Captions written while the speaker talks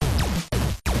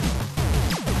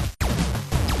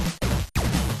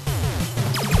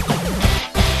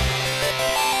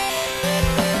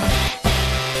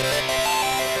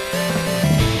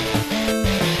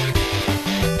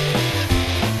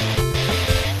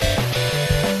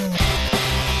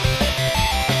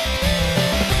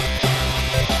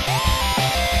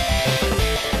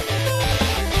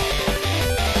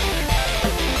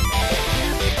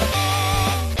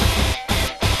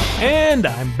And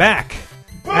I'm back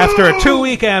after a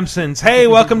 2-week absence. Hey,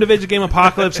 welcome to Video Game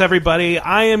Apocalypse, everybody.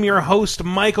 I am your host,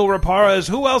 Michael Raparez.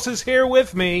 Who else is here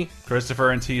with me? Christopher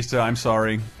Antista, I'm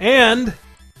sorry. And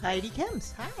Heidi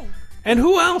Kems. Hi. And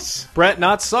who else? Brett,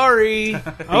 not sorry.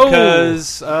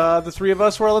 Because the three of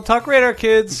us were all the Talk Radar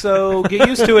kids, so get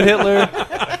used to it, Hitler.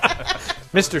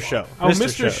 Mr. Show. Oh,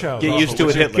 Mr. Show. Get used to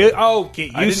it, Hitler. Get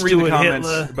I used didn't read to the it, comments,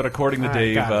 Hitler. but according to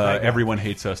Dave, everyone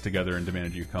hates us together and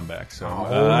demanded you come back. So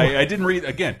I didn't read,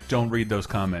 again, don't read those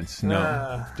comments.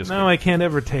 No. No, I can't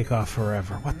ever take off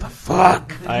forever. What the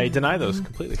fuck? I deny those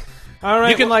completely. All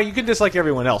right. You can dislike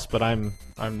everyone else, but I'm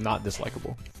not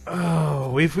dislikable.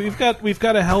 Oh, we've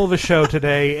got a hell of a show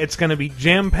today. It's going to be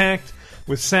jam-packed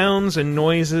with sounds and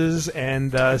noises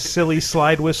and silly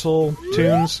slide whistle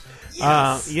tunes.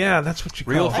 Yes. Yeah, that's what you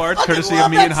call Real it. farts, courtesy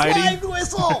of me and Heidi. Slide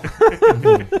whistle.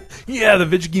 Yeah, the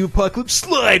Video Game Apocalypse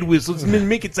slide whistle is going to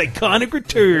make its iconic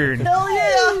return. Hell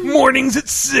yeah. Mornings at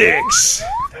 6.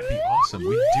 That'd be awesome.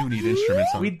 We do need instruments.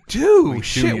 We do. do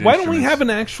Shit, need why don't we instruments. have an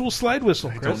actual slide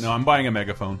whistle, I Chris? don't know. I'm buying a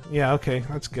megaphone. Yeah, okay,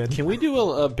 that's good. Can we do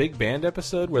a big band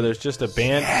episode where there's just a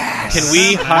band? Yes! Can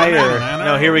we hire...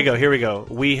 No, here we go.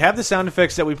 We have the sound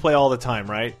effects that we play all the time,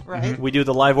 right? Right. We do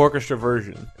the live orchestra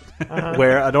version,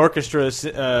 where an orchestra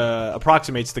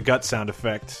approximates the gut sound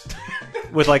effect,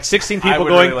 with like 16 I people would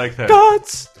going, really like that.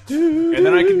 guts! And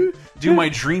then I can do my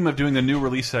dream of doing the new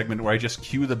release segment where I just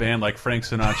cue the band like Frank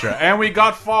Sinatra. And we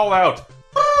got Fallout.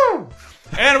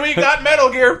 And we got Metal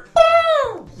Gear.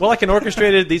 Well, like an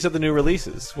orchestrated, these are the new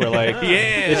releases, where like,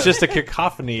 Yeah. it's just a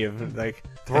cacophony of like,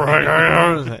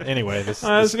 anyway, this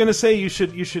I was going to say you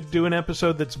should do an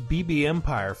episode that's BB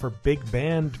Empire for big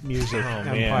band music.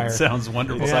 Empire. Sounds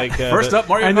wonderful. It's like, First up,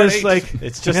 Mario And Kart it's 8. like,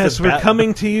 It's just yes, a we're bat-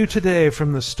 coming to you today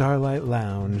from the Starlight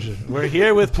Lounge. we're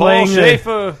here with Paul Playing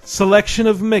Schaefer. a selection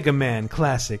of Mega Man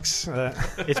classics.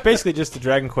 It's basically just the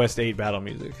Dragon Quest VIII battle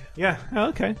music. Yeah.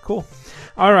 Okay. Cool.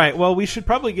 All right. Well, we should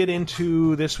probably get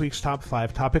into this week's top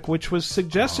 5 topic, which was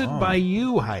suggested by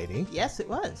you, Heidi. Yes, it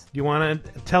was. Do you want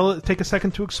to take a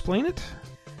second to explain it?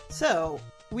 So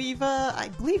we've, I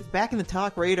believe, back in the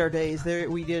Talk Radar days, there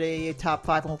we did a top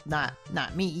 5. Well,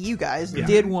 not me. You guys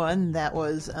did one that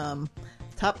was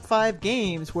top 5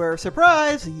 games where,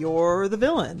 surprise, you're the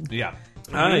villain. Yeah.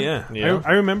 Oh, yeah. Yeah.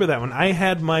 I remember that one. I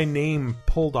had my name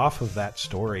pulled off of that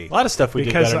story. A lot of stuff we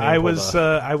because did got our name pulled off.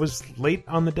 I was late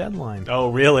on the deadline. Oh,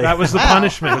 really? That was the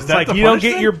punishment. It's that like, the you don't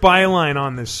get punishment? your byline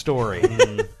on this story.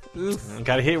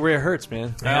 Gotta hit where it hurts,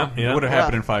 man. Well, yeah. It would have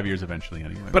happened in 5 years eventually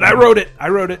anyway. But I wrote it.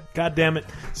 God damn it.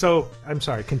 So, I'm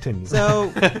sorry. Continue. So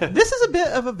this is a bit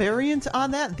of a variant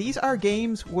on that. These are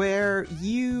games where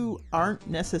you aren't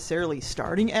necessarily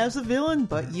starting as the villain,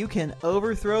 but you can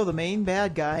overthrow the main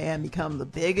bad guy and become the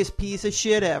biggest piece of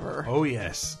shit ever. Oh,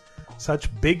 yes. Such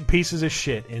big pieces of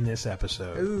shit in this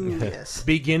episode. Ooh, yes.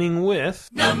 Beginning with...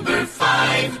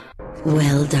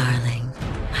 Well, darling,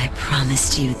 I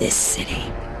promised you this city,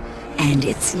 and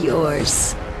it's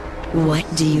yours. What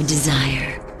do you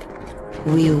desire?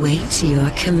 We await your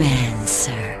commands,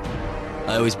 sir.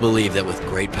 I always believed that with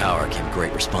great power came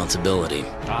great responsibility.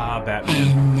 Batman.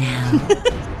 And now,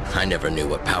 I never knew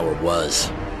what power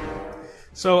was.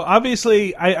 So,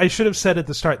 obviously, I should have said at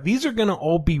the start, these are going to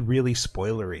all be really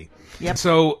spoilery. Yep.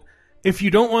 So, if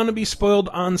you don't want to be spoiled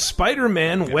on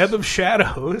Spider-Man Web of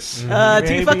Shadows... Too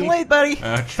maybe- fucking late, buddy.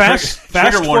 Fast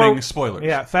trigger warning, forward- spoilers.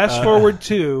 Yeah, fast forward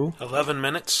to... 11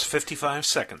 minutes, 55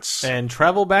 seconds. And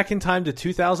travel back in time to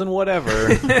 2000 whatever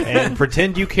and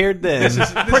pretend you cared then.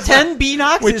 Pretend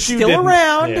Beanox Which is you still didn't.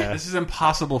 around. Yeah. This is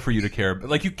impossible for you to care.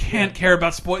 Like, you can't care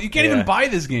about spoil. You can't Yeah. even buy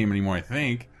this game anymore, I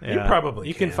think. Yeah. You probably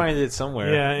You can can. find it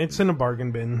somewhere. Yeah, it's in a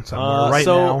bargain bin somewhere right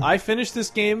so now. I finished this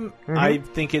game. I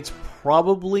think it's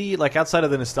probably, like, outside of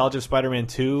the nostalgia of Spider-Man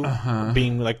 2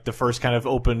 being like the first kind of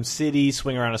open city,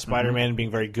 swing around a Spider-Man,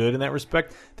 being very good in that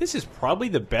respect, this is probably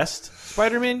the best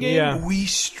Spider-Man game. Yeah. We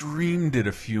streamed it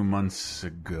a few months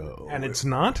ago. And it's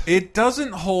not? It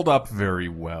doesn't hold up very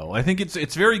well. I think it's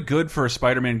very good for a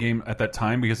Spider-Man game at that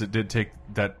time because it did take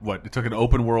it took an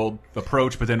open world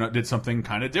approach, but then it did something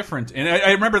kind of different. And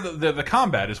I remember the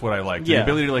combat is what I liked. The Yeah.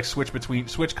 ability to like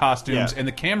switch costumes, Yeah. and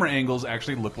the camera angles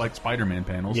actually look like Spider-Man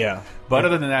panels. Yeah. But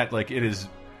other than that, like it is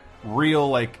real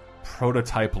like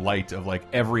prototype light of like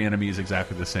every enemy is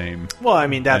exactly the same. Well, I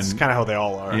mean, that's And- kind of how they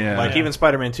all are. Yeah. Like, Yeah. even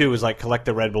Spider-Man 2 was like collect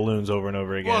the red balloons over and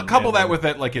over again. Well, couple And that then- with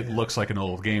that, like it looks like an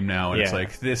old game now, and it's Yeah.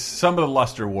 like this. Some of the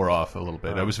luster wore off a little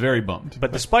bit. I was very bummed.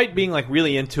 But despite being like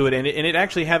really into it, and it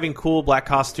actually having cool black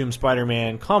costume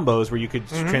Spider-Man combos where you could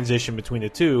transition between the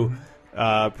two,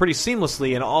 pretty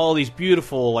seamlessly, and all these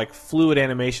beautiful, like, fluid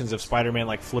animations of Spider-Man,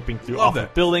 like, flipping through off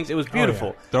of buildings. It was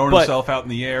beautiful. Throwing himself out in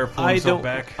the air, pulling himself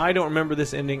back. I don't remember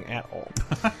this ending at all.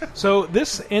 So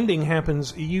this ending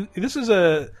happens. This is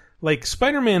like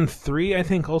Spider-Man 3, I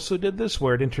think, also did this,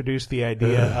 where it introduced the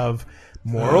idea of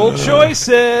moral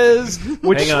choices.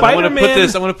 Which Hang on,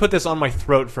 Spider-Man. I want to put this on my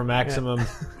throat for maximum.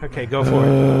 Okay, go for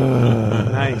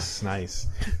it. Nice.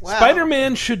 Wow.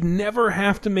 Spider-Man should never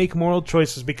have to make moral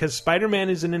choices because Spider-Man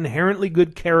is an inherently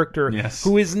good character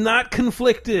who is not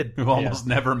conflicted. Who almost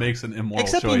never makes an immoral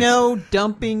Except, choice.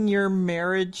 dumping your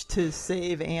marriage to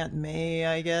save Aunt May,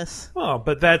 I guess. Well,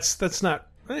 but that's not.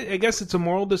 I guess it's a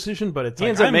moral decision, but He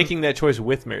ends up making that choice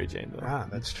with Mary Jane, though. Ah,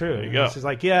 that's true. There you go. She's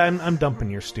like, yeah, I'm dumping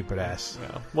your stupid ass.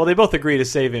 Yeah. Well, they both agree to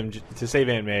save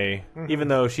Aunt May, even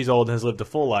though she's old and has lived a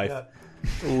full life. Yeah.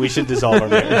 We should dissolve our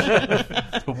marriage.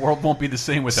 The world won't be the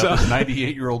same without this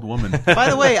 98-year-old woman.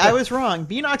 By the way, I was wrong.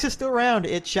 Beanox is still around.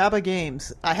 It's Shaba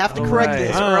Games. I have to correct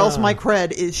this, or else my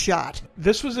cred is shot.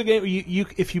 This was a game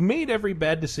if you made every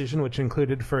bad decision, which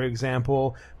included, for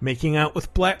example, making out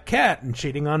with Black Cat and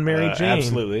cheating on Mary Jane.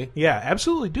 Absolutely. Yeah,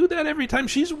 absolutely. Do that every time.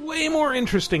 She's way more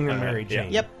interesting than Mary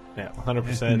Jane. Yep. Yeah,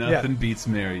 100%. Nothing beats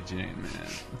Mary Jane,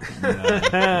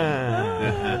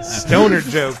 man. Stoner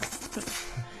joke.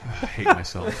 I hate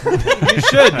myself.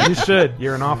 You should.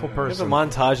 You're an awful There's person. a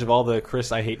montage of all the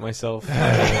Chris I hate myself.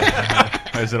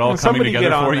 Is it all coming somebody together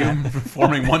get on for you?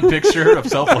 Forming one picture of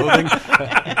self-loathing?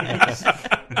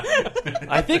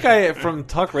 I think from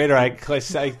Talk Radar, I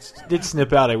did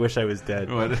snip out, I wish I was dead.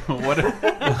 What?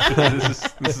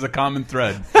 This is a common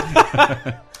thread.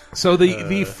 So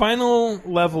the final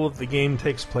level of the game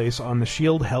takes place on the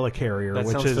SHIELD helicarrier, That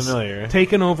which sounds is familiar.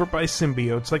 taken over by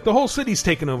symbiotes. Like the whole city's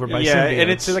taken over by Yeah, symbiotes. and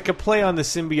it's like a play on the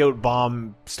symbiote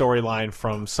bomb storyline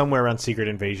from somewhere around Secret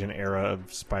Invasion era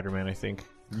of Spider-Man, I think.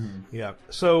 yeah.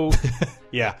 So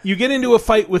Yeah. you get into a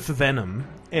fight with Venom,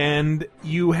 and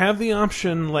you have the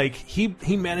option, like, he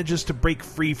manages to break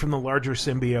free from the larger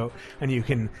symbiote, and you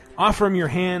can offer him your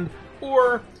hand,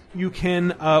 or you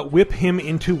can whip him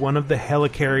into one of the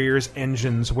helicarrier's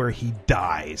engines where he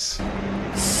dies.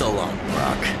 So long,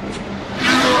 Brock.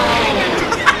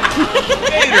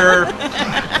 Later.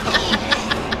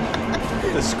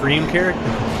 The Scream character.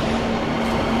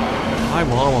 Hi,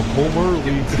 Mom, I'm home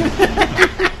early.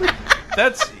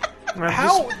 That's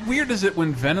how weird is it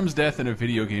when Venom's death in a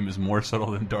video game is more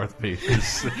subtle than Darth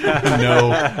Vader's?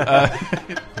 No.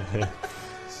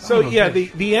 So yeah,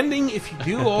 the ending, if you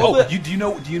do all Oh, do you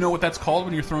know what that's called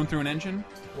when you're thrown through an engine?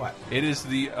 What? It is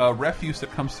the refuse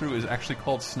that comes through is actually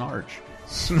called snarge.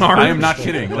 Snarge? I am not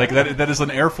kidding. Like that is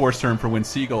an Air Force term for when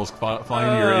seagulls fly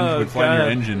into your engine. Would fly into your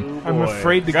engine. I'm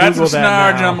afraid to Got Google some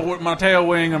that snarge now. on my tail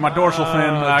wing and my dorsal fin.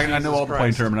 I know Jesus all the plane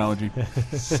Christ. terminology.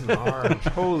 Snarge.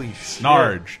 Holy shit.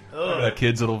 Snarge.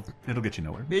 Kids, it'll get you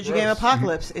nowhere. Video game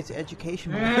apocalypse. It's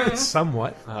educational.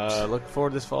 Somewhat. Look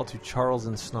forward this fall to Charles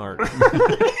and Snart.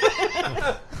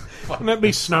 Wouldn't that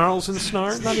be Snarls and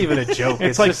Snarge? It's not even a joke.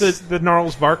 It's like the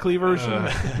Gnarls Barkley version.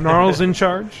 Gnarls in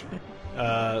charge.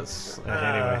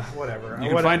 Anyway. Whatever. You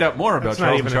can find out more about That's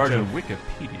not Charles even in a Charge joke. on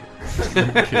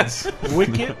Wikipedia. Kids.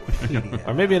 Wikipedia.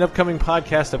 Or maybe an upcoming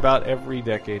podcast about every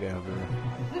decade ever.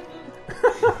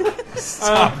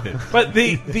 Stop it. But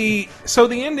the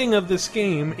ending of this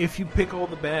game, if you pick all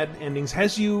the bad endings,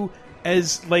 has you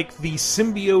as like the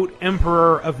symbiote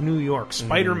emperor of New York.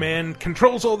 Spider-Man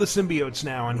controls all the symbiotes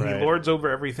now, and Right. he lords over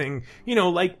everything. You know,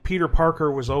 like Peter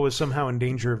Parker was always somehow in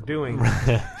danger of doing.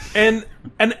 And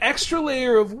an extra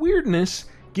layer of weirdness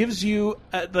gives you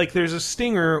like there's a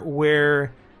stinger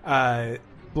where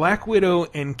Black Widow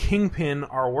and Kingpin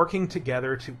are working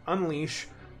together to unleash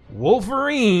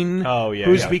Wolverine, Oh, yeah,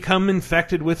 who's yeah. become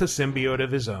infected with a symbiote of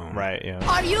his own. Right, yeah.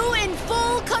 Are you in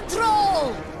full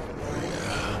control?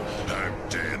 I'm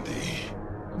Dandy.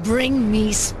 Bring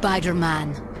me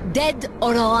Spider-Man, dead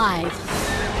or alive.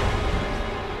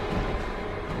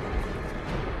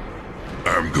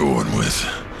 I'm going with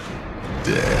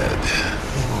Dad.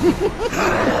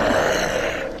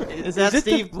 Is that Is it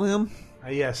Steve Bloom?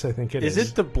 Yes, I think it is.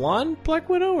 Is it the blonde Black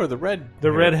Widow or the red?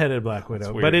 the redheaded Black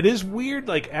Widow? weird. But it is weird,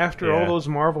 like after Yeah. all those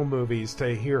Marvel movies,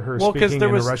 to hear her Well, because speaking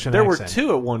in a Russian there accent. were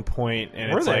two at one point,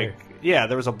 and Were it's there? like, yeah,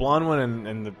 there was a blonde one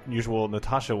and the usual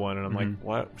Natasha one, and I'm like,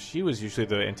 what? She was usually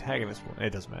the antagonist one. It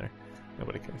doesn't matter.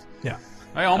 Nobody cares. Yeah.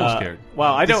 I almost cared.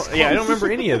 Well, I don't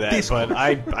remember any of that, but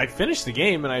I finished the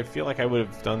game, and I feel like I would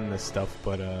have done this stuff,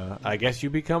 but I guess you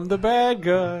become the bad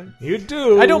guy. You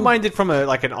do. I don't mind it from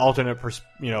an alternate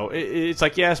it's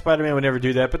like, yeah, Spider-Man would never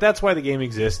do that, but that's why the game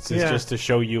exists. It's Yeah. just to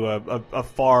show you a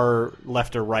far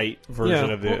left or right version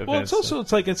of the well, events. it's also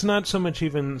it's like it's not so much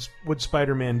even would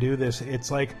Spider-Man do this.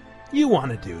 It's like you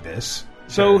want to do this.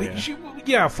 So,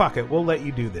 Sure, fuck it. We'll let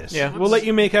you do this. Yeah. We'll let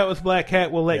you make out with Black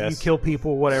Cat. We'll let you kill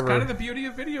people, whatever. It's kind of the beauty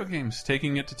of video games,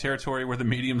 taking it to territory where the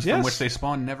mediums from which they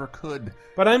spawn never could.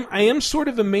 But I am sort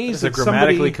of amazed It's that a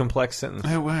grammatically somebody... complex sentence.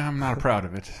 I'm not proud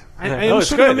of it. I am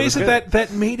sort of amazed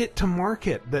that made it to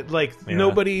market. That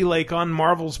nobody on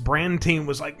Marvel's brand team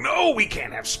was like, no, we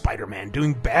can't have Spider-Man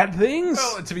doing bad things.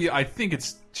 Well, I think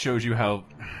it shows you how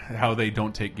they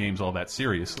don't take games all that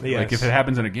seriously. Yes. Like if it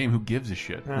happens in a game, who gives a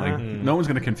shit? Like no one's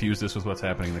going to confuse this with what's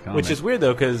happening in the comics. Which is weird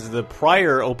though, because the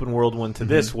prior open world one to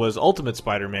this was Ultimate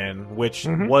Spider-Man, which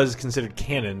was considered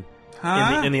canon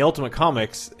in the Ultimate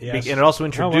comics, and it also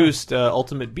introduced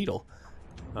Ultimate Beetle.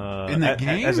 In the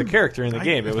game? As a character in the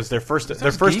game. It was their first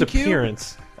GameCube?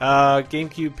 appearance.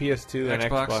 GameCube, PS2, and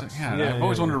Xbox. Yeah, I've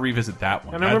always wanted to revisit that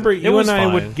one. And I remember you and I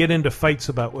fine. would get into fights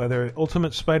about whether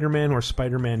Ultimate Spider-Man or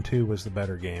Spider-Man 2 was the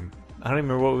better game. I don't even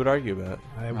remember what we would argue about.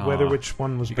 Whether which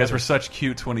one was You better. guys were such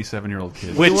cute 27-year-old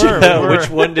kids. Which were.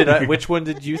 Which one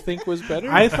did you think was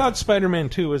better? I thought Spider-Man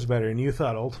 2 was better, and you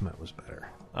thought Ultimate was better.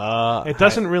 It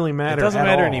doesn't really matter. It doesn't at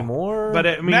matter all. anymore. But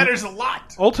it matters a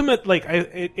lot. Ultimate,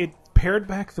 it pared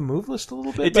back the move list a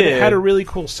little bit. It but did. It had a really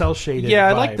cool cell shaded. Yeah,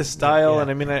 I vibe. like the style, Yeah.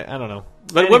 and I mean, I don't know.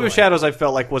 But Anyway. Web of Shadows, I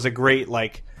felt like was a great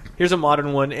here's a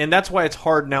modern one, and that's why it's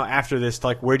hard now after this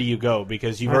to where do you go,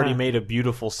 because you've already made a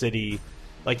beautiful city.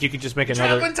 Like you could just make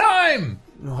another. Traveling time.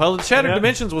 Well, Shattered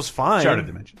Dimensions was fine. Shattered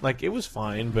Dimensions. It was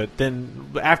fine, but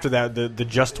then after that, the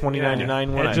just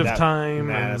 2099 one, Edge of Time.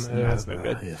 That's no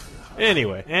good.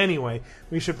 Anyway,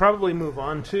 we should probably move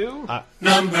on to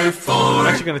Number 4. I'm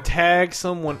actually going to tag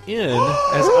someone in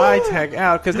as I tag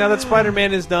out, because now that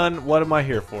Spider-Man is done, what am I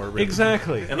here for? Really?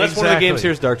 exactly. Unless one of the games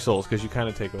here is Dark Souls, because you kind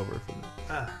of take over from me.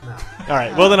 No. All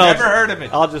right, well then Never heard of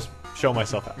it. I'll just show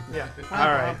myself out. Yeah. All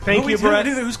right. Thank you, Who's gonna Brett.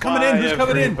 do that? Who's coming in? Who's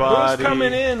coming in? Who's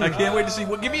coming in? I can't wait to see.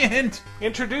 Give me a hint.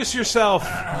 Introduce yourself,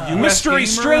 you US mystery gamer?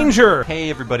 stranger. Hey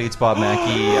everybody, it's Bob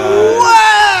Mackey.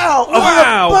 Wow!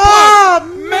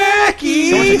 Bob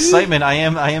Mackey. So much excitement! I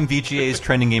am VGA's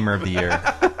Trending Gamer of the Year.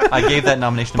 I gave that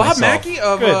nomination to Bob myself. Mackey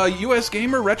of US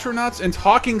Gamer, Retronauts, and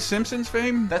Talking Simpsons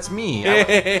fame. That's me.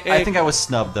 I think I was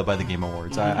snubbed though by the Game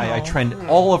Awards. I trend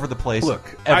all over the place.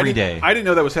 Look, every day. I didn't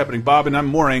know that was happening, Bob, and I'm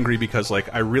more angry because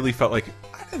I really felt like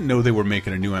I didn't know they were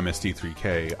making a new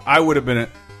MST3K.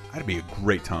 I'd be a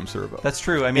great Tom Servo. That's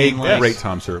true. I mean, great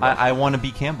Tom Servo. I want to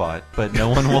be Cambot, but no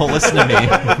one will listen to me.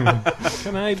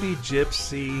 Can I be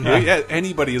Gypsy? Yeah,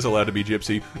 anybody is allowed to be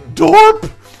Gypsy. Dorp!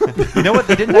 You know what?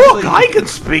 They didn't actually. I can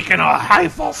speak in a high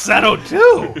falsetto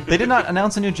too. They did not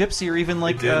announce a new Gypsy or even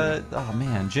oh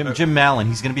man, Jim Mallon.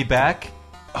 He's going to be back.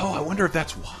 Oh, I wonder if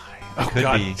that's why. Oh, Could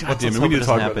God, be. God damn Let's it, we hope need it to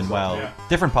talk doesn't about happen. this. Wow.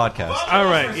 Different podcast. All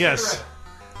right. Yes.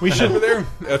 We should. Over there.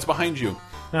 That's behind you.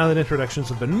 Now that introductions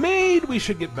have been made, we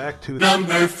should get back to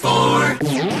Number 4.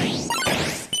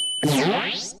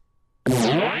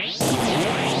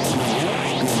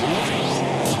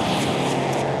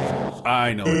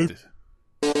 I know it.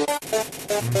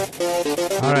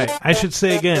 All right. I should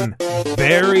say again,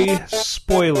 very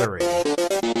spoilery.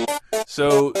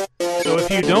 So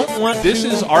if you don't want this to...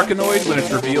 is Arkanoid when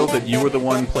it's revealed that you were the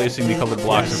one placing the colored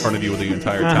blocks in front of you the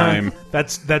entire time.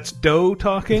 That's Doe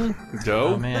talking.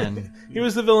 Doe? Oh man. He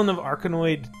was the villain of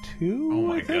Arkanoid 2. Oh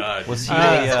my God. Was he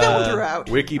It's the villain throughout.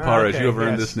 Wikiparas, you have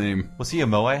earned yes. this name. Was he a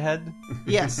Moai head?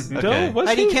 Yes. Doe, was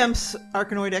Heidi he? Kemp's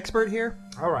Arkanoid expert here.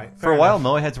 All right. For a while,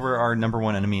 Moai heads were our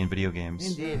 #1 enemy in video games.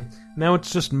 Indeed. Now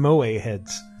it's just Moe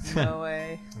heads. No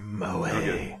way. Moe.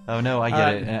 Oh no, I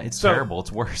get it. It's so- terrible.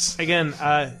 It's worse. Again,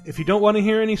 if you don't want to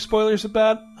hear any spoilers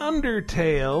about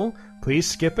Undertale, please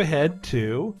skip ahead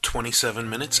to... 27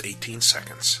 minutes, 18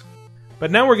 seconds. But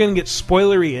now we're going to get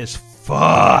spoilery as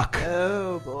fuck.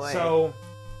 Oh boy. So,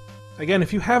 again,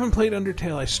 if you haven't played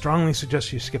Undertale, I strongly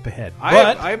suggest you skip ahead.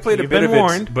 I played a you've bit been of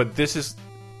warned. it, but this is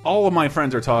all of my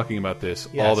friends are talking about this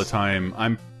all the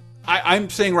time. I'm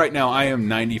saying right now, I am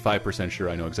 95% sure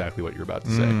I know exactly what you're about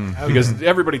to say because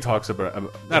everybody talks about.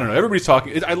 I don't know. Everybody's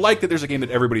talking. I like that there's a game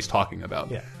that everybody's talking about.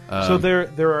 Yeah. So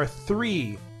there are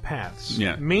 3 paths,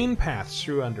 main paths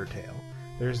through Undertale.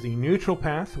 There's the neutral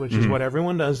path, which is what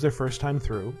everyone does their first time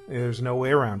through. There's no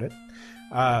way around it.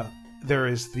 There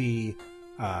is the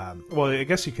well, I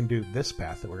guess you can do this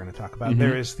path that we're going to talk about.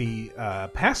 There is the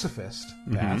pacifist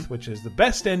path, which is the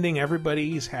best ending.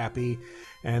 Everybody's happy,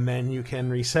 and then you can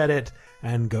reset it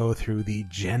and go through the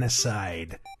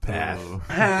genocide path.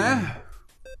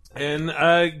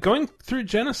 And going through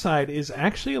genocide is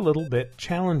actually a little bit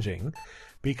challenging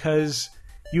because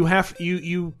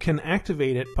you can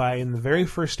activate it by in the very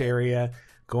first area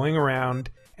going around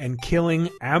and killing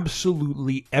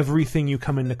absolutely everything you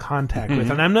come into contact with.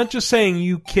 Mhm. And I'm not just saying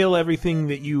you kill everything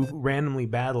that you randomly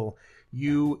battle.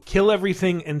 You kill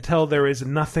everything until there is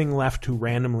nothing left to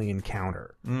randomly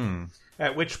encounter.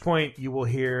 At which point you will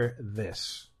hear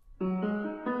this.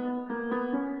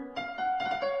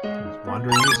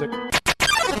 Wandering music.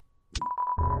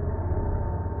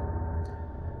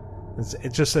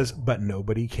 It just says, but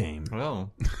nobody came.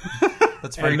 Well,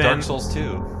 that's very And then- Dark Souls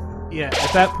 2. Yeah,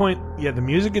 at that point, the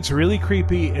music gets really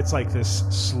creepy. It's like this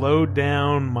slowed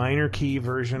down minor key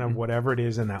version of whatever it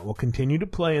is, and that will continue to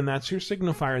play, and that's your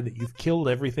signifier that you've killed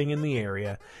everything in the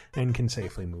area and can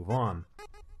safely move on.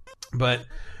 But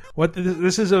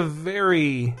this is a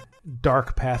very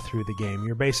dark path through the game.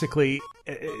 You're basically,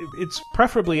 it's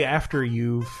preferably after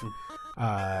you've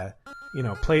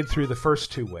played through the first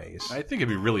two ways. I think it'd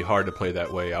be really hard to play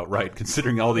that way outright,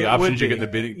 considering all the It options would you be. get in the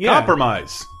beginning. Yeah.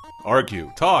 Compromise,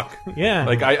 argue, talk. Yeah,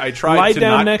 like I tried lie to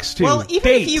down not... next to. Well, even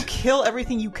date. if you kill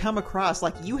everything you come across,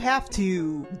 like you have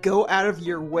to go out of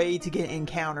your way to get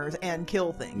encounters and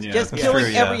kill things. Yeah, Just that's killing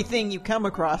true, yeah. everything you come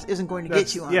across isn't going to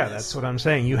get you on Yeah, this. that's what I'm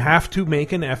saying. You have to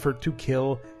make an effort to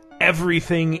kill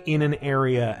everything in an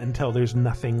area until there's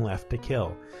nothing left to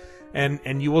kill.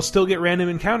 And you will still get random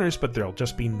encounters, but there'll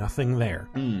just be nothing there.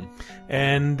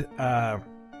 And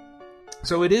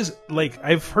so it is, like,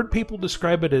 I've heard people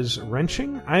describe it as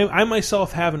wrenching. I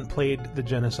myself haven't played the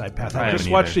Genocide Path. I I just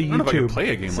haven't watched a I don't know if I YouTube. could play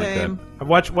a game like that. Same. I've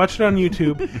watched it on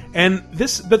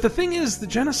YouTube, but the thing is, the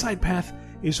Genocide Path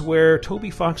is where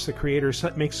Toby Fox, the creator,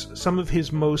 makes some of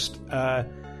his most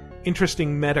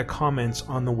interesting meta comments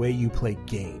on the way you play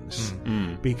games.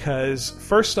 Because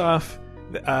first off,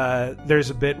 there's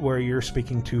a bit where you're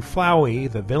speaking to Flowey,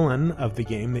 the villain of the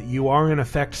game, that you are in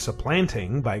effect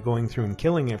supplanting by going through and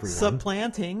killing everyone.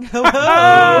 Supplanting.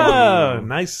 Oh,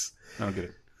 nice. I don't get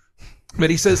it. But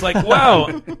he says, like,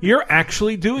 wow, you're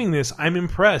actually doing this. I'm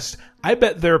impressed. I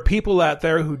bet there are people out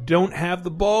there who don't have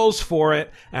the balls for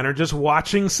it and are just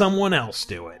watching someone else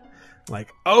do it.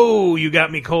 Like, oh, you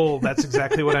got me cold. That's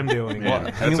exactly what I'm doing.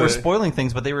 Yeah. I mean, we're spoiling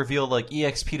things, but they reveal, like,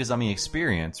 EXP does not mean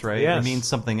experience, right? Yes. It means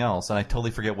something else, and I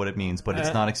totally forget what it means, but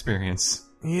it's not experience.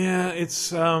 Yeah,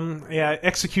 it's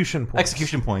execution points.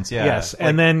 Execution points, yeah. Yes, Like,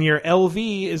 and then your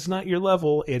LV is not your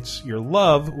level; it's your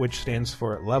love, which stands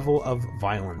for level of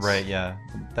violence. right, yeah.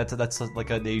 That's like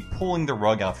a pulling the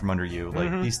rug out from under you.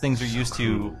 Like, these things are used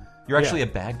to... You're actually a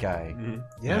bad guy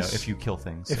Yes. if you kill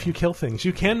things. If you kill things,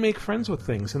 you can make friends with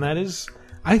things, and that is,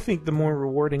 I think, the more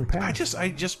rewarding path.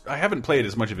 I haven't played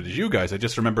as much of it as you guys. I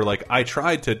just remember, like, I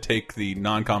tried to take the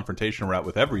non-confrontational route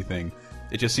with everything.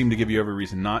 It just seemed to give you every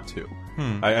reason not to.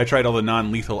 I tried all the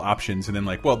non-lethal options, and then,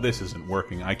 like, well, this isn't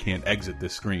working. I can't exit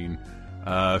this screen.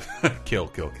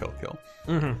 Kill.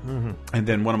 And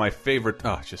then one of my favorite...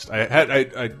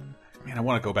 Man, I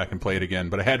want to go back and play it again,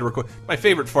 but I had to record. My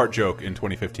favorite fart joke in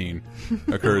 2015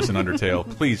 occurs in Undertale.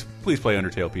 Please play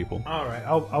Undertale, people. All right,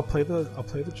 I'll play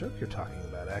the joke you're talking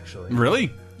about. Actually,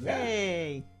 Really?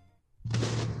 Yay!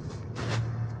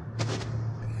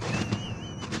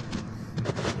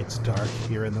 it's dark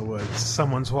here in the woods.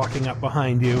 Someone's walking up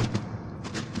behind you.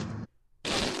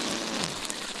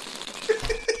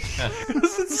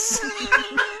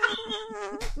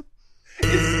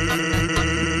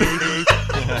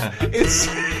 It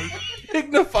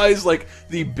signifies like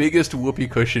the biggest whoopee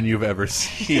cushion you've ever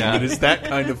seen. Yeah. It is that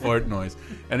kind of fart noise.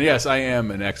 And yes, I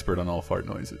am an expert on all fart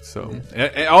noises. So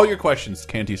and all your questions,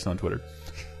 Cantis on Twitter.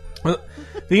 Well,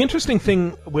 the interesting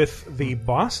thing with the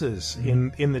bosses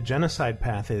in the Genocide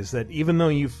Path is that even though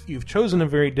you've chosen a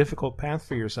very difficult path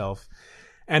for yourself,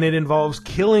 and it involves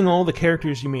killing all the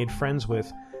characters you made friends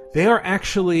with, they are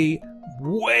actually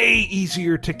way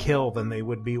easier to kill than they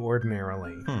would be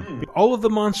ordinarily. All of the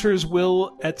monsters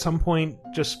will at some point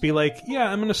just be like, yeah,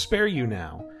 I'm going to spare you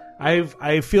now.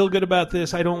 I feel good about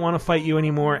this. I don't want to fight you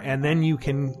anymore. And then you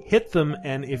can hit them,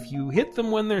 and if you hit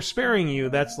them when they're sparing you,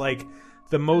 that's like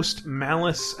the most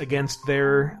malice against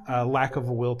their lack of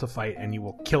a will to fight, and you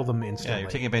will kill them instantly. Yeah, you're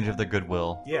taking advantage of their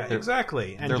goodwill. Yeah,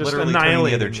 exactly. And They're just literally turning the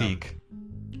annihilating other them. cheek.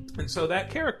 And so that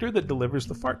character that delivers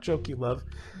the fart joke you love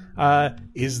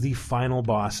is the final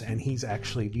boss, and he's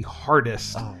actually the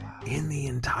hardest in the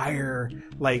entire...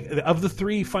 Like, of the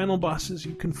 3 final bosses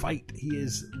you can fight, he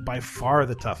is by far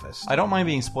the toughest. I don't mind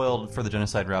being spoiled for the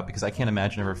Genocide route because I can't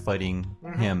imagine ever fighting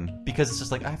him. Because it's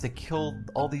just like, I have to kill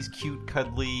all these cute,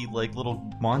 cuddly, like, little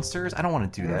monsters. I don't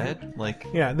want to do that. Like,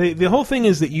 Yeah, the whole thing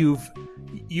is that you've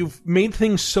made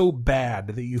things so bad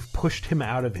that you've pushed him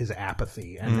out of his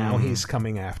apathy, and now he's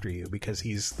coming after you because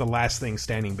he's the last thing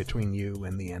standing between you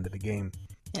and the end of the game.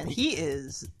 And he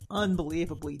is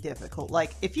unbelievably difficult.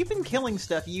 Like, if you've been killing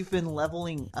stuff, you've been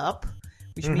leveling up,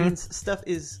 which means stuff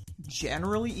is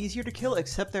generally easier to kill,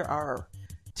 except there are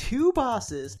 2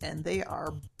 bosses, and they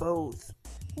are both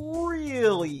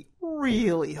really,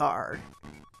 really hard.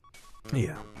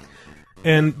 Yeah.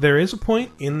 And there is a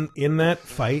point in that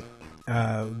fight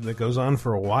that goes on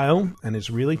for a while and is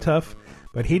really tough,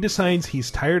 but he decides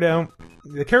he's tired out.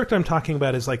 The character I'm talking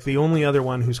about is like the only other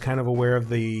one who's kind of aware of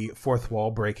the fourth wall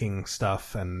breaking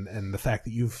stuff and the fact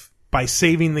that by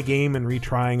saving the game and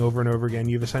retrying over and over again,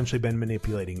 you've essentially been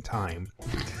manipulating time.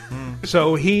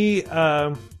 So he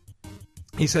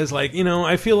says, like,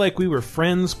 I feel like we were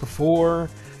friends before.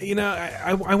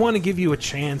 I want to give you a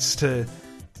chance to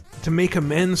make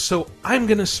amends, so I'm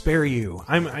gonna spare you.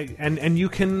 And you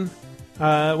can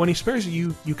when he spares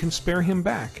you can spare him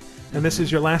back. And this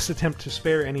is your last attempt to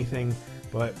spare anything,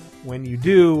 but when you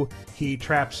do, he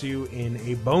traps you in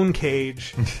a bone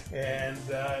cage, and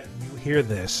you hear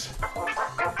this.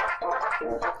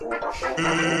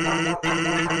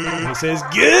 He says,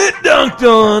 "Get dunked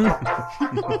on."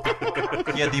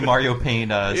 Yeah, the Mario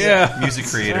Paint music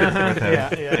creator.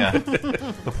 Yeah.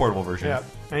 The portable version. Yeah.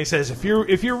 And he says, if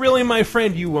you're really my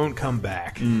friend, you won't come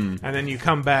back. And then you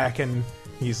come back, and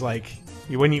he's like,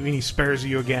 when he spares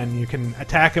you again, you can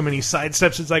attack him, and he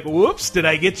sidesteps. It's like, whoops, did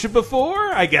I get you before?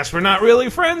 I guess we're not really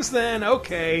friends then.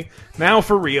 Okay, now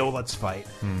for real, let's fight.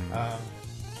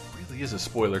 Really is a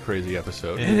spoiler crazy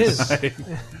episode. It is.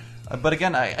 But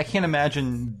again, I can't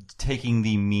imagine taking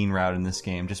the mean route in this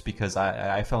game, just because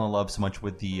I fell in love so much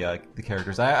with the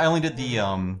characters. I only did the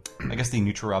I guess the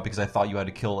neutral route because I thought you had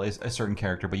to kill a certain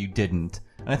character, but you didn't.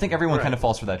 And I think everyone kind of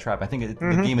falls for that trap. I think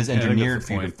the game is engineered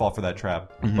for you to fall for that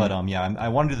trap. But I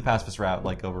want to do the pacifist route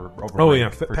over. Oh yeah,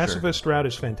 pacifist route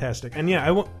is fantastic. And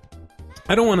yeah,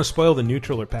 I don't want to spoil the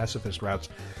neutral or pacifist routes,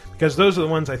 because those are the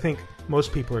ones I think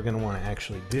most people are going to want to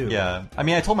actually do. Yeah. I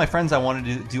mean, I told my friends I wanted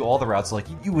to do all the routes. Like,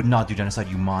 you would not do genocide,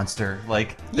 you monster.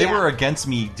 Like, they were against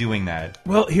me doing that.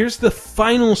 Well, here's the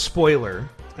final spoiler.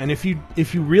 And if you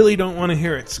really don't want to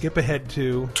hear it, skip ahead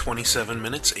to 27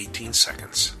 minutes, 18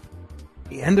 seconds.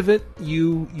 The end of it,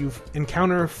 you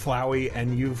encounter Flowey,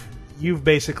 and you've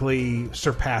basically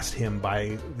surpassed him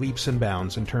by leaps and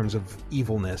bounds in terms of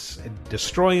evilness. And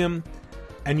destroy him,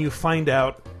 and you find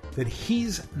out that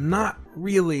he's not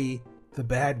really the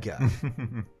bad guy.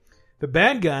 The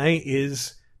bad guy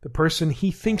is the person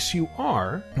he thinks you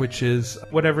are, which is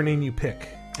whatever name you pick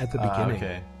at the beginning.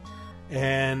 Okay.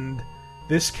 And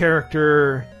this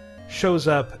character shows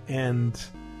up, and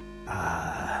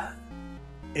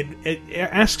it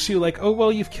asks you, like, oh,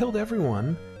 well, you've killed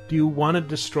everyone. Do you want to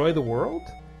destroy the world?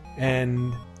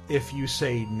 And if you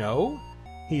say no,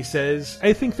 he says,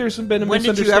 I think there's been a misunderstanding.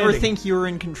 When did you ever think you were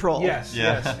in control? Yes,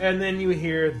 yes. And then you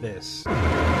hear this.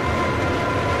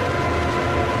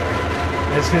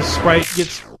 As his sprite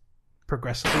gets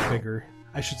progressively bigger,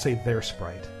 I should say their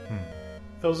sprite,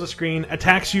 fills the screen,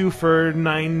 attacks you for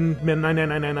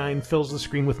 99999, fills the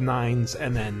screen with 9s,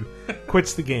 and then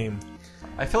quits the game.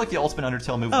 I feel like the ultimate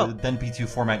Undertale move would then be to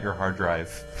format your hard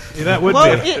drive. Yeah, that would be.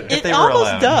 It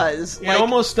almost does. It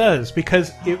almost does,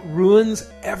 because it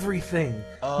ruins everything.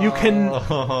 You can,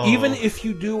 even if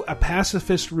you do a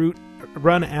pacifist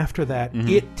run after that,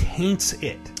 it taints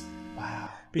it. Wow.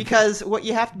 Because what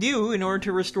you have to do in order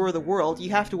to restore the world,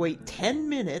 you have to wait 10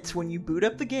 minutes when you boot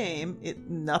up the game.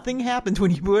 Nothing happens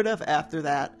when you boot up after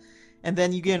that. And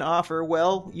then you get an offer,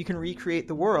 well, you can recreate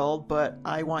the world, but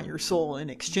I want your soul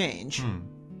in exchange.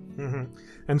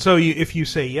 And so if you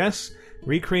say yes,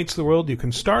 recreates the world, you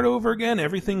can start over again,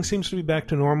 everything seems to be back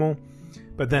to normal.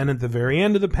 But then at the very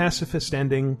end of the pacifist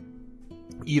ending,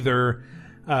 either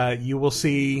you will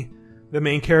see the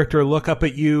main character look up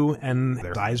at you and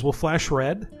their eyes will flash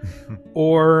red,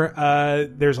 or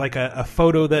there's like a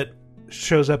photo that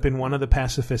shows up in one of the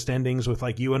pacifist endings with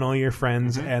like you and all your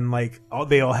friends, and like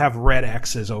they all have red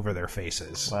X's over their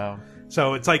faces. Wow.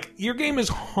 So it's like your game is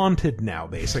haunted now,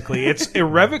 basically. It's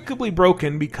irrevocably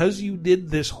broken because you did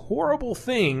this horrible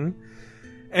thing.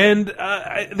 And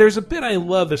there's a bit I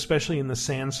love, especially in the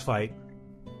Sans fight,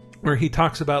 where he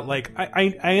talks about, like,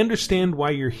 I understand why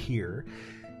you're here.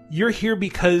 You're here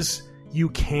because you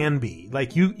can be.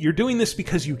 Like, you're doing this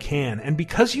because you can. And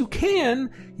because you can,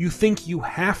 you think you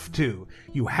have to.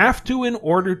 You have to in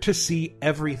order to see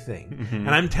everything. And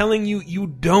I'm telling you, you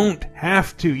don't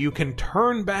have to. You can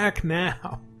turn back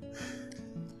now.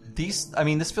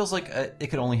 This feels like it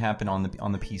could only happen on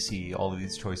the PC. All of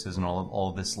these choices and all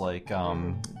of this, like,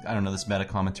 I don't know, this meta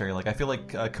commentary. Like, I feel like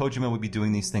Kojima would be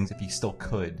doing these things if he still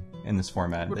could in this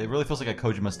format. It really feels like a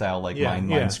Kojima style, like,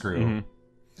 mind screw.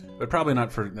 But probably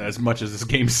not for as much as this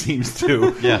game seems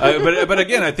to. Yeah. But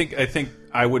again, I think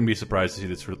I wouldn't be surprised to see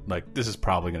this. Like, this is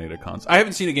probably going to get a console. I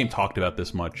haven't seen a game talked about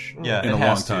this much. Yeah, in it a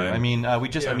has long to. time.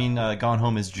 I mean, Gone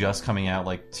Home is just coming out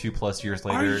like 2+ years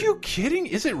later. Are you kidding?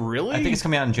 Is it really? I think it's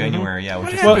coming out in January. Yeah,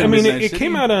 which is Well, I mean, it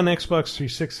came out on Xbox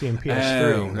 360 and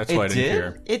PS3. Oh, that's why I didn't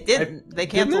care. It did. They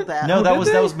canceled that. No, Oh, that did was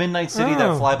they? that was Midnight City, that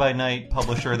Oh. fly-by-night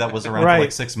publisher that was around Right. for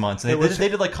like 6 months. They, It was- they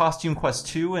did like Costume Quest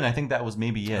 2, and I think that was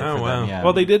maybe it Oh for wow! them. Yeah.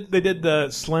 Well, they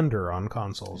did Slender on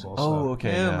consoles also. Oh,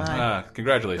 okay. Oh, yeah. my.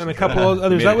 Congratulations. And a for couple that. of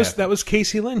others. You made it That was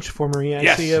Casey Lynch, former EIC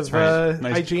Yes, of that's right.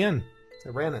 Nice. IGN. I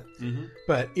ran it.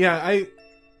 But yeah,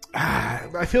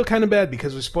 I feel kind of bad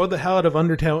because we spoiled the hell out of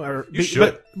Undertale. You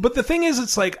should. But the thing is,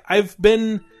 it's like I've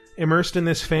been immersed in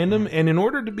this fandom, and in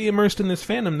order to be immersed in this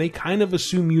fandom, they kind of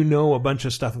assume you know a bunch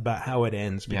of stuff about how it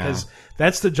ends, because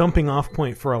that's the jumping off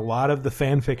point for a lot of the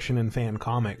fan fiction and fan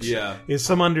comics. Yeah. Is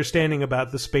some understanding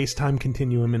about the space-time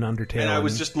continuum in Undertale. And I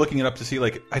was just looking it up to see,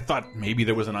 like, I thought maybe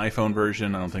there was an iPhone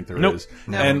version. I don't think there Nope. is.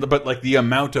 No. But like the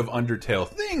amount of Undertale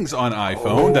things on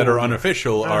iPhone that are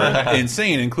unofficial are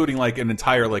insane, including like an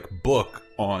entire like book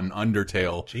on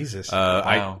Undertale. Jesus.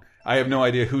 Wow. I have no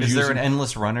idea who's Is there using. an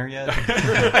endless runner yet?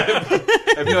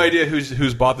 I have no idea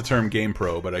who's bought the term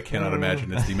GamePro, but I cannot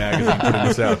imagine it's the magazine putting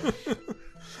this out.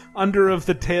 Under of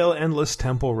the Tail Endless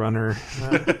Temple Runner.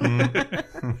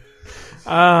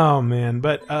 Oh man,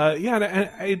 but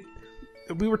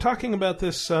we were talking about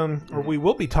this, or we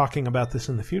will be talking about this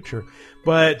in the future.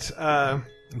 But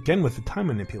again, with the time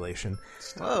manipulation.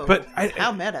 Whoa. But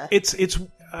how meta.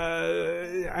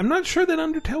 I'm not sure that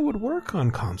Undertale would work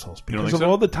on consoles because think of so?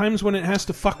 all the times when it has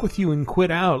to fuck with you and quit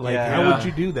out. Like, Yeah. how would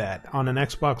you do that on an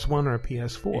Xbox One or a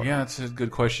PS4? Yeah, that's a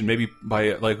good question. Maybe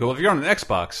by like, well, if you're on an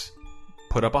Xbox,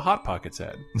 put up a Hot Pockets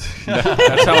ad.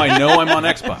 That's how I know I'm on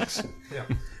Xbox.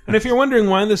 And if you're wondering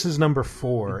why this is number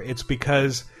 4, it's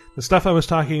because the stuff I was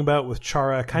talking about with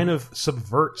Chara kind of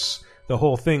subverts the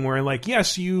whole thing, where like,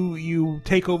 yes, you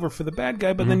take over for the bad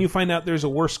guy, but then you find out there's a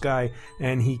worse guy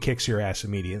and he kicks your ass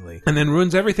immediately and then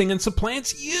ruins everything and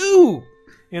supplants you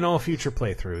in all future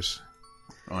playthroughs.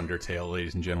 Undertale,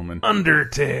 ladies and gentlemen.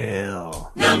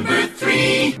 Undertale.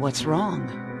 What's wrong?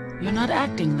 You're not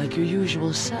acting like your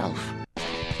usual self.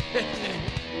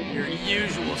 Your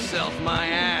usual self, my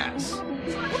ass.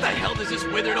 What the hell does this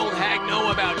withered old hag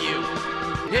know about you?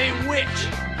 Hey, witch!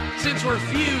 Since we're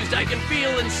fused, I can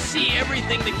feel and see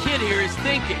everything the kid here is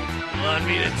thinking. Want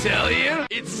me to tell you?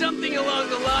 It's something along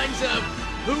the lines of,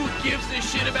 who gives a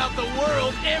shit about the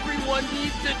world? Everyone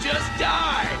needs to just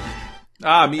die!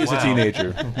 Me as a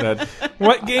teenager.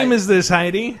 What game is this,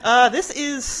 Heidi? This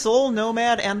is Soul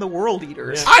Nomad and the World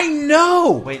Eaters. I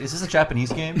know! Wait, is this a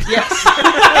Japanese game? Yes.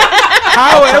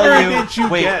 However did you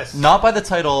Wait, guess? not by the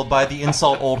title, by the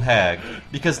insult old hag,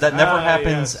 because that never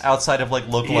happens outside of like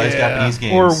localized Japanese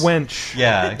games. Or wench.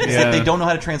 Yeah, 'cause they don't know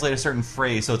how to translate a certain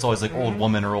phrase, so it's always like old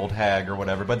woman or old hag or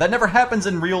whatever. But that never happens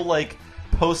in real like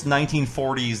post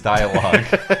 1940s dialogue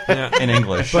in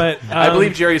English. But I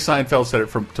believe Jerry Seinfeld said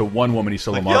it to one woman he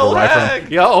stole a "Ya Marlboro old rifle. hag!"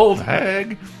 Ya old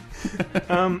hag.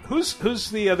 who's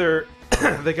the other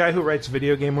the guy who writes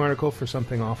video game article for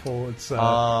Something Awful? It's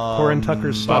Corin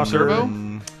Tucker's Bob Stalker.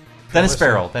 Servo? Dennis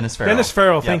Farrell. Dennis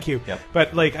Farrell. Yep, Thank you. Yep.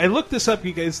 But like, I looked this up,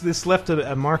 you guys. This left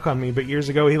a mark on me. But years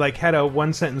ago, he like had a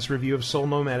 1-sentence review of Soul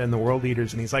Nomad and the World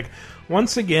Eaters, and he's like,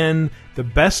 once again, the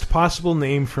best possible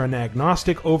name for an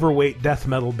agnostic, overweight death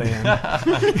metal band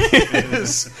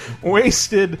is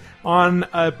wasted on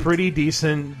a pretty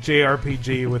decent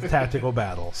JRPG with tactical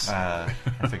battles. I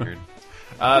figured.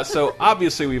 So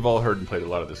obviously we've all heard and played a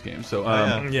lot of this game. So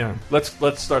Yeah. let's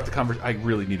start the conversation. I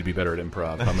really need to be better at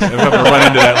improv. I'm gonna run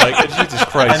into that. Like, Jesus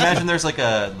Christ! I imagine there's like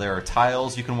there are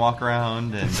tiles you can walk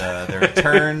around, and there are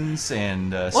turns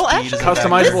and Well, speed actually, is a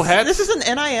Customizable factor. hats? This is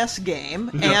an NIS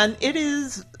game, and it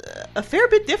is a fair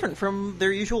bit different from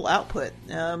their usual output.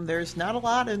 There's not a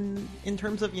lot in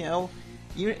terms of,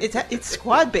 it's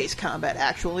squad-based combat,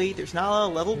 actually. There's not a lot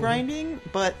of level grinding,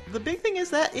 but the big thing is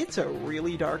that it's a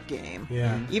really dark game.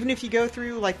 Yeah. Even if you go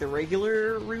through, like, the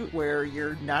regular route where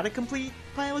you're not a complete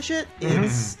pile of shit,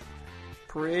 it's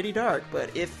pretty dark. But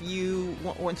if you,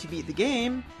 once you beat the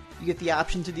game, you get the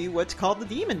option to do what's called the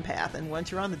Demon Path, and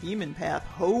once you're on the Demon Path,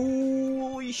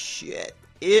 holy shit,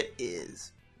 it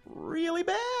is really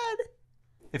bad.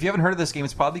 If you haven't heard of this game,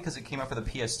 it's probably because it came out for the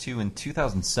PS2 in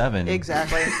 2007.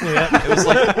 Exactly. It was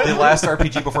like the last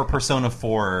RPG before Persona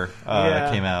 4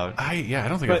 came out. I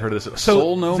don't think I've heard of this. So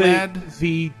Soul Nomad.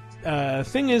 The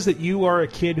thing is that you are a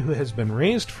kid who has been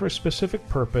raised for a specific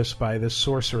purpose by this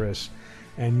sorceress,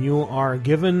 and you are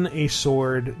given a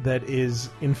sword that is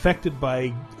infected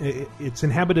by. It's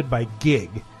inhabited by Gig,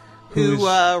 who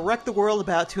wrecked the world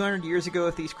about 200 years ago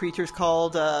with these creatures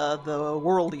called the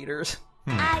World Eaters.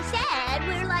 I said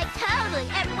we're like totally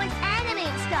everyone's anime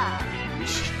stuff.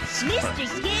 Mr.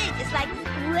 Gig is like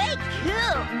way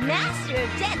cool, master of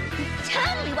death, who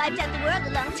totally wiped out the world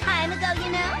a long time ago,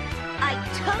 you know? I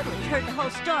totally heard the whole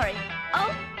story.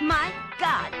 Oh my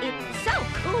god, it was so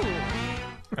cool.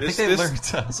 I think they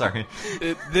learned. Sorry.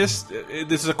 This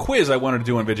is a quiz I wanted to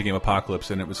do on Video Game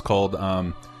Apocalypse, and it was called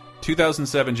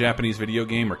 2007 Japanese video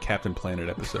game or Captain Planet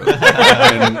episode.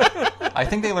 I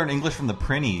think they learned English from the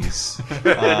Prinnies.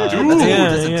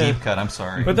 That's a deep cut. I'm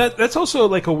sorry, but that's also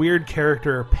like a weird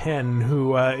character, Pen,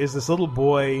 who is this little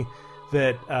boy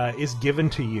that is given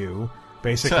to you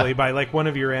basically by like one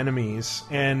of your enemies,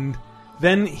 and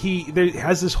then he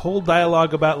has this whole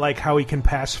dialogue about like how he can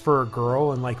pass for a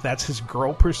girl, and like that's his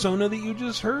girl persona that you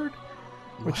just heard.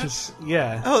 Which is,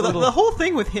 yeah. Oh, the whole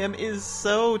thing with him is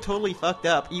so totally fucked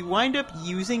up. You wind up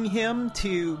using him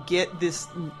to get this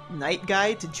night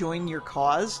guy to join your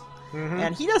cause,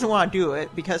 and he doesn't want to do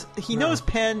it because he knows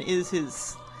Pen is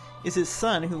his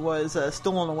son who was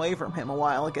stolen away from him a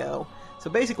while ago. So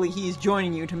basically, he's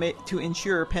joining you to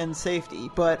ensure Pen's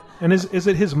safety. And is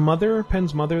it his mother,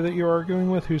 Pen's mother, that you're arguing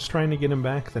with, who's trying to get him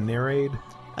back? The Narrade?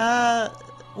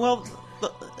 Well,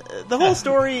 the whole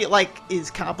story is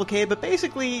complicated, but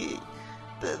basically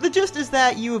the gist is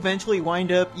that you eventually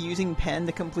wind up using Pen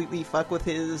to completely fuck with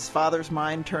his father's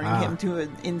mind, turning him to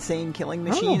an insane killing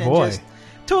machine and just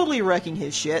totally wrecking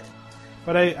his shit.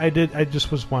 But I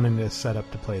just was wanting to set up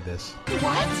to play this.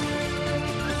 What?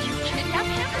 You kidnap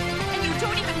him? And you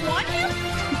don't even want him?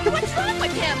 What's wrong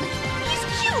with him? He's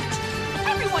cute!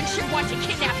 Everyone should want to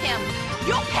kidnap him!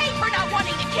 You'll pay for not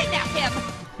wanting to kidnap him!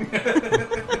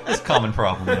 That's a common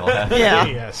problem we all have. Yeah.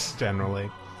 Yes, generally.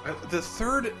 The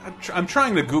third... I'm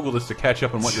trying to Google this to catch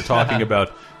up on what you're talking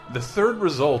about. The third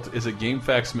result is a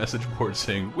GameFAQs message board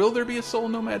saying, will there be a Soul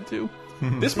Nomad 2?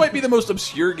 This might be the most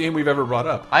obscure game we've ever brought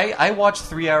up. I watched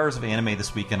 3 hours of anime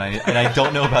this week, and I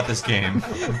don't know about this game.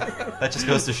 That just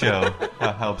goes to show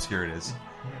how obscure it is.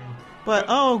 But,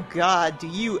 oh god, do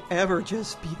you ever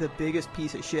just be the biggest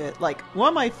piece of shit. Like,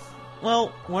 one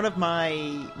of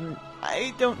my...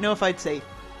 I don't know if I'd say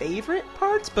favorite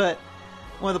parts, but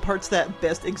one of the parts that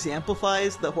best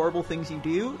exemplifies the horrible things you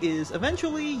do is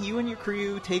eventually you and your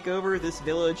crew take over this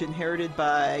village inherited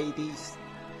by these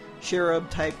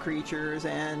cherub-type creatures,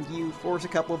 and you force a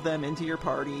couple of them into your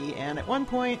party, and at one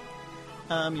point,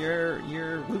 you're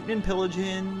looting and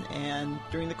pillaging, and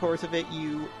during the course of it,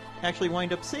 you actually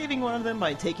wind up saving one of them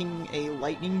by taking a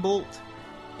lightning bolt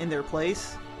in their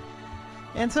place.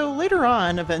 And so later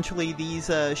on, eventually, these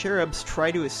cherubs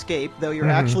try to escape, though you're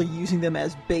actually using them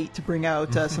as bait to bring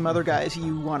out some other guys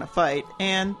you want to fight.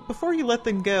 And before you let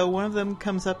them go, one of them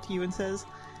comes up to you and says,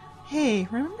 "Hey,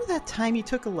 remember that time you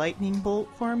took a lightning bolt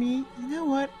for me? You know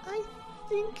what? I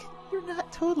think you're not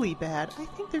totally bad. I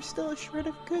think there's still a shred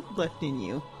of good left in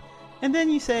you." And then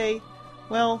you say,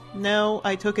 "Well, no,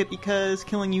 I took it because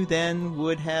killing you then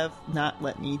would have not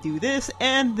let me do this,"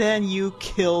 and then you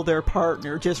kill their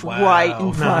partner just right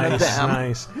in front of them.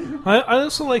 Nice. I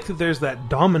also like that there's that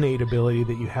dominate ability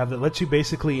that you have that lets you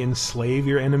basically enslave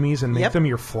your enemies and make them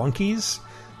your flunkies.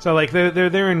 So like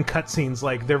they're there in cutscenes,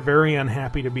 like they're very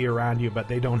unhappy to be around you, but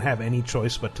they don't have any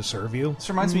choice but to serve you. This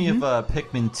reminds me of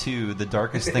Pikmin 2, the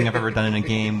darkest thing I've ever done in a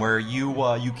game, where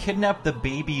you kidnap the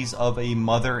babies of a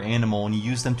mother animal and you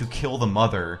use them to kill the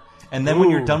mother. And then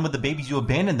when you're done with the babies, you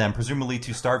abandon them, presumably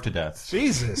to starve to death.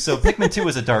 Jesus. So Pikmin 2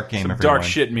 is a dark game, some everyone. dark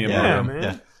shit, man.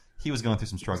 Yeah. He was going through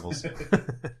some struggles.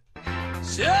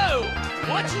 So,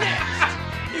 what's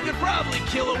next? You could probably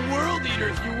kill a world eater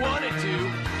if you wanted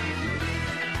to.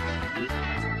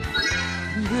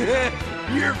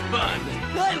 You're fun.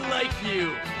 I like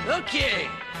you. Okay,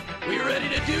 we ready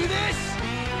to do this?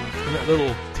 And that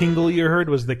little tingle you heard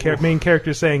was the main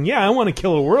character saying, "Yeah, I want to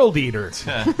kill a world eater."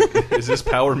 Is this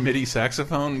power MIDI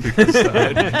saxophone?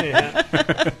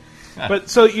 Because, But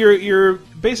so you're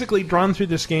basically drawn through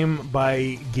this game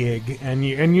by Gig, and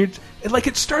you're like,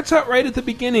 it starts out right at the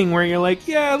beginning where you're like,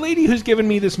 "Yeah, lady who's given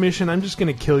me this mission, I'm just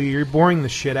gonna kill you. You're boring the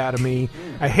shit out of me.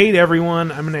 I hate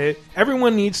everyone.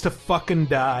 Everyone needs to fucking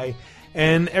die."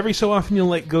 And every so often you'll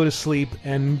like go to sleep,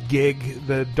 and Gig,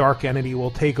 the dark entity, will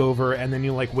take over, and then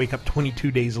you'll like wake up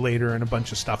 22 days later, and a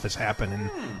bunch of stuff has happened, and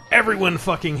everyone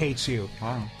fucking hates you.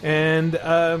 Wow. And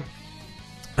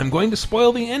I'm going to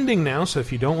spoil the ending now, so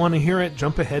if you don't want to hear it,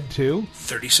 jump ahead to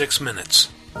 36 minutes.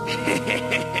 Yep.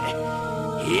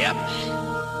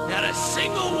 Not a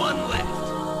single one left.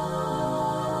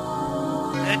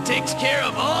 That takes care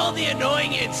of all the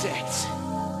annoying insects.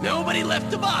 Nobody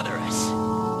left to bother us.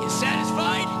 You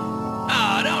satisfied?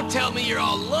 Oh, don't tell me you're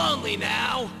all lonely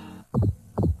now.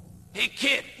 Hey,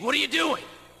 kid, what are you doing?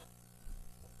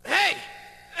 Hey,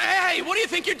 Hey, what do you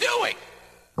think you're doing?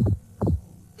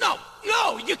 No,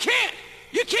 you can't!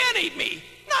 You can't eat me!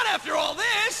 Not after all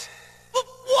this!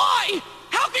 Why?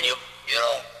 How can you...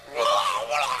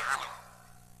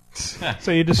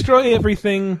 So you destroy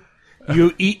everything,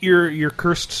 you eat your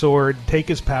cursed sword, take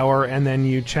his power, and then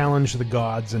you challenge the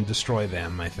gods and destroy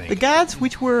them, I think. The gods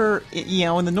which were,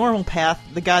 in the normal path,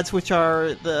 the gods which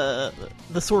are the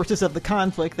sources of the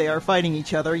conflict, they are fighting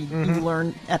each other, you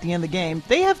learn at the end of the game,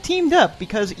 they have teamed up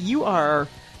because you are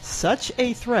such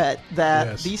a threat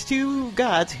that these two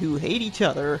gods who hate each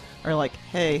other are like,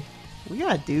 hey, we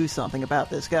gotta do something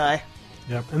about this guy.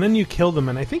 Yep, and then you kill them,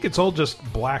 and I think it's all just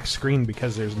black screen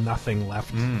because there's nothing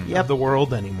left of the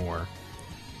world anymore.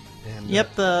 And,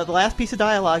 yep, the last piece of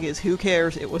dialogue is, who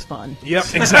cares, it was fun. Yep,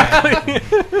 exactly.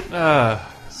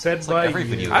 Said by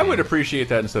you. I would appreciate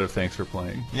that instead of thanks for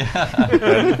playing.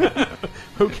 Yeah.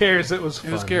 Who cares, it was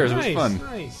fun. Who cares, it was fun.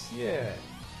 Nice, yeah.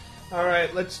 All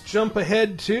right, let's jump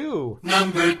ahead to...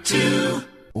 Number 2.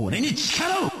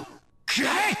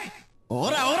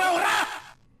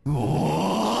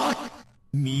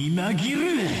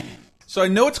 So I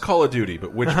know it's Call of Duty,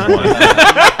 but which one?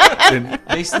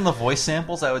 Based on the voice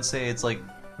samples, I would say it's like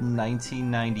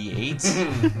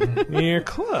 1998. You're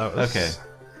close. Okay.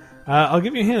 I'll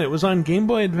give you a hint. It was on Game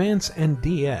Boy Advance and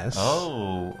DS.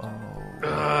 Oh.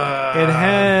 It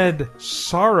had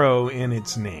Sorrow in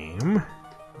its name.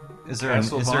 Is there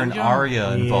an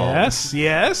aria involved?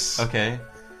 Yes. Okay.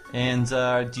 And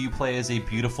do you play as a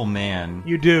beautiful man?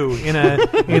 You do,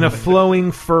 in a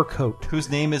flowing fur coat. Whose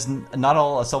name is not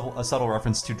all a subtle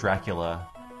reference to Dracula.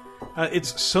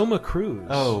 It's Soma Cruz.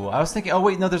 Oh, I was thinking... Oh,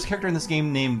 wait, no, there's a character in this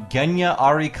game named Genya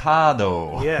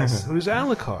Arikado. Yes, who's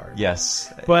Alucard.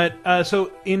 Yes. But,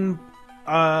 so in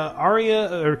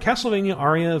Aria, or Castlevania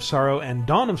Aria of Sorrow and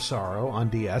Dawn of Sorrow on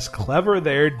DS, clever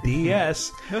there,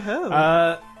 DS,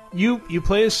 you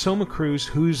play as Soma Cruz,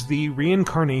 who's the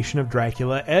reincarnation of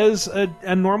Dracula, as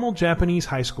a normal Japanese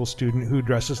high school student who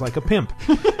dresses like a pimp.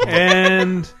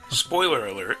 And... Spoiler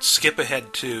alert, skip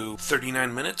ahead to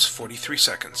 39 minutes, 43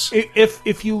 seconds.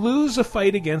 If you lose a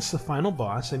fight against the final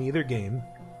boss in either game...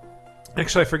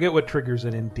 Actually, I forget what triggers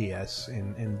it in DS,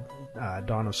 in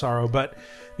Dawn of Sorrow, but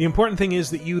the important thing is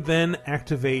that you then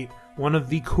activate one of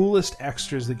the coolest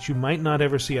extras that you might not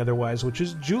ever see otherwise, which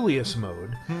is Julius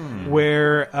mode,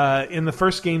 where in the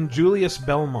first game, Julius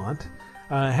Belmont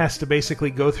has to basically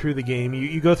go through the game.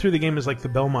 You go through the game as like the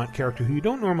Belmont character who you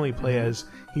don't normally play as.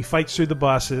 He fights through the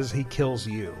bosses, he kills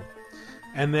you.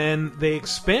 And then they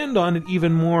expand on it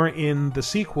even more in the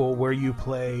sequel, where you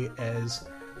play as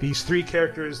these three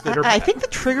characters that are... I think the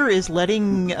trigger is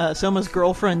letting Soma's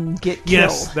girlfriend get killed.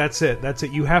 Yes, that's it. That's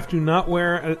it. You have to not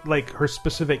wear like her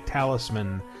specific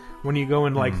talisman when you go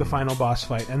in like the final boss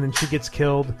fight, and then she gets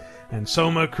killed, and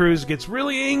Soma Cruz gets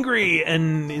really angry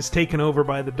and is taken over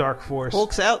by the Dark Force.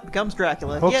 Hulks out, becomes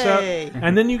Dracula. Hulks Yay! out,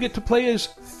 and then you get to play as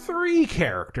three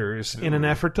characters in an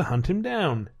effort to hunt him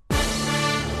down.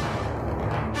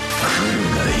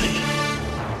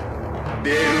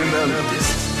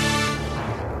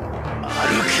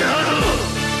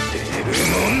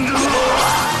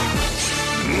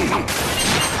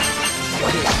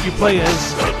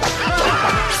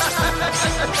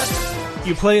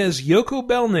 You play as Yoko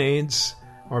Belnades,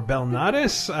 or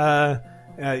Belnades,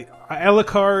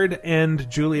 Alucard, and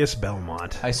Julius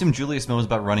Belmont. I assume Julius knows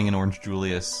about running an Orange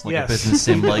Julius, like Yes. a business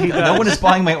sim. Like, no one is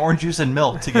buying my orange juice and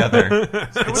milk together.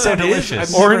 It's so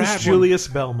delicious. Orange Julius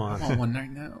Belmont. I want one right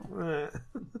now.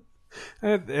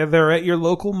 They're at your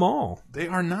local mall. They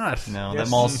are not. No, Yes.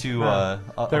 that mall's too They're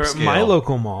upscale. at my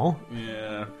local mall.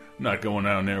 Yeah, I'm not going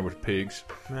down there with pigs.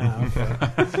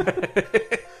 Ah,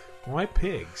 okay. Why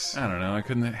pigs? I don't know. I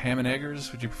couldn't. Ham and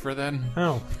eggers? Would you prefer that?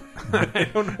 Oh, I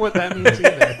don't know what that means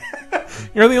either.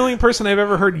 You're the only person I've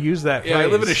ever heard use that Yeah, phrase. I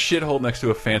live in a shithole next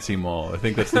to a fancy mall. I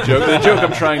think that's the joke. The joke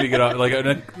I'm trying to get off,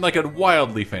 like a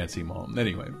wildly fancy mall.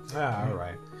 Anyway. Ah, all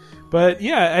right. But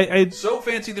yeah, I so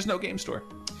fancy. There's no game store.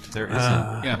 There isn't.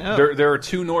 Yeah, there are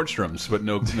two Nordstroms, but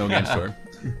no game store.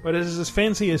 But it is as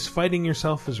fancy as fighting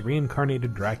yourself as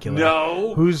reincarnated Dracula.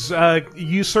 No. Who's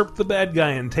usurped the bad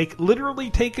guy and literally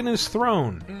taken his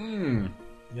throne.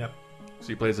 Yep. So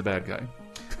he plays a bad guy.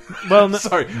 Well, no,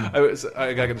 Sorry,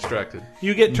 I got distracted.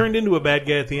 you get turned into a bad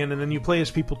guy at the end, and then you play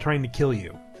as people trying to kill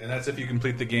you. And that's if you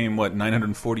complete the game, what,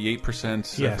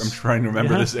 948%? Yes. I'm trying to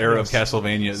remember this era Yes. of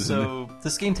Castlevania. So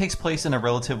this game takes place in a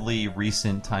relatively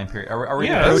recent time period. Are we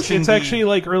Yeah, approaching it's actually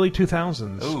like early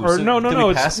 2000s. Ooh, Or so no, did we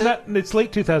it's pass it? not. It's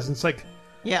late 2000s. It's like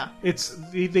Yeah.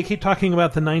 They keep talking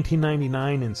about the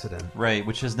 1999 incident. Right,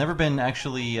 which has never been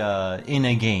actually in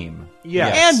a game. Yeah.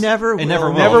 Yes. And never will. It never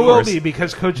will. Never of will course. be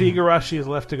because Koji Igarashi is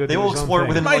left to go They do will his own explore thing.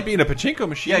 within It might be in a pachinko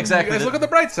machine. Yeah, exactly. You guys look at the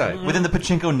bright side. Within the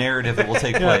pachinko narrative that will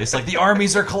take place. Like, the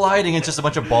armies are colliding, it's just a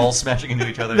bunch of balls smashing into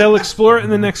each other. They'll explore it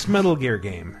in the next Metal Gear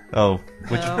game.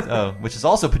 Which is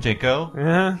also pachinko.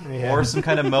 Yeah. Or some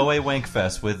kind of Moe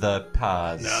Wankfest with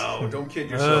Paz. No, don't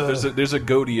kid yourself. There's a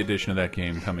Goaty edition of that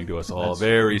game coming to us all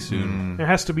very soon. There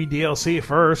has to be DLC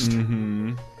first.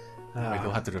 Mm-hmm.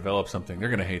 They'll have to develop something. They're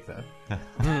going to hate that.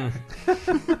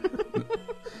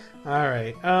 All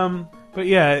right. But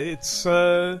yeah, it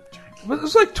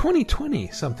was like 2020,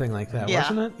 something like that, Yeah.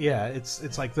 wasn't it? Yeah,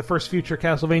 it's like the first future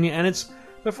Castlevania, and it's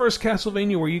the first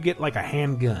Castlevania where you get like a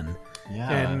handgun. Yeah,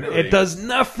 and really? it does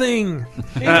nothing.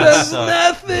 It does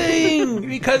nothing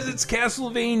because it's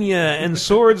Castlevania, and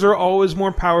swords are always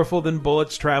more powerful than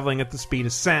bullets traveling at the speed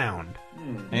of sound.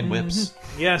 And whips.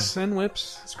 Yes, and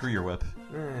whips. Screw your whip.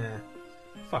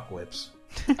 Fuck whips.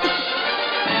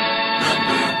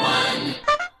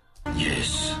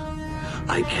 Yes,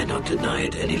 I cannot deny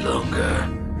it any longer.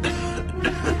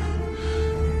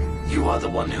 You are the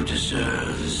one who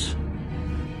deserves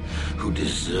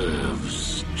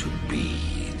to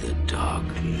be the Dark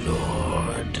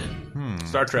Lord.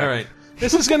 Star Trek. All right.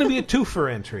 This is going to be a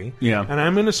twofer entry. Yeah. And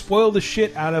I'm going to spoil the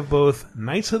shit out of both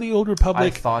Knights of the Old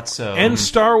Republic I thought so. and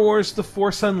Star Wars The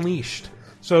Force Unleashed.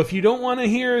 So if you don't want to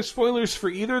hear spoilers for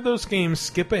either of those games,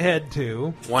 skip ahead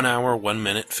to 1 hour, 1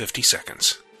 minute, 50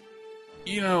 seconds.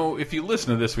 You know, if you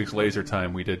listen to this week's Laser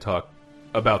Time, we did talk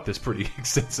about this pretty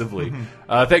extensively.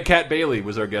 Thank Kat Bailey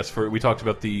was our guest for. We talked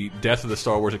about the death of the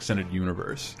Star Wars Extended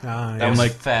Universe. That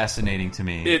was fascinating to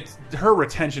me. It's her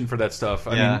retention for that stuff.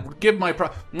 I Yeah. mean, give my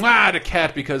to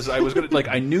Kat because I was gonna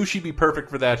I knew she'd be perfect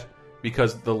for that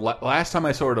because the last time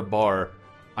I saw her at a bar,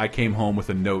 I came home with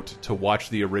a note to watch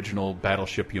the original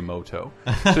Battleship Yamato.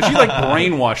 So she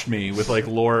brainwashed me with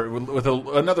lore with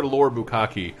another lore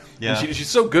bukkake. Yeah. And she's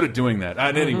so good at doing that.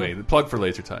 And anyway, the plug for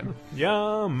Laser Time.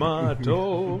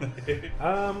 Yamato.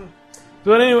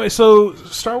 But anyway, so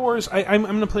Star Wars, I'm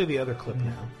going to play the other clip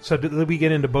now. So that we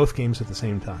get into both games at the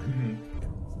same time.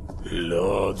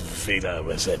 Lord Vader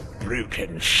was a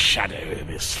broken shadow of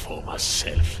his former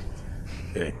self.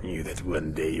 I knew that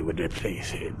one day you would replace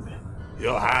him.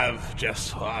 You'll have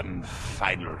just one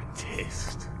final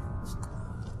test.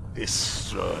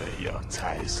 Destroy your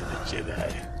ties to the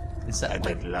Jedi. And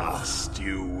at last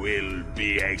you will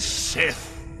be a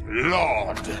Sith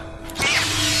Lord.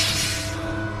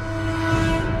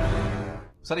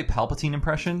 Was that a Palpatine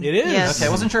impression? It is. Yes. Okay,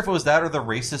 I wasn't sure if it was that or the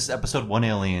racist Episode 1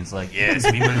 aliens. Like, yes,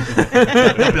 we will.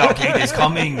 The blockade is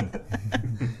coming.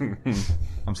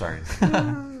 I'm sorry.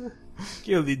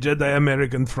 Kill the Jedi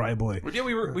American Fryboy. But yeah,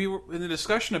 we were in the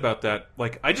discussion about that.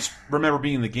 I just remember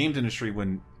being in the games industry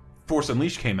when Force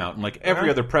Unleashed came out, and every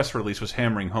other press release was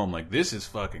hammering home this is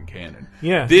fucking canon.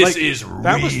 Yeah, this is real.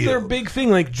 That was their big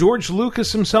thing. George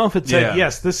Lucas himself had said,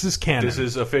 "Yes, this is canon. This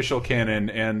is official canon."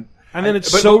 And then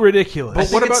it's so ridiculous. I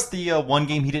think it's the one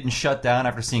game he didn't shut down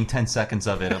after seeing 10 seconds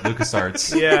of it at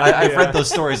LucasArts. Yeah, I've read those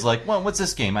stories. Well, what's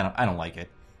this game? I don't like it.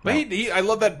 But I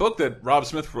love that book that Rob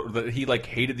Smith wrote, that he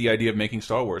hated the idea of making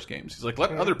Star Wars games. He's let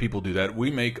other people do that. We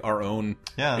make our own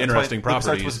interesting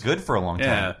properties. LucasArts was good for a long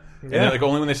time. Yeah. And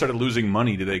only when they started losing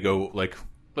money did they go I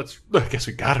guess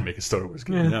we got to make a Star Wars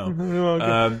game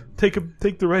now. Take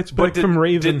the rights back from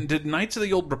Raven. Did Knights of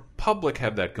the Old Republic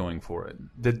have that going for it?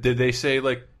 Did they say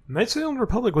Knights of the Old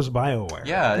Republic was BioWare.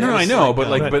 Yeah, no, I know, but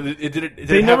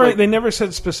they never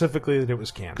said specifically that it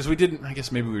was canon because we didn't. I guess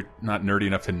maybe we're not nerdy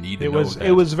enough to need to know that.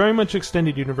 It was very much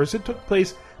extended universe. It took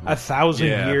place 1,000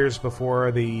 years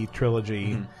before the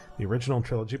trilogy, the original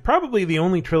trilogy. Probably the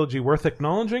only trilogy worth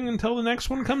acknowledging until the next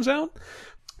one comes out.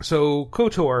 So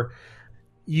KOTOR,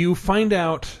 you find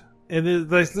out, and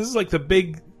this is the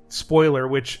big spoiler.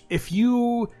 Which if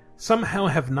you somehow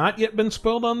have not yet been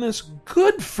spoiled on this,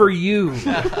 good for you.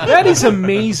 That is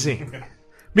amazing.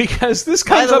 Because this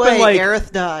comes up in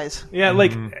Aerith dies. Yeah,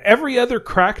 every other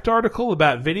cracked article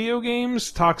about video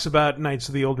games talks about Knights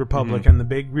of the Old Republic and the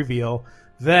big reveal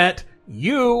that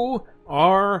you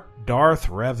are Darth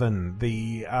Revan,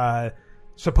 the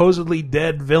supposedly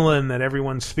dead villain that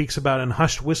everyone speaks about in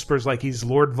hushed whispers like he's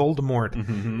Lord Voldemort.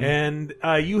 And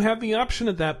you have the option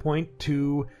at that point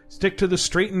to stick to the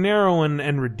straight and narrow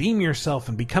and redeem yourself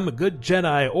and become a good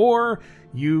Jedi, or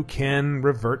you can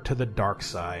revert to the dark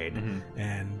side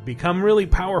and become really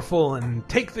powerful and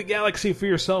take the galaxy for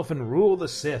yourself and rule the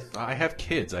Sith. I have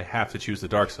kids. I have to choose the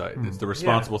dark side. It's the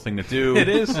responsible thing to do. It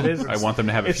is. It is. I want them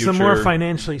to have a future. It's the more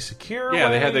financially secure Yeah,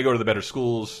 way. they go to the better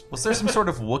schools. Was there some sort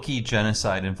of Wookiee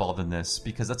genocide involved in this?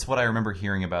 Because that's what I remember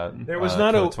hearing about. There was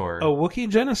not a KOTOR. Wookiee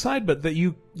genocide, but that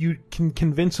you can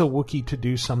convince a Wookiee to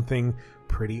do something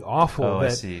pretty awful. Oh,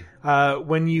 that, I see.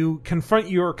 When you confront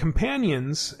your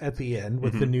companions at the end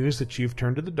with the news that you've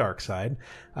turned to the dark side,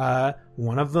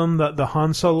 one of them, the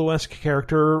Han Solo-esque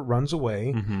character, runs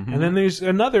away, and then there's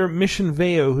another, Mission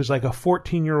Veo, who's like a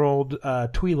 14-year-old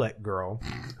Twi'lek girl,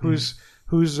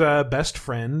 whose best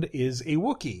friend is a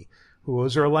Wookiee who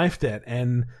owes her a life debt.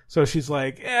 And so she's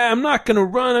like, I'm not going to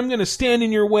run. I'm going to stand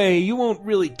in your way. You won't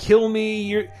really kill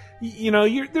me.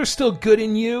 There's still good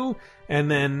in you. And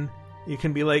then you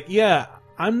can be like, yeah,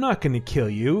 I'm not going to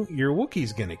kill you. Your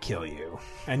Wookiee's going to kill you.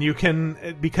 And you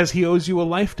can, because he owes you a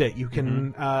life debt, you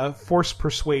can force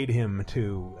persuade him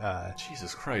to...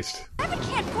 Jesus Christ. I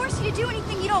can't force you to do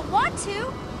anything you don't want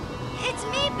to. It's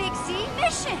me, Big C,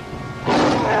 Mission.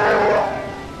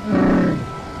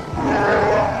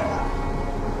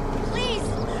 Please,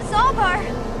 Zalbar,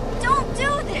 don't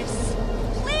do this.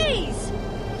 Please,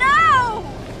 no!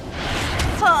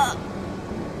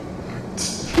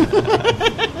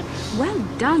 Well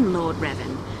done, Lord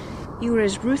Revan. You were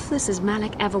as ruthless as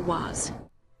Malak ever was.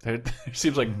 There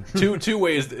seems like two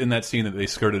ways in that scene that they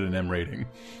skirted an M rating.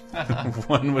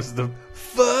 One was the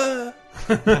fuh,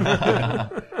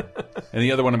 and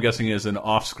the other one I'm guessing is an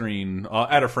off-screen,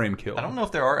 out-of-frame kill. I don't know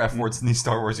if there are F words in the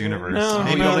Star Wars universe. No,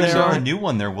 Maybe no, there on are. a new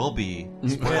one there will be.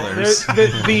 Spoilers.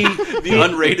 The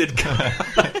unrated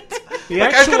The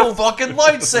That guy's got a fucking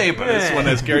lightsaber. This one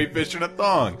has Carrie Fisher in a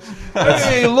thong.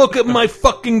 Hey, look at my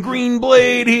fucking green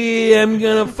blade here. I'm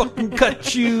gonna fucking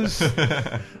cut you.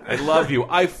 I love you.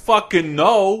 I fucking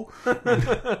know.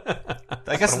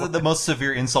 I guess the most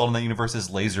severe insult in that universe is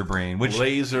laser brain, which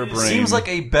Laser brain. seems like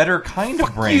a better kind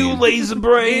of brain. You laser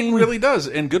brain. It really does,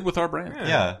 and good with our brand.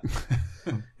 Yeah.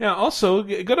 Yeah, also,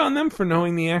 good on them for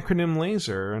knowing the acronym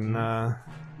LASER and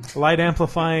light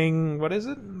amplifying, what is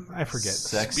it? I forget.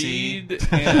 Sexy. Speed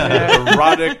and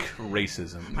erotic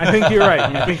racism. I think you're right.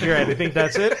 I think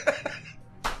that's it.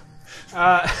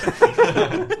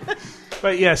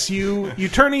 But yes, you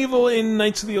turn evil in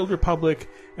Knights of the Old Republic.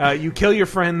 You kill your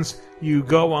friends. You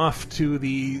go off to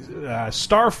the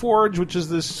Starforge, which is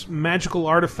this magical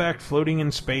artifact floating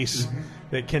in space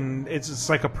that can. It's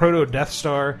like a proto Death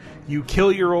Star. You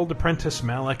kill your old apprentice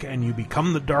Malak, and you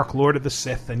become the Dark Lord of the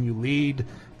Sith, and you lead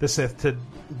the Sith to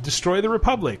destroy the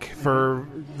Republic for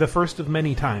the first of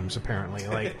many times. Apparently,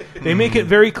 like they make it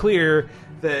very clear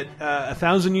that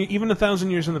 1,000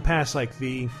 years in the past, like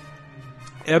the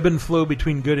ebb and flow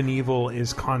between good and evil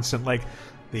is constant. Like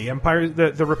the Empire,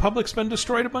 the Republic's been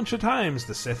destroyed a bunch of times.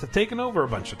 The Sith have taken over a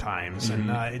bunch of times, and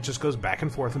it just goes back and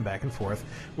forth and back and forth,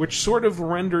 which sort of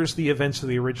renders the events of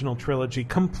the original trilogy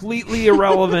completely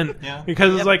irrelevant.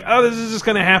 Because it's like, oh, this is just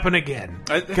going to happen again.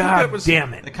 God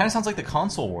damn it! It kind of sounds like the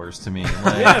console wars to me.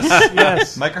 Like,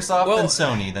 yes. Microsoft,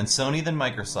 then Sony, then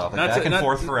Microsoft, like back and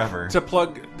forth forever. To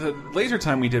plug the laser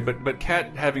time we did, but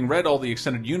Kat, having read all the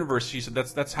extended universe, she said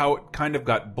that's how it kind of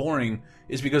got boring,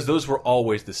 is because those were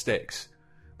always the stakes.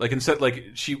 Like instead, like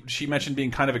she mentioned being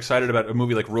kind of excited about a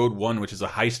movie like Rogue One, which is a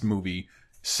heist movie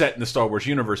set in the Star Wars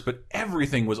universe, but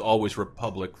everything was always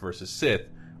Republic versus Sith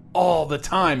all the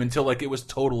time until like it was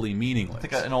totally meaningless. I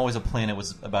think and always a planet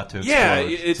was about to explode. Yeah,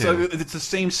 it's the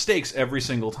same stakes every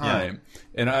single time,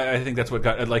 and I think that's what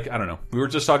got like I don't know. We were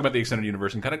just talking about the extended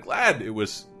universe and kind of glad it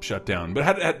was shut down.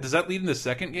 But does that lead into the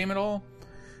second game at all?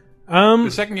 The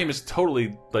second game is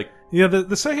totally like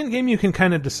the second game you can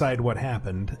kind of decide what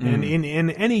happened, and in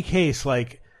any case,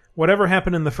 like whatever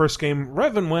happened in the first game,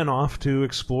 Revan went off to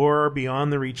explore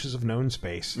beyond the reaches of known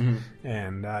space,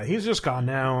 and he's just gone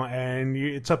now, and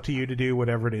it's up to you to do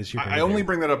whatever it is you're going to do. I only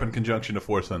bring that up in conjunction to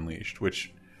Force Unleashed,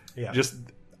 which just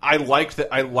I liked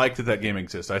that game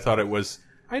exists. I thought it was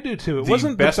I do too. It the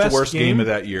wasn't best the best worst game of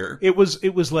that year. It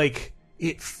was like.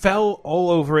 It fell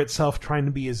all over itself trying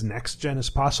to be as next gen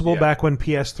as possible back when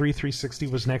PS3 360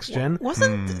 was next gen.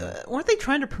 Weren't they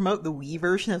trying to promote the Wii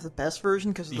version as the best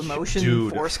version because of the motion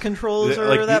force controls or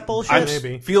like, that bullshit?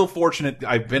 I feel fortunate.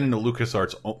 I've been into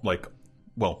LucasArts like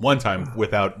one time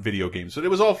without video games, so it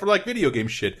was all for like video game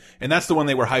shit, and that's the one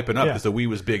they were hyping up because the Wii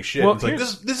was big shit. Well, it's like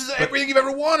this is everything you've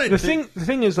ever wanted. The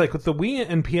thing is, like with the Wii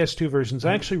and PS2 versions,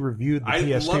 I actually reviewed the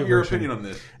PS2 version. I love your opinion on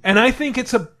this, and I think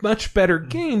it's a much better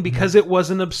game because it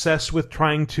wasn't obsessed with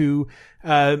trying to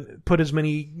put as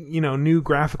many new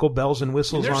graphical bells and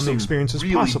whistles There's on the some experience as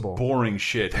really possible. boring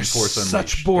shit. There's in Force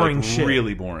such Unleashed. boring shit.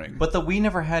 Really boring. But the Wii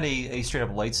never had a straight up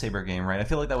lightsaber game, right? I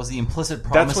feel like that was the implicit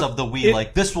promise of the Wii.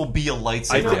 Like this will be a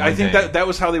lightsaber. I think that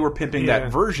was how they were pimping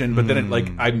that version. But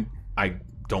then I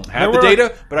don't have the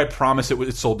data, but I promise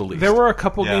it sold the least. There were a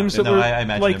couple games that were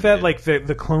like that, like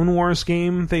the Clone Wars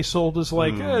game they sold as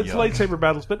like it's lightsaber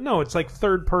battles, but no, it's like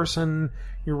third person.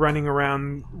 You're running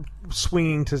around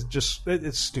swinging to just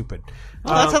it's stupid.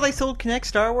 Well, that's how they sold Kinect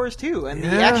Star Wars too, and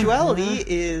the actuality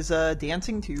is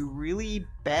dancing to really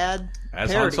bad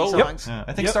parody songs. Yeah,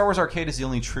 I think Star Wars Arcade is the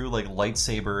only true like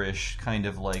lightsaber-ish kind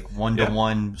of like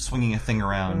one-to-one swinging a thing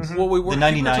around. Well, we were the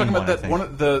 99 talking about one, that. One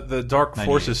of the Dark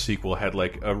 98. Forces sequel had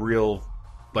like a real.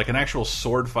 Like an actual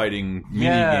sword fighting mini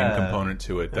game component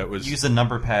to it that was use a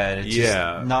number pad. It's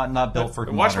just not built for.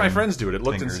 Watch my friends do it. It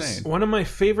looked insane. One of my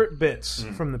favorite bits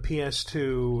from the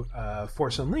PS2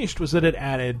 Force Unleashed was that it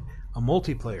added a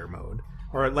multiplayer mode,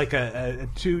 or like a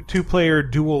two-player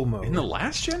dual mode in the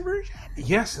last gen version.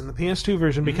 Yes, in the PS2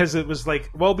 version, because it was like,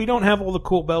 well, we don't have all the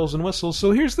cool bells and whistles,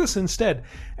 so here's this instead,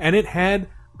 and it had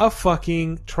a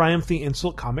fucking Triumph the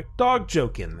Insult comic dog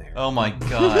joke in there. Oh my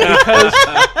god.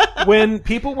 Because when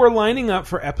people were lining up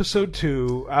for episode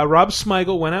 2, Rob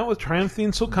Smigel went out with Triumph the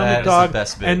Insult comic dog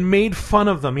and made fun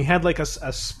of them. He had like a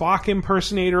Spock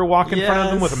impersonator walk in front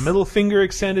of him with a middle finger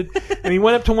extended, and he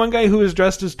went up to one guy who was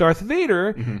dressed as Darth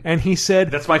Vader, and he said,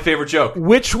 "That's my favorite joke.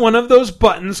 Which one of those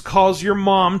buttons calls your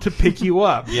mom to pick you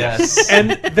up?" Yes.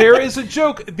 And there is a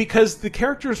joke because the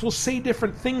characters will say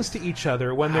different things to each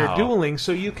other when they're dueling,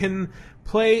 so you can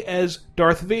play as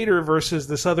Darth Vader versus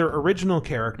this other original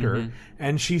character,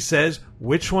 and she says,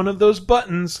 "Which one of those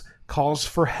buttons calls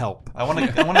for help?" I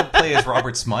want to play as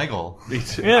Robert Smigel. Me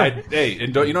too. Yeah.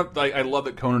 I love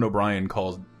that Conan O'Brien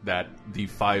calls that the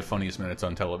 5 funniest minutes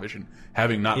on television.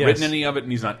 Having not written any of it,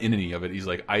 and he's not in any of it, he's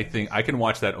like, I think I can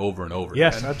watch that over and over.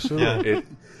 Yes, again. absolutely.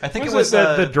 I think it was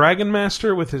the Dragon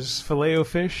Master with his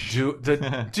Filet-O-Fish.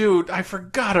 Dude, I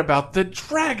forgot about the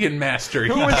Dragon Master.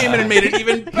 He came in and made it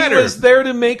even better. He was there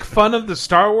to make fun of the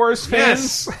Star Wars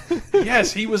fans.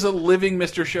 Yes, he was a living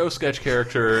Mr. Show sketch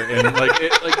character, and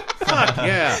fuck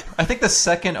yeah. I think the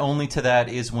second only to that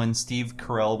is when Steve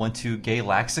Carell went to Gay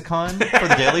Laxicon for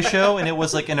the Daily Show, and it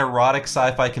was like an erotic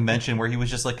sci-fi convention where he was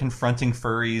just like confronting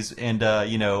furries and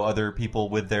other people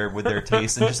with their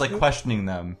tastes and just like questioning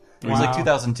them. It was like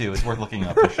 2002. It's worth looking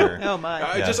up for sure. Oh my!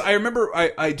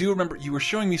 I do remember you were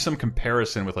showing me some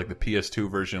comparison with like the PS2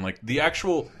 version, like the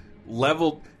actual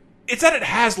level. It's that it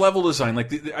has level design.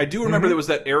 Like I do remember there was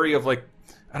that area of like,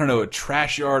 I don't know, a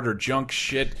trash yard or junk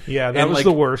shit. Yeah, that was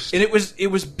the worst. And it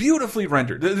was beautifully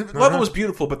rendered. The level was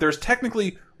beautiful, but there's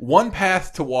technically one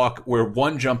path to walk where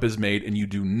one jump is made and you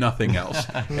do nothing else.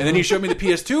 And then you showed me the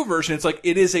PS2 version. It's like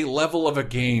it is a level of a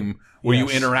game where you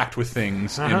interact with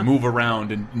things and move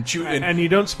around and shoot. And you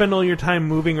don't spend all your time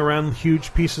moving around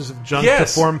huge pieces of junk to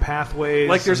form pathways.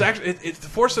 Like there's actually it's the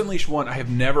Force Unleashed 1. I have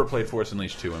never played Force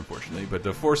Unleashed 2, unfortunately, but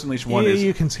the Force Unleashed 1 is...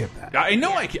 You can skip that. I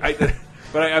know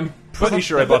but I'm pretty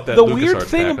sure I bought that. The LucasArts weird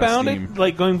thing pack about on Steam. it,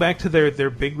 like going back to their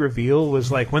big reveal, was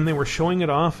like when they were showing it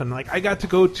off, and like I got to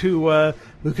go to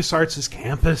LucasArts'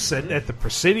 campus at the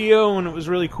Presidio, and it was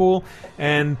really cool.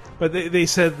 But they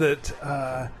said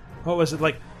that what was it,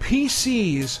 like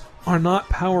PCs are not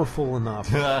powerful enough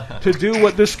to do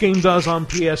what this game does on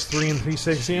PS3 and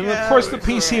 360. And of course, the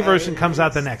PC version comes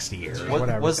out the next year.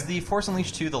 Was the Force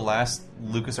Unleashed 2 the last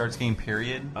LucasArts game?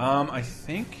 Period. I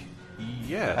think.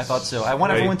 Yes. I thought so. I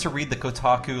want everyone to read the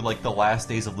Kotaku, like, the last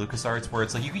days of LucasArts, where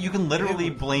it's like, you can literally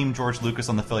blame George Lucas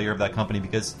on the failure of that company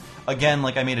because, again,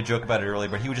 like I made a joke about it earlier,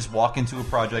 but he would just walk into a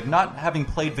project, not having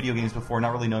played video games before,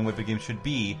 not really knowing what video games should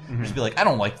be, just be like, I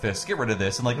don't like this, get rid of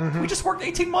this. And, like, we just worked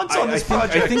 18 months on this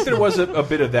project. I think there was a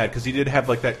bit of that, because he did have,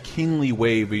 like, that kingly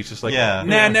wave where he's just like,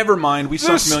 nah, never mind, we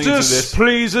sunk millions of this. This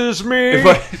pleases me!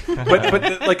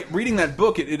 But like, reading that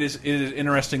book, it is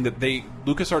interesting that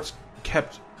LucasArts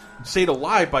stayed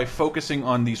alive by focusing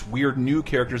on these weird new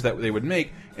characters that they would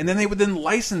make, and then they would then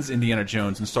license Indiana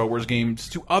Jones and Star Wars games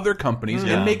to other companies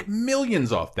and make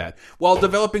millions off that while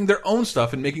developing their own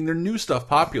stuff and making their new stuff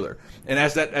popular. And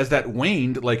as that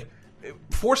waned, like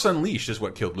Force Unleashed is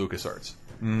what killed LucasArts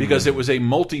because it was a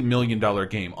multi-million-dollar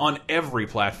game on every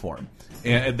platform.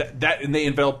 And they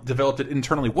developed it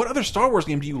internally. What other Star Wars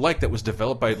game do you like that was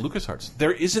developed by LucasArts?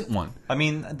 There isn't one. I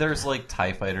mean, there's like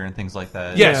TIE Fighter and things like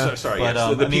that. Yes, sorry.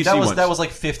 But the PC that was like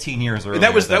 15 years earlier. And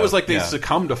that was like they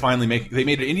succumbed to finally they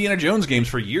made Indiana Jones games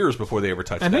for years before they ever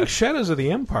touched that. I think Shadows of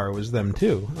the Empire was them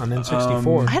too on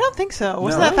N64. I don't think so.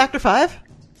 Wasn't that Factor 5?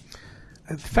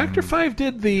 Factor 5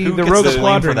 did the Who gets Rogue the blame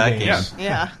Squadron for that games. game?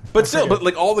 Yeah. But still, but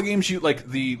like all the games you like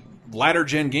the latter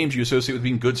gen games you associate with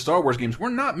being good Star Wars games were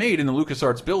not made in the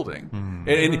LucasArts building.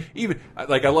 And even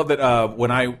like I love that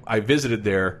when I visited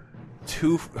there,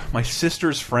 my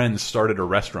sister's friends started a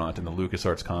restaurant in the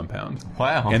LucasArts compound.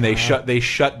 Wow. And they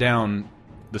shut down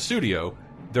the studio.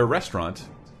 Their restaurant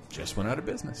just went out of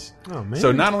business. Oh man!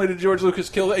 So not only did George Lucas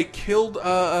killed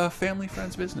a family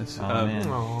friend's business. Oh,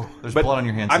 man. There's but blood on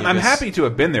your hands. I'm Lucas. happy to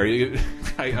have been there.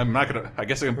 I'm not gonna. I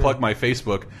guess I can plug my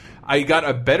Facebook. I got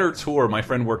a better tour. My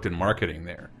friend worked in marketing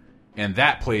there, and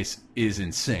that place is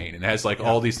insane. It has like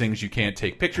all these things you can't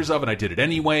take pictures of, and I did it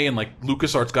anyway. And like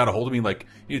LucasArts got a hold of me, like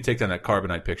you need to take down that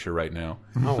carbonite picture right now,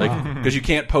 because you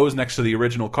can't pose next to the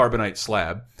original carbonite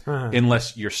slab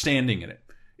unless you're standing in it.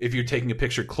 If you're taking a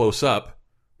picture close up,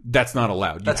 that's not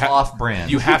allowed. That's off-brand.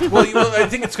 You have to. Well, I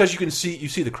think it's because you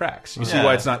see the cracks. You see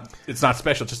why it's not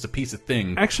special. It's just a piece of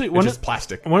thing. Actually, it's just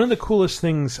plastic. One of the coolest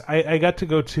things I got to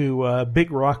go to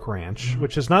Big Rock Ranch,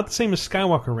 which is not the same as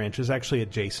Skywalker Ranch. Is actually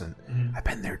adjacent. I've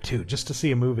been there too, just to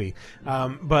see a movie.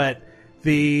 But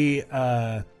the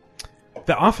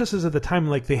offices at the time,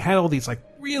 like they had all these like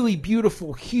really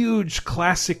beautiful, huge,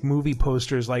 classic movie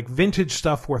posters, like vintage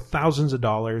stuff worth thousands of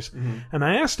dollars. And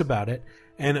I asked about it.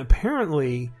 And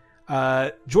apparently,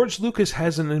 George Lucas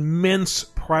has an immense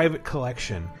private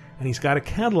collection, and he's got a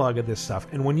catalog of this stuff.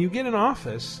 And when you get an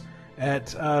office at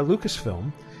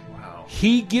Lucasfilm,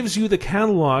 he gives you the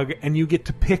catalog, and you get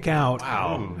to pick out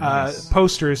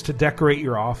posters to decorate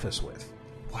your office with.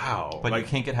 Wow! But you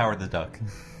can't get Howard the Duck.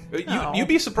 You'd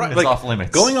be surprised. It's like, off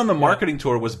limits. Going on the marketing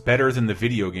tour was better than the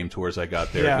video game tours I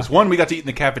got there. Because one, we got to eat in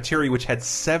the cafeteria, which had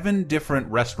 7 different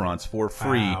restaurants for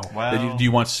free. Wow. Do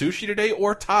you want sushi today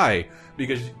or Thai?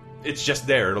 Because it's just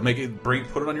there. It'll make it put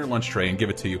it on your lunch tray and give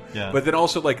it to you. Yeah. But then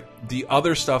also like the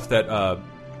other stuff that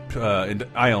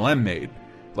ILM made,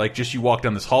 like just you walk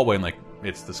down this hallway and like.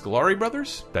 It's the Scolari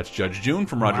brothers. That's Judge June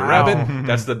from Roger Rabbit.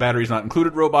 That's the Batteries Not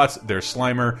Included robots. There's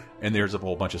Slimer, and there's a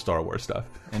whole bunch of Star Wars stuff.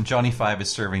 And Johnny Five is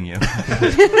serving you.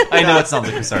 I know it's not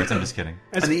LucasArts. I'm just kidding.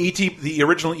 And the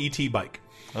original ET bike,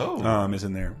 is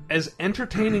in there. As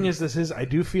entertaining as this is, I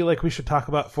do feel like we should talk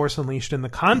about Force Unleashed in the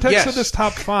context of this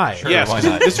top 5. Sure, yes, why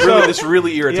not? this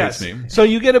really irritates me. So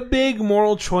you get a big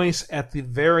moral choice at the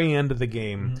very end of the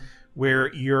game,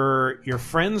 where your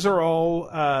friends are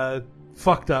all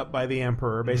fucked up by the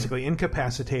Emperor, basically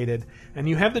incapacitated, and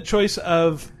you have the choice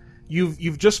of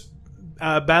you've just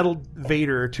battled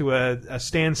Vader to a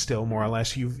standstill, more or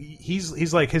less.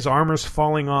 He's like his armor's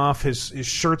falling off, his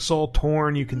shirt's all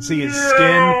torn, you can see his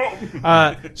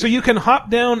skin. So you can hop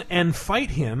down and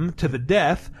fight him to the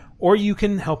death, or you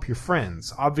can help your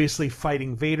friends. Obviously,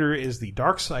 fighting Vader is the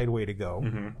dark side way to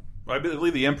go. I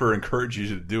believe the Emperor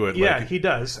encourages you to do it. Yeah, like, he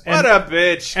does. What up,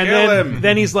 bitch? And Kill him.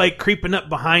 Then he's like creeping up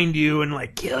behind you and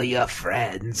like, kill your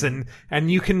friends. And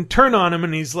you can turn on him,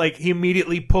 and he's like, he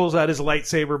immediately pulls out his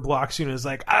lightsaber, blocks you, and is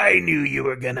like, I knew you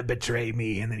were gonna betray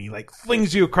me. And then he like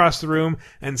flings you across the room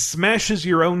and smashes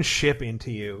your own ship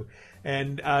into you.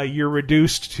 And you're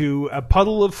reduced to a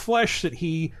puddle of flesh that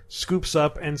he scoops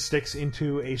up and sticks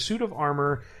into a suit of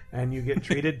armor, and you get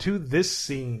treated to this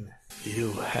scene.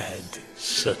 You had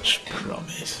such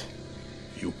promise.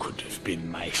 You could have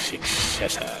been my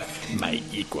successor, my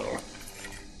equal.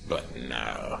 But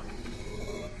now...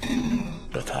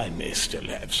 But I may still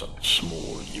have some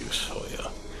small use for you.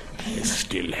 I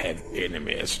still have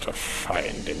enemies to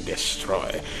find and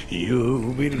destroy.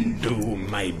 You will do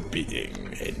my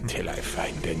bidding until I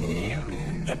find a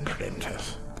new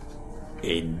apprentice.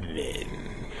 And then,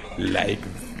 like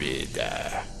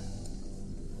Vader,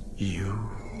 you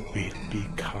will be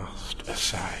cast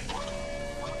aside.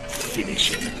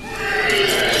 Finish him.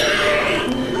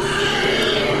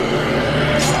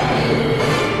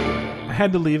 I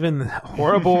had to leave in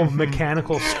horrible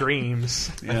mechanical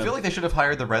screams. I feel like they should have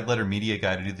hired the Red Letter Media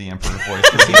guy to do the Emperor voice,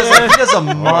 because he does a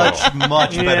much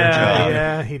better job.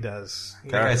 Yeah, he does.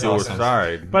 That guy's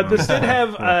awesome. But this did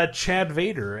have Chad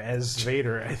Vader as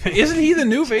Vader, I think. Isn't he the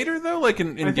new Vader, though? Like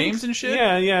in games and shit?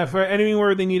 Yeah. For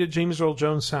anywhere they need a James Earl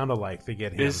Jones sound alike, they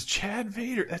get him. Is Chad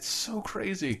Vader? That's so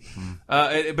crazy.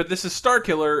 But this is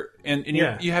Starkiller, and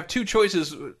you have 2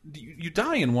 choices. You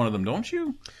die in one of them, don't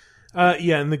you?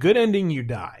 In the good ending, you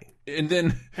die. And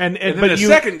then but the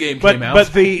second game came out.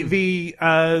 But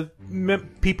the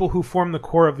people who form the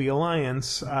core of the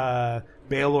Alliance,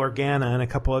 Bail Organa and a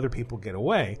couple other people get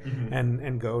away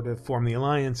and go to form the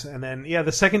Alliance. And then,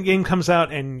 the second game comes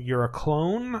out and you're a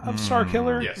clone of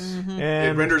Starkiller. Yes. And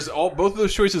it renders both of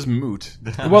those choices moot.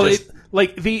 Well,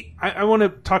 Like I want to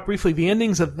talk briefly. The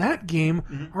endings of that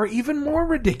game are even more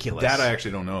ridiculous. That I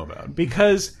actually don't know about.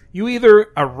 Because you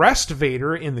either arrest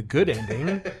Vader in the good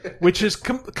ending, which is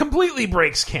completely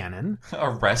breaks canon.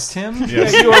 Arrest him?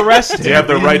 Yes. Yeah, you arrest him. You have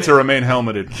the right to remain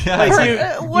helmeted.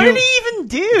 Like What did he even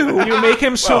do? You make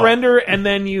him surrender, and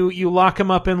then you lock him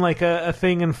up in like a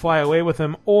thing and fly away with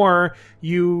him, or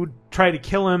you try to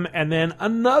kill him, and then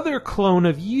another clone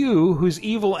of you, who's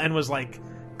evil and was like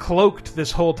cloaked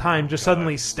this whole time, just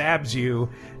suddenly stabs you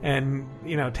and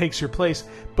takes your place.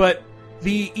 But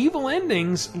the evil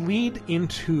endings lead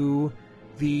into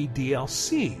the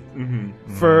DLC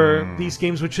for these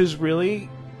games, which is really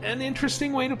an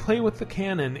interesting way to play with the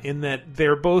canon, in that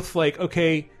they're both like,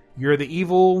 okay, you're the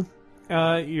evil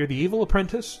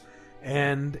apprentice,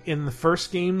 and in the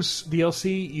first game's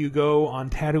DLC, you go on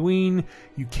Tatooine,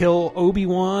 you kill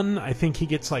Obi-Wan. I think he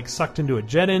gets like sucked into a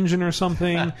jet engine or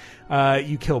something.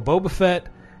 You kill Boba Fett,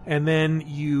 and then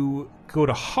you go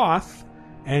to Hoth,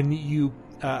 and you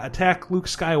attack Luke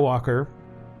Skywalker.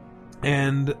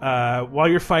 And while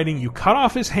you're fighting, you cut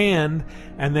off his hand,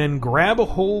 and then grab a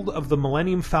hold of the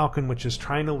Millennium Falcon, which is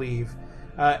trying to leave,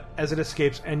 as it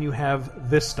escapes, and you have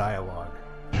this dialogue.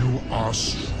 You are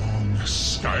strong,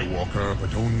 Skywalker,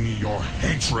 but only your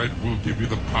hatred will give you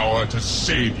the power to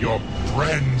save your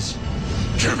friends.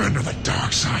 Give in to the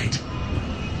dark side.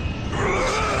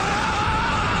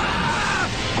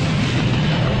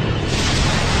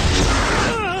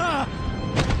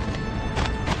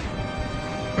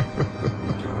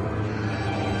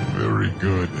 Very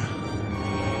good.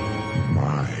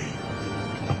 My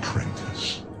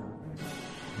apprentice.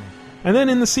 And then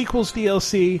in the sequel's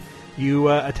DLC, you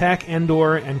attack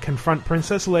Endor and confront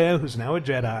Princess Leia, who's now a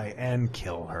Jedi, and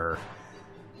kill her.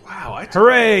 Wow!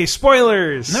 Hooray!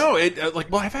 Spoilers! No, I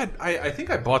think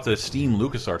I bought the Steam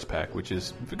LucasArts pack, which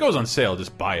is, if it goes on sale,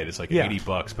 just buy it. It's like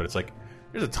 $80, but it's like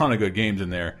there's a ton of good games in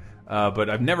there. But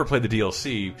I've never played the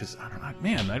DLC because I don't know,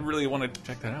 man, I really want to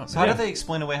check that out. So how do they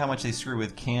explain away how much they screw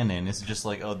with canon? Is it just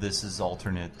like, oh, this is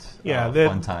alternate the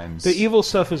fun times? The evil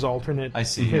stuff is alternate I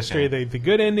see, history. okay. The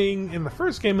good ending in the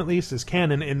first game, at least, is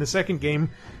canon. In the second game,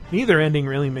 neither ending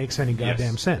really makes any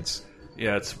goddamn sense.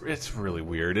 Yeah, it's really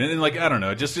weird, and like I don't know,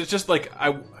 it's just like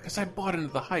I guess I bought into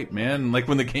the hype, man. Like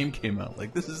when the game came out,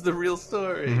 like this is the real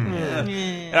story. Yeah.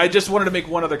 And I just wanted to make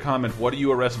one other comment. What do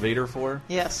you arrest Vader for?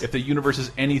 Yes. If the universe is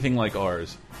anything like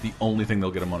ours, the only thing they'll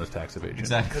get him on is tax evasion.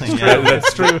 Exactly.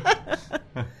 That's true.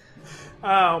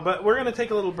 But we're going to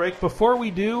take a little break. Before we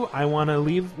do, I want to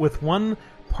leave with one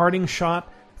parting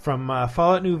shot from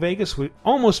Fallout New Vegas. We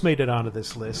almost made it onto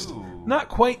this list. Not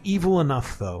quite evil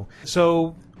enough, though.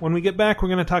 So when we get back, we're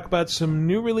going to talk about some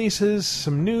new releases,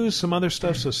 some news, some other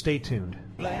stuff, so stay tuned.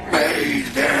 May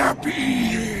there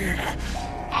be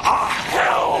a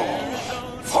hell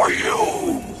for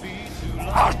you,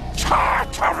 a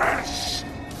Tartarus,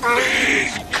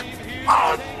 bleak,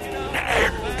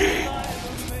 unending.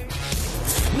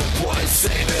 One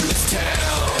saving this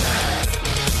town.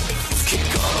 Kick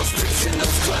all those pricks and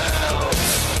those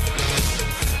clowns.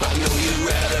 I know you'd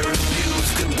rather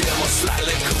abuse, condemn, or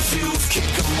slightly confuse. Kick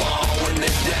them all when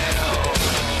they're down.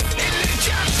 And they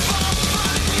just fall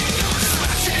fun. You're gonna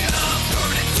smash it up,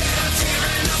 burn it down,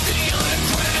 tearing up the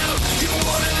underground. You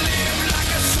wanna live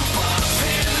like a super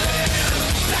villain,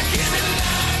 back in the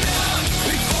lineup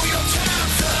before your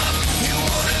time's up. You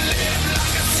wanna live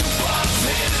like a super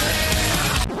villain.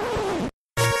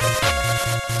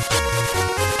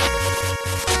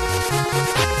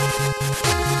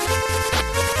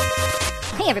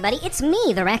 Hey everybody, it's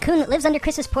me, the raccoon that lives under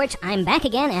Chris's porch. I'm back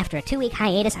again after a 2-week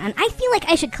hiatus, and I feel like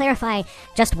I should clarify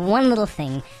just one little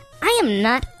thing. I am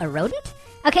not a rodent.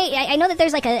 Okay, I know that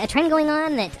there's like a trend going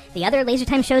on that the other Laser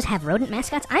Time shows have rodent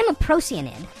mascots. I'm a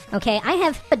procyanid, okay? I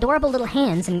have adorable little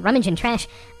hands and rummage in trash.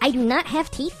 I do not have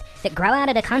teeth that grow out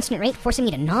at a constant rate, forcing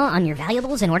me to gnaw on your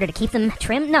valuables in order to keep them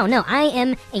trim. No, I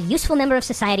am a useful member of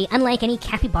society, unlike any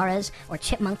capybaras or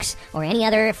chipmunks or any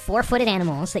other four-footed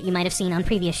animals that you might have seen on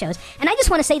previous shows. And I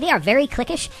just want to say they are very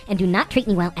cliquish and do not treat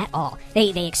me well at all. They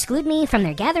exclude me from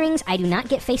their gatherings. I do not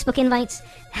get Facebook invites.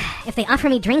 If they offer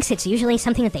me drinks, it's usually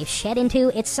something that they've shed into.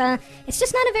 It's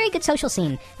just not a very good social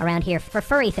scene around here for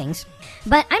furry things.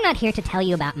 But I'm not here to tell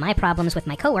you about my problems with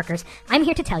my coworkers. I'm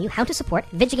here to tell you how to support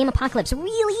Video Game Apocalypse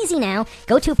real easy. easy now.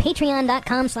 Go to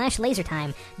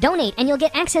patreon.com/lasertime. Donate, and you'll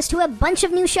get access to a bunch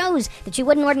of new shows that you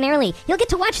wouldn't ordinarily. You'll get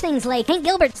to watch things like Hank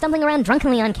Gilbert stumbling around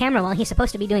drunkenly on camera while he's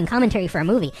supposed to be doing commentary for a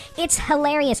movie. It's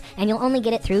hilarious, and you'll only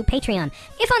get it through Patreon.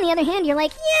 If, on the other hand, you're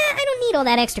like, yeah, I don't need all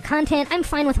that extra content, I'm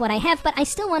fine with what I have, but I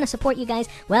still want to support you guys,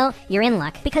 well, you're in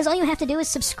luck, because all you have to do is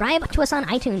subscribe to us on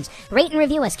iTunes, rate and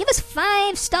review us, give us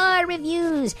 5-star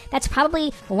reviews. That's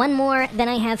probably one more than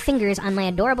I have fingers on my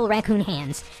adorable raccoon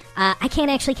hands. I can't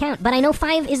actually count, but I know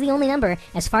 5 is the only number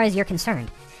as far as you're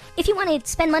concerned. If you want to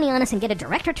spend money on us and get a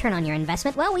direct return on your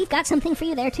investment, well, we've got something for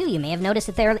you there, too. You may have noticed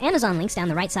that there are Amazon links down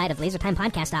the right side of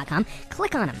LaserTimePodcast.com.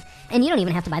 Click on them. And you don't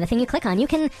even have to buy the thing you click on. You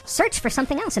can search for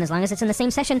something else, and as long as it's in the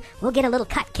same session, we'll get a little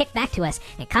cut kicked back to us.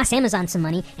 It costs Amazon some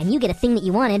money, and you get a thing that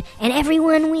you wanted, and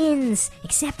everyone wins,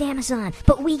 except Amazon.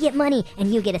 But we get money,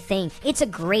 and you get a thing. It's a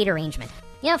great arrangement.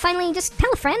 Finally, just tell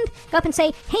a friend. Go up and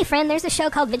say, hey, friend, there's a show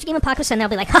called Video Game Apocalypse, and they'll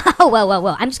be like,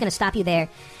 whoa. I'm just going to stop you there,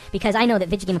 because I know that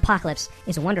Video Game Apocalypse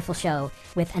is a wonderful show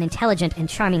with an intelligent and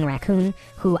charming raccoon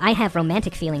who I have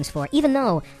romantic feelings for, even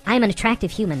though I'm an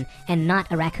attractive human and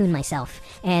not a raccoon myself.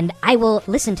 And I will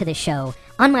listen to this show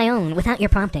on my own without your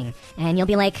prompting, and you'll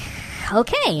be like,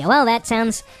 okay, well, that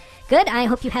sounds good. I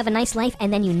hope you have a nice life,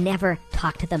 and then you never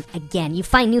talk to them again. You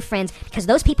find new friends, because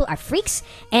those people are freaks,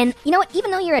 and you know what?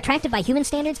 Even though you're attracted by human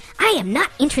standards, I am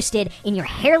not interested in your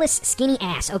hairless, skinny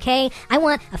ass, okay? I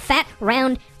want a fat,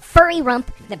 round, furry rump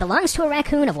that belongs to a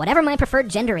raccoon of whatever my preferred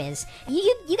gender is.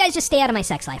 You guys just stay out of my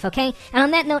sex life, okay? And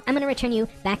on that note, I'm going to return you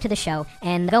back to the show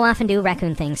and go off and do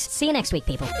raccoon things. See you next week,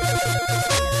 people.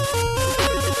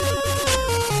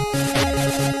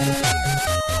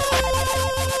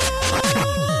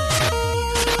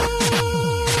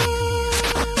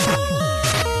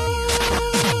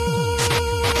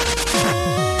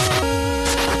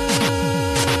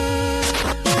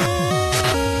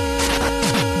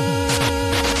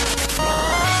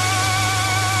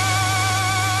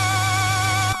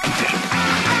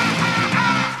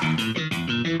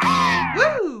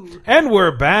 And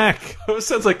we're back. It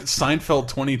sounds like Seinfeld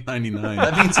 2099.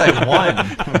 That means I won.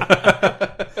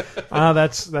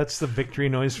 That's the victory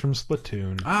noise from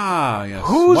Splatoon. Ah, yes.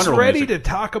 Who's Wonderful ready music. to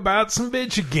talk about some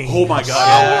video games? Oh my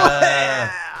god.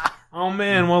 Yeah. Oh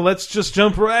man, well let's just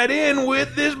jump right in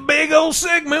with this big old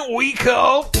segment we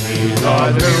call These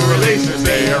are the new releases,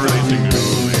 they are releasing new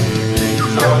releases.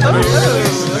 These are the new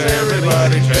releases,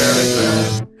 everybody cherish them.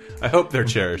 I hope they're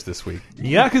cherished this week.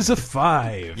 Yakuza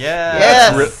 5.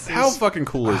 Yes. How fucking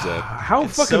cool is that? How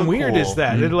It's fucking so weird cool. is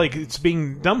that? It's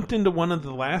being dumped into one of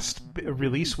the last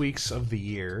release weeks of the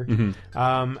year.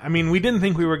 I mean, we didn't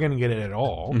think we were going to get it at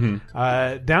all.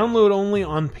 Download only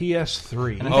on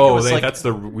PS3. That's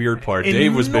the weird part.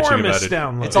 Dave was bitching about it.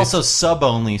 Download. It's also sub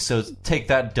only, so take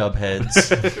that,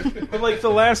 dubheads. But like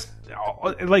the last,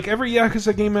 like every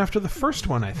Yakuza game after the first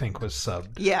one, I think was subbed.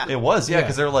 Yeah. It was,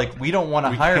 because they're like, we don't want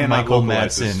to hire cannot Michael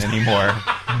localize Madsen this. anymore.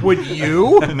 Would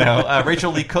you? No,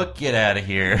 Rachel Lee Cook, get out of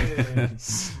here.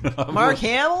 Mark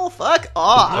Hamill, fuck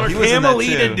off. Mark He was in Hamill, that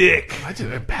eat too. a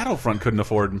dick. Battlefront couldn't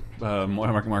afford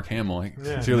Mark Hamill. I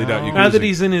sincerely doubt you. Now that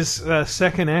he's in his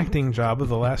second acting job of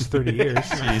the last 30 years.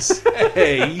 Jeez.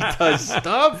 Hey, he does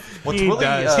stuff. What's He really,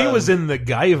 does. He was in the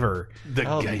Guyver. not The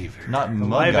MacGyver.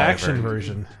 live action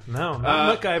version. No,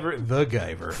 not MacGyver. The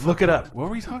Guyver. Look it up. What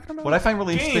were we talking about? What I find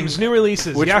really Games, interesting. new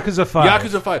releases. Yakuza 5.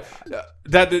 Yakuza 5.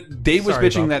 That Dave was Sorry,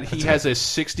 bitching Bob. that he has a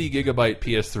 60 gigabyte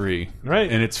PS3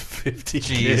 Right. and it's 50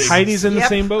 Jeez. gigs. Heidi's in the Yep,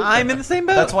 same boat. I'm in the same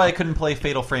boat. That's why I couldn't play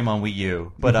Fatal Frame on Wii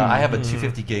U. But I have a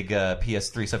 250 gig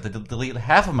PS3, so I have to delete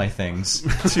half of my things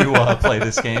to play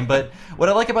this game. But what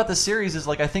I like about this series is,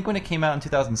 like, I think when it came out in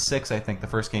 2006, I think the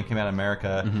first game came out in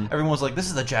America, everyone was like, this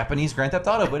is a Japanese Grand Theft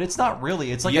Auto, but it's not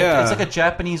really. It's like Yeah. it's like a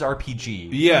Japanese RPG.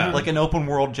 Yeah. Like an open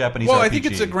world Japanese Well, RPG. I think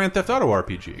it's a Grand Theft Auto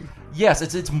RPG. Yes,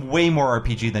 it's way more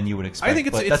RPG than you would expect. I think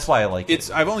it's that's why I like it.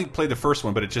 I've only played the first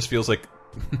one, but it just feels like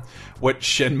what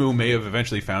Shenmue may have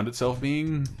eventually found itself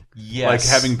being. Yes. Like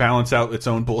having balanced out its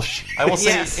own bullshit. I will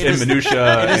say Yes. it in is,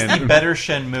 minutia. it is and the better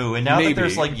Shenmue, and now Maybe. that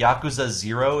there's like Yakuza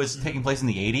 0 is taking place in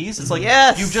the 80s, it's like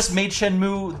Yes. you've just made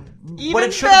Shenmue Even what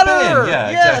it should have better. been.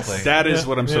 Yeah, Yes. exactly. That is Yeah.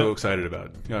 what I'm so Yeah. excited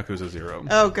about. Yakuza 0.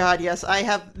 Oh god, yes. I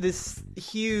have this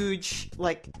huge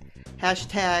like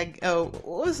hashtag. Oh,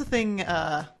 what was the thing?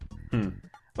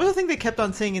 What was the thing they kept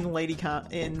on saying in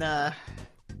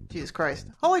Jesus Christ!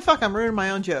 Holy fuck! I'm ruining my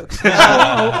own jokes.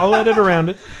 I'll edit around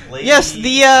it. Yes,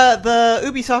 the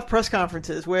Ubisoft press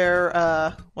conferences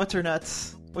where what's her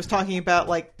nuts was talking about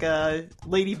like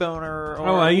Lady Boner.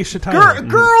 Or Aisha Tyler.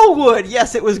 Girlwood.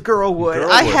 Yes, it was Girlwood.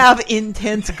 I Girlwood. have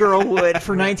intense Girlwood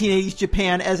for 1980s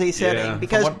Japan as a setting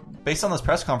because Based on those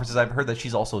press conferences, I've heard that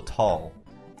she's also tall.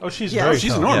 Oh, she's Yes. very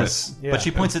She's tall. enormous. Yes. Yeah. But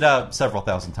she points it out several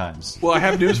thousand times. Well, I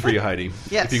have news for you, Heidi.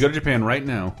 Yes. If you go to Japan right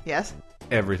now, Yes.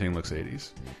 everything looks 80s.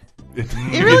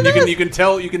 really you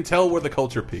can tell where the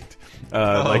culture peaked.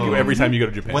 Like every time you go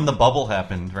to Japan. When the bubble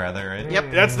happened, rather. Right?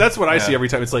 Yep. That's what I see every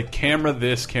time. It's like camera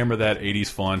this, camera that, 80s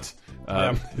font.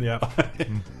 Yeah.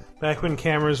 Back when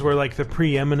cameras were like the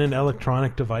preeminent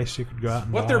electronic device you could go out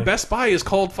and What buy. their Best Buy is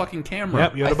called fucking camera.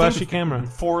 Yep, Yodobashi camera.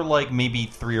 For like maybe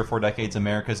 3 or 4 decades,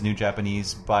 America's new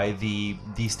Japanese by the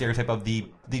stereotype of the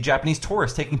Japanese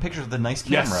tourist taking pictures with a nice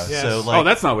camera. Yes. So like, oh,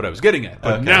 that's not what I was getting at.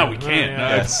 But Okay. now we can.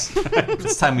 Yes,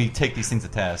 it's time we take these things to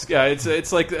task. Yeah,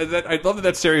 it's like that. I love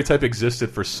that stereotype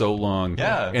existed for so long.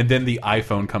 Yeah. And then the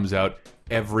iPhone comes out.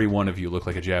 Every one of you look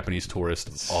like a Japanese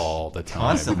tourist all the time.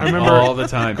 Constantly. I remember all the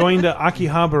time. going to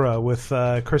Akihabara with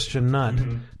Christian Nutt,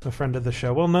 a friend of the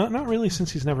show. Well, not really, since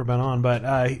he's never been on, but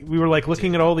we were like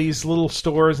looking at all these little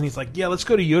stores, and he's like, "Yeah, let's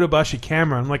go to Yodobashi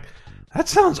Camera." I'm like, "That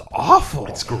sounds awful.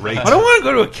 It's great. I don't want to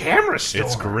go to a camera store."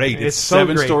 It's great. It's so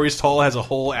 7 great. stories tall. Has a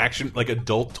whole action like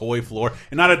adult toy floor,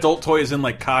 and not adult toys in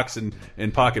like cocks and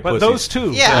pocket But pussies. those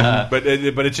two. Yeah. But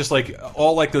it's just like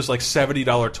all like those like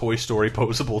 $70 Toy Story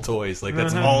posable toys. Like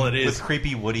that's all it is. With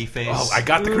creepy Woody face. Oh, I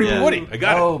got the creepy Yeah. Woody. I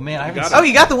got it. Oh man, I haven't got seen Oh,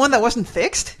 you got the one that wasn't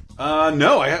fixed?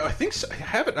 No, I think so. I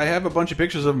have it. I have a bunch of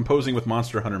pictures of him posing with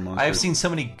Monster Hunter monsters. I have seen so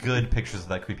many good pictures of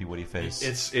that creepy Woody face.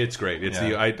 It's great. It's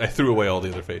Yeah. I threw away all the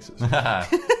other faces.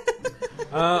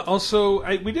 Also,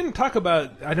 we didn't talk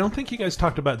about. I don't think you guys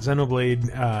talked about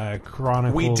Xenoblade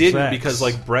Chronicles. We didn't X. because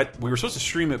like Brett, we were supposed to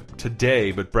stream it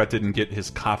today, but Brett didn't get his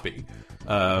copy.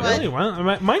 Really?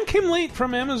 Well, mine came late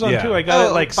from Amazon Yeah. too. I got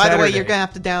it like by Saturday. the way, you're gonna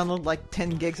have to download like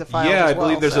 10 gigs of files. Yeah, as I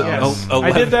believe well, there's so.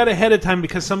 I did that ahead of time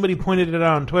because somebody pointed it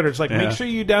out on Twitter. It's like, Yeah. make sure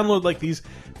you download like these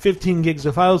 15 gigs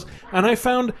of files. And I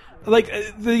found like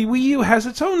the Wii U has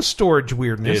its own storage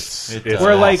weirdness. It's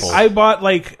where like awful. I bought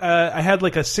like I had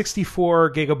like a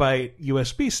 64 gigabyte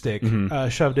USB stick Mm-hmm.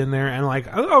 shoved in there, and like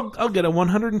I'll get a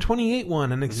 128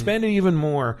 one and expand it even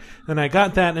more. And I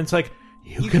got that, and it's like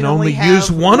you can only use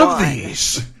have one of one.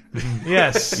 these.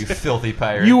 Yes, You filthy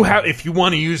pirate. you have. If you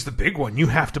want to use the big one, you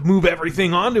have to move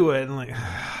everything onto it. And like,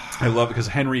 I love it because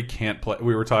Henry can't play.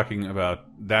 We were talking about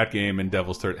that game in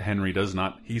Devil's Third. Henry does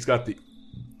not. He's got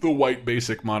the white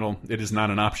basic model. It is not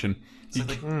an option. Is it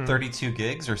like 32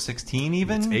 gigs or 16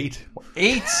 even? It's 8.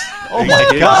 8? Oh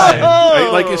my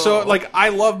god! Like I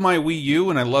love my Wii U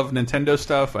and I love Nintendo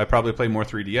stuff. I probably play more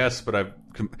 3DS, but I've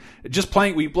just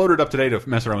playing. We loaded up today to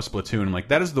mess around with Splatoon. I'm like,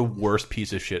 that is the worst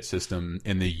piece of shit system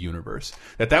in the universe.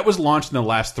 That was launched in the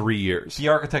last 3 years. The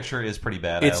architecture is pretty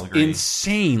bad. It's I'll agree.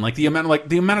 insane. Like the amount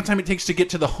of time it takes to get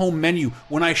to the home menu.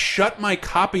 When I shut my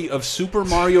copy of Super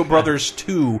Mario Brothers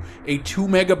 2, a 2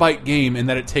 megabyte game, and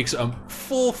that it takes a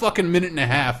full fucking minute and a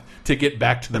half to get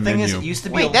back to the thing menu. is, it used to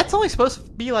be. Wait, that's only supposed to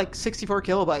be like 64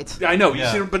 kilobytes. I know,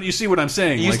 Yeah. but you see what I'm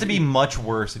saying. It used like, to be much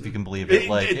worse, if you can believe it.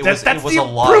 Like it that's was the a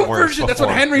lot improved worse. version. That's what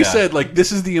before. Henry Yeah. said. Like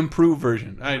this is the improved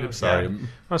version. I'm sorry.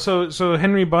 Oh, so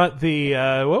Henry bought the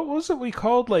what was it we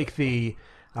called like the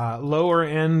lower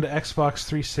end Xbox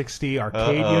 360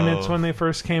 arcade units when they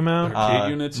first came out.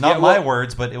 Arcade units. Not Yeah, my well-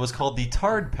 words, but it was called the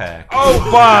Tard Pack. Oh,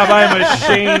 Bob, I'm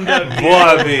ashamed of you.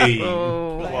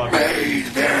 Bobby. May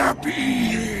there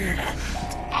be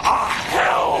a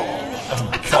hell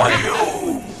for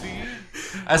you.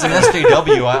 As an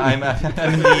SJW,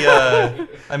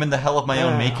 I'm in the hell of my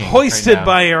own making. Hoisted right now.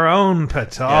 by your own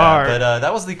petard. Yeah, but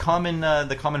that was the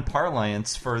common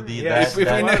parlance for the. Yeah, that, if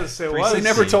that I never- 360. We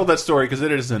never told that story because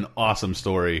it is an awesome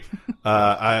story.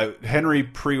 Henry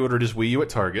pre-ordered his Wii U at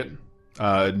Target,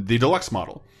 the deluxe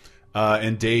model,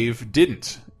 and Dave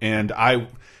didn't, and I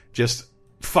just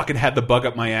fucking had the bug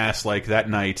up my ass like that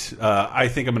night. I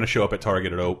think I'm going to show up at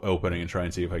Target at opening and try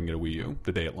and see if I can get a Wii U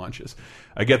the day it launches.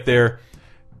 I get there,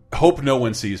 hope no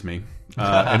one sees me,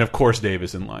 and of course Dave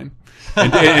is in line.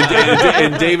 And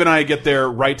Dave and I get there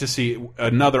right to see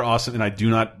another awesome, and I do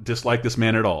not dislike this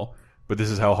man at all, but this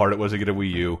is how hard it was to get a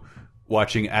Wii U,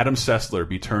 watching Adam Sessler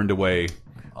be turned away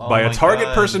by a my Target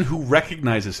God. person who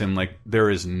recognizes him like there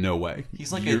is no way.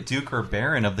 He's like a Duke or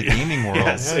Baron of the gaming world.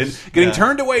 Yes, and getting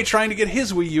turned away trying to get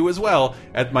his Wii U as well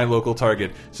at my local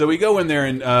Target. So we go in there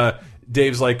and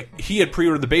Dave's like, he had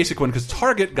pre-ordered the basic one because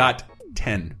Target got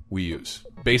 10 Wii U's.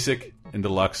 Basic and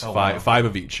deluxe, five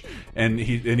of each. And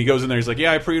he goes in there, he's like,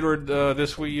 yeah, I pre-ordered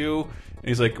this Wii U. And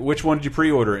he's like, which one did you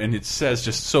pre-order? And it says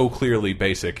just so clearly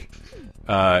basic.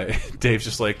 Dave's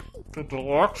just like, the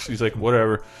deluxe. He's like,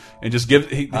 whatever, and just gives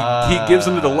he gives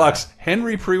him the deluxe.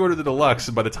 Henry pre-ordered the deluxe,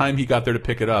 and by the time he got there to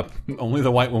pick it up, only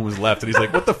the white one was left, and he's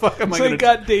like, what the fuck am I going to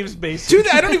got Dave's base? Dude,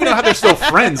 I don't even know how they're still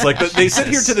friends. Like they sit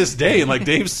here to this day, and like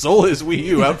Dave stole his Wii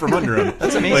U out from under him.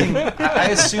 That's amazing. Like, I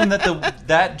assume that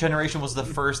that generation was the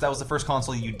first. That was the first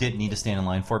console you did need to stand in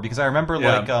line for, because I remember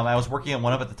like I was working at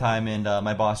One Up at the time, and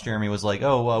my boss Jeremy was like,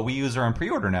 "Oh, Wii U's are on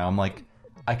pre-order now." I'm like,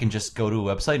 I can just go to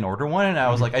a website and order one, and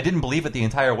I was like, I didn't believe it the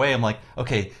entire way. I'm like,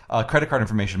 okay, credit card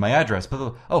information, my address.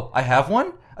 But oh, I have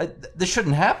one. This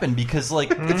shouldn't happen, because like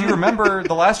if you remember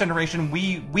the last generation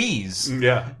Wii's,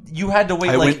 you had to wait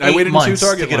I waited 8 months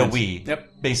to get a Wii. Yep.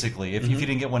 Basically, if you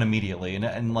didn't get one immediately,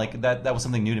 and like that was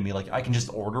something new to me. Like I can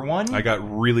just order one. I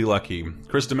got really lucky.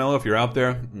 Chris DeMello, if you're out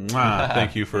there,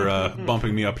 thank you for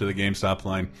bumping me up to the GameStop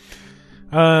line.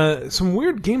 Some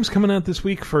weird games coming out this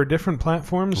week for different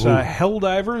platforms.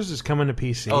 Helldivers is coming to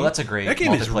PC. Oh, that's a great. That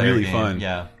game is really fun.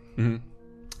 Yeah.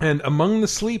 And Among the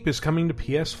Sleep is coming to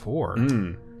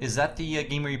PS4. Is that the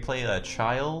game where you play a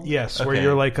child? Yes, where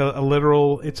you're like a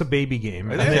literal. It's a baby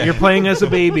game. And you're playing as a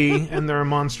baby, and there are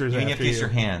monsters after you. You have to use your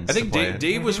hands. I think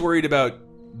Dave was worried about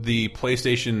the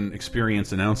PlayStation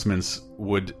Experience announcements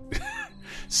would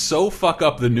so fuck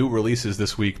up the new releases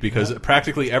this week, because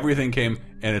practically everything came,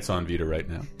 and it's on Vita right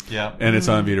now. Yeah. And it's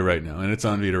on Vita right now. And it's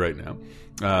on Vita right now.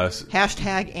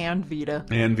 Hashtag and Vita.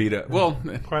 And Vita. Well,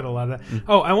 quite a lot of that.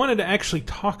 Oh, I wanted to actually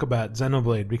talk about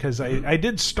Xenoblade, because I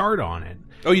did start on it.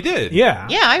 Oh, you did? Yeah.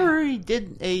 Yeah, I already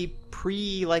did a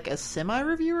a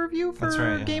semi-review for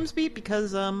GamesBeat,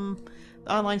 because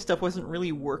online stuff wasn't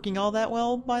really working all that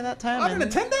well by that time. On a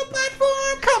Nintendo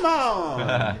platform? Come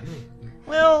on!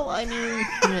 Well, I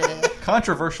mean...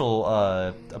 Controversial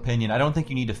opinion. I don't think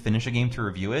you need to finish a game to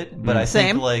review it, but I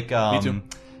Same. think, like... Me too.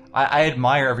 I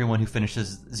admire everyone who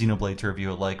finishes Xenoblade to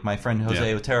review it. Like, my friend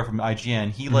Jose Otero from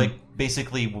IGN, he, like,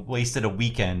 basically wasted a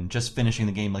weekend just finishing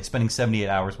the game, like, spending 78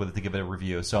 hours with it to give it a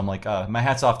review. So I'm like, my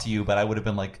hat's off to you, but I would have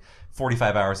been, like,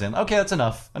 45 hours in. Okay, that's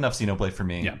enough. Enough Xenoblade for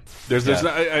me.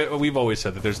 Yeah. We've always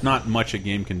said that there's not much a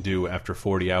game can do after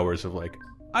 40 hours of, like,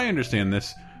 I understand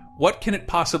this. What can it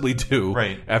possibly do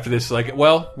after this? Like,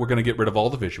 well, we're going to get rid of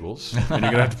all the visuals, and you're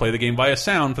going to have to play the game via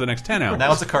sound for the next 10 hours.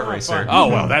 Now it's a kart racer. Oh,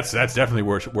 well, that's definitely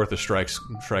worth a strike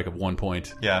of 1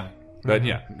 point. Yeah. But,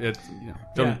 yeah.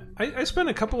 I spent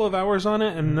a couple of hours on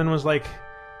it, and then was like,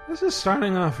 this is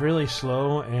starting off really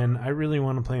slow, and I really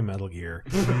want to play Metal Gear.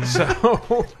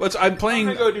 So I'm playing.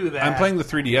 I'm gonna go do that. I'm playing the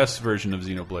 3DS version of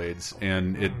Xenoblades,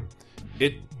 and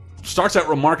it starts out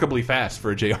remarkably fast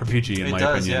for a JRPG, in my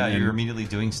opinion. Yeah, and you're immediately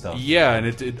doing stuff. Yeah,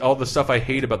 and all the stuff I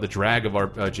hate about the drag of our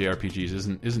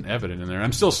JRPGs isn't evident in there.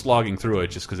 I'm still slogging through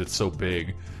it just because it's so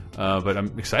big. But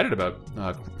I'm excited about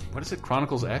what is it?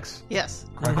 Chronicles X? Yes.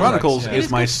 Chronicles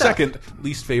is my second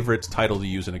least favorite title to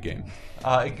use in a game.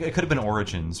 It could have been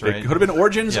Origins, right? It could have been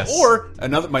Origins, or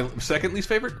my second least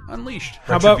favorite, Unleashed.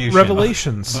 How about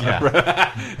Revelations?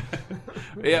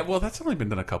 Yeah, well, that's only been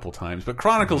done a couple times, but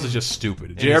Chronicles is just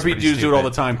stupid. JRPGs do it all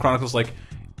the time. Chronicles, like,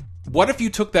 what if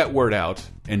you took that word out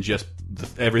and just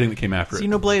everything that came after it?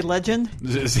 Xenoblade Legend?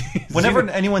 Whenever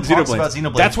anyone talks about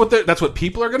Xenoblade... That's what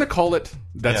people are going to call it.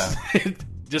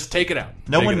 Just take it out.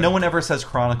 No one ever says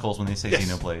Chronicles when they say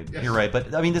Xenoblade. Yes. You're right,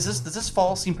 but I mean, does this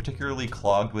fall seem particularly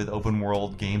clogged with open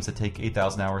world games that take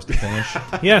 8,000 hours to finish?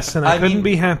 Yes, and I couldn't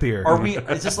be happier.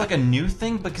 Is this like a new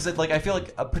thing? Because I feel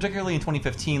like particularly in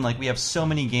 2015, like we have so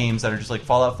many games that are just like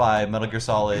Fallout 5, Metal Gear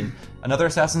Solid, another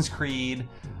Assassin's Creed.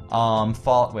 I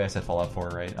said Fallout 4,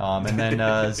 right? And then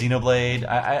Xenoblade.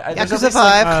 Yakuza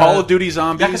 5. Call of Duty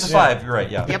Zombies. Yakuza 5, you're right,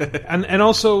 yeah. Yep. and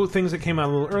also things that came out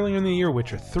a little earlier in the year,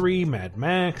 Witcher 3, Mad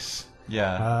Max.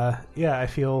 Yeah. I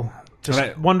feel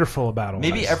just wonderful about all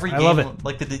Maybe this. every I game, love it.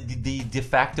 like the de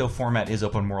facto format is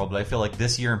open world, but I feel like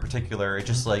this year in particular, it's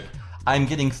just like, I'm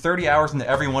getting 30 hours into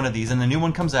every one of these, and the new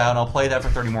one comes out, and I'll play that for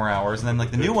 30 more hours, and then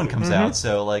like the new one comes out,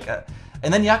 so like...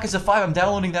 and then Yakuza 5, I'm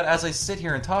downloading that as I sit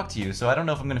here and talk to you, so I don't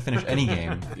know if I'm going to finish any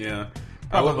game. Yeah.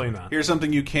 Probably not. Here's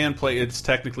something you can play. It's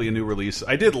technically a new release.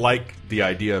 I did like the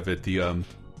idea of it, the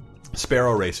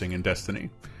Sparrow Racing in Destiny.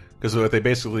 Because what they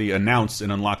basically announced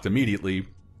and unlocked immediately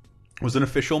was an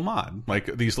official mod.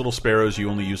 Like, these little sparrows you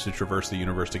only use to traverse the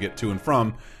universe to get to and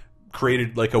from,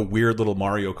 created like a weird little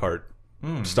Mario Kart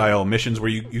style missions where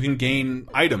you can gain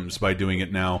items by doing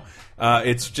it now.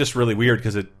 It's just really weird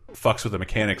because it fucks with the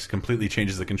mechanics, completely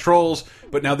changes the controls.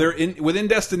 But now within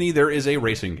Destiny there is a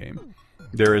racing game.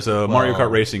 There is a Mario Kart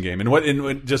racing game,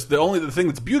 and just the thing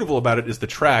that's beautiful about it is the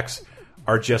tracks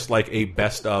are just like a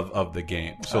best of the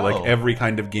game. So like every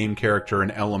kind of game character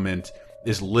and element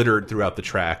is littered throughout the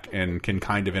track and can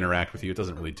kind of interact with you. It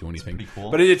doesn't really do anything, pretty cool.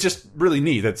 but it's just really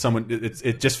neat that someone.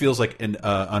 It just feels like an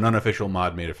unofficial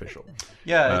mod made official.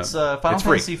 Yeah, it's Final it's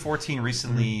free. Fantasy 14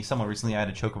 recently. Somewhat recently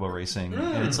added Chocobo Racing,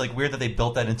 and it's like weird that they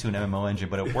built that into an MMO engine,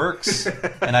 but it works.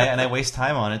 and I waste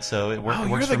time on it, so it, Oh, it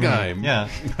works you're for the guy. me. Yeah,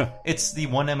 it's the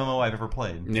one MMO I've ever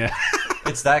played. Yeah,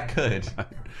 it's that good.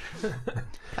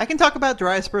 I can talk about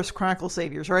Darius Burst Chronicle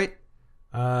Saviors, right?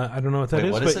 I don't know what that Wait,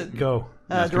 is, what but is it? go.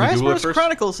 Darius Burst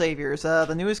Chronicle Saviors,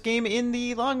 the newest game in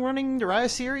the long-running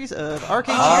Darius series of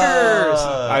arcade shooters.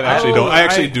 I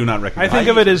actually do not recognize. I think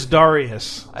of it as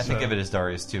Darius. I think of it as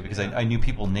Darius too, because I knew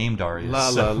people named Darius. La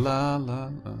so. la la la.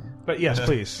 But yes,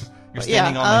 please. You're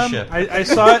standing on my ship. I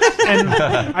saw it,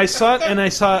 and I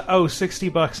saw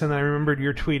 $60, and I remembered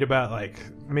your tweet about like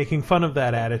making fun of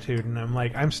that attitude, and I'm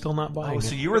like, I'm still not buying it.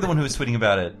 So you were the one who was tweeting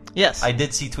about it. Yes. I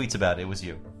did see tweets about it. It was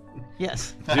you.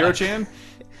 Yes. Zero-chan?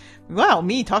 Wow,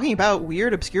 me talking about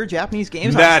weird, obscure Japanese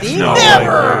games That's on Steam?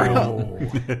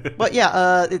 Never! But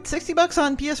yeah, it's $60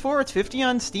 on PS4, it's $50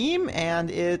 on Steam,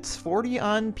 and it's $40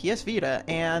 on PS Vita.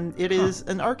 And it is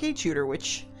an arcade shooter,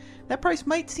 which that price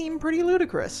might seem pretty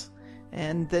ludicrous.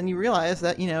 And then you realize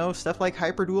that, stuff like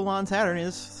Hyper Duel on Saturn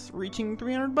is reaching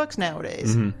 $300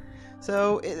 nowadays. Mm-hmm.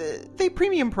 So they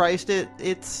premium priced it.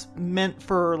 It's meant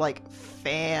for like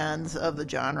fans of the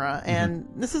genre, and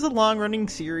this is a long-running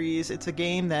series. It's a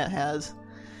game that has.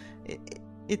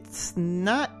 It's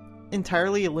not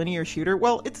entirely a linear shooter.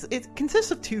 Well, it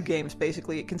consists of two games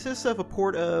basically. It consists of a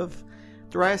port of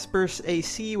Darius Burst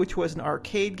AC, which was an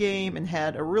arcade game and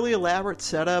had a really elaborate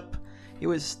setup. It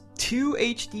was 2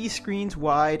 HD screens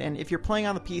wide, and if you're playing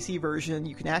on the PC version,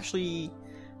 you can actually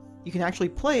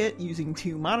play it using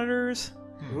 2 monitors.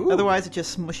 Ooh. Otherwise, it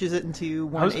just smushes it into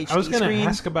one HD screen. I was going to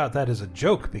ask about that as a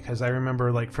joke, because I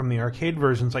remember, like, from the arcade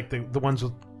versions, like the ones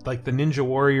with like the Ninja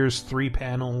Warriors 3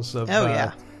 panels of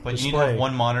yeah. But display. you need to have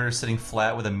one monitor sitting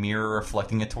flat with a mirror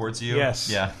reflecting it towards you. Yes.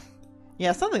 Yeah.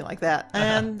 Yeah, something like that.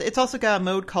 And it's also got a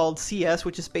mode called CS,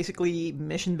 which is basically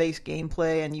mission-based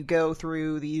gameplay, and you go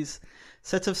through these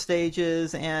sets of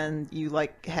stages, and you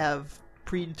like have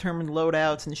predetermined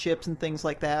loadouts and ships and things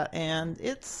like that, and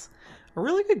it's a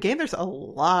really good game. There's a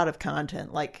lot of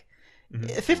content. Like,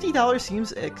 $50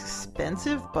 seems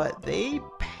expensive, but they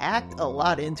packed a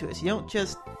lot into it. So you don't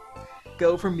just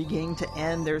go from beginning to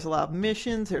end. There's a lot of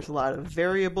missions, there's a lot of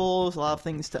variables, a lot of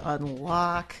things to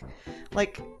unlock.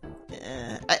 Like,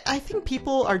 I think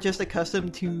people are just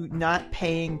accustomed to not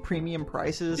paying premium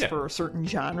prices for certain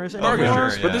genres anymore.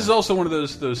 Sure, but this is also one of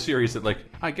those series that, like,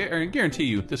 I guarantee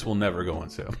you, this will never go on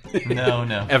sale. No,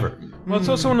 ever. Well, it's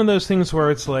also one of those things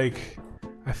where it's like,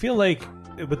 I feel like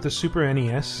with the Super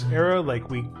NES era, like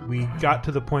we got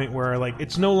to the point where like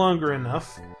it's no longer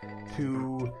enough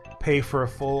to pay for a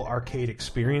full arcade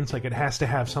experience. Like, it has to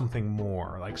have something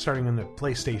more. Like, starting in the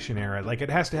PlayStation era, like, it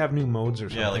has to have new modes or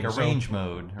something. Yeah, like a range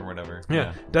mode or whatever.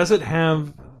 Yeah. Does it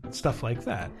have stuff like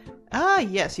that?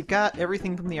 Yes, you've got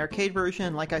everything from the arcade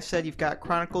version. Like I said, you've got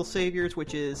Chronicle Saviors,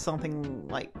 which is something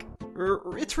like,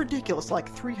 it's ridiculous, like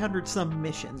 300 some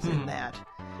missions in that.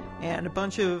 And a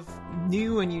bunch of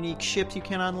new and unique ships you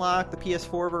can unlock. The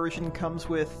PS4 version comes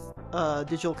with a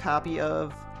digital copy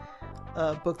of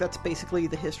a book that's basically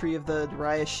the history of the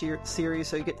Darius series,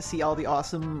 so you get to see all the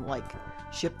awesome like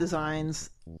ship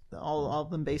designs, all of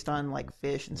them based on like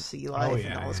fish and sea life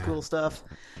and all this cool stuff.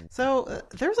 So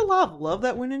there's a lot of love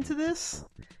that went into this.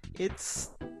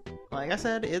 It's, like I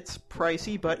said, it's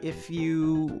pricey, but if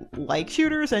you like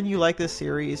shooters and you like this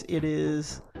series, it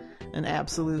is an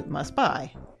absolute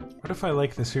must-buy. What if I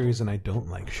like the series and I don't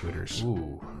like shooters?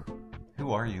 Ooh.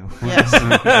 Who are you? Yes.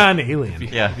 An alien.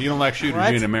 If you don't like shooters,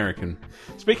 you're an American.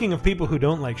 Speaking of people who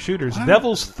don't like shooters,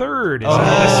 Devil's Third is this week.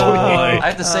 I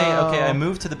have to say, okay, I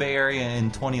moved to the Bay Area in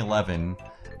 2011,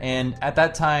 and at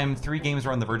that time, 3 games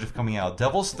were on the verge of coming out.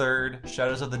 Devil's Third,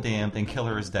 Shadows of the Damned, and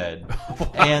Killer is Dead.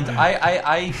 And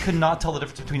I could not tell the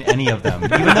difference between any of them.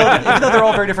 Even though they're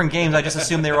all very different games, I just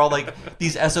assumed they were all like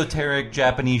these esoteric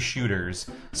Japanese shooters.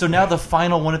 So now the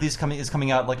final one of these is coming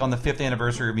out like on the 5th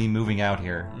anniversary of me moving out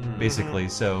here, basically.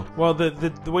 So well,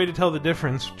 the way to tell the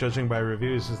difference, judging by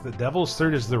reviews, is that Devil's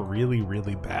Third is the really,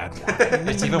 really bad one.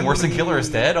 It's even worse than Killer is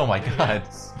Dead? Oh my god.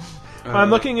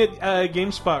 I'm looking at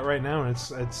GameSpot right now, and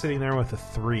it's sitting there with a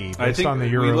 3 based on the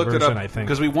Euro looked version, it up I think.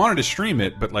 because we wanted to stream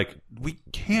it, but like we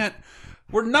can't.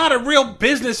 We're not a real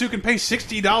business who can pay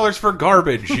 $60 for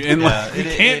garbage, and like, we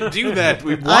can't do that.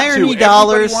 We want Irony to.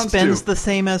 dollars Wants spends to. the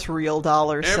same as real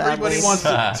dollars. Everybody sadly.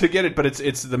 wants to get it, but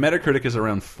it's the Metacritic is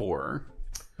around 4.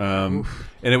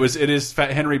 And it is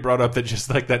Fat Henry brought up that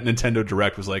just like that Nintendo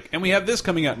Direct was like, and we have this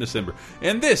coming out in December,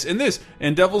 and this,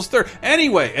 and Devil's Third.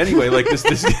 Anyway, like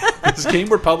this game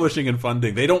we're publishing and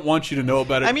funding, they don't want you to know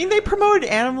about it. I mean, they promoted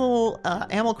Animal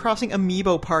Crossing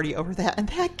Amiibo Party over that, and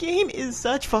that game is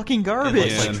such fucking garbage.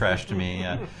 It looks like trash to me.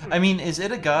 Yeah, I mean, is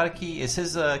Itagaki, is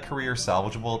his career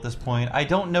salvageable at this point? I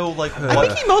don't know. Like, I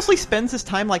think he mostly spends his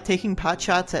time like taking pot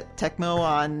shots at Tecmo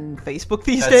on Facebook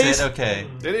these That's days. it? Okay.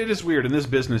 It is weird in this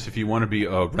business. If you want to be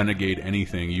a renegade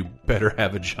anything, you better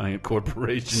have a giant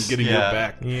corporation getting your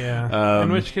back. Yeah.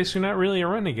 In which case, you're not really a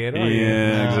renegade, are you?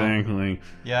 Yeah, exactly.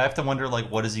 Yeah, I have to wonder, like,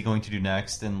 what is he going to do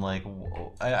next? And, like,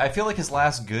 I feel like his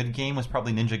last good game was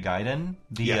probably Ninja Gaiden,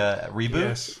 the reboot.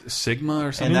 Yes. Sigma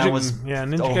or something. And that was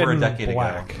Ninja over Gaiden a decade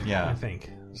Black, ago. Yeah. I think.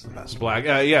 It's Black.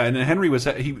 Yeah, and Henry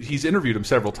he's interviewed him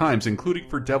several times, including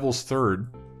for Devil's Third,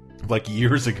 like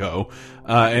years ago,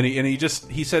 and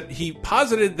he said he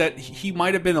posited that he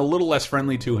might have been a little less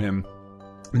friendly to him,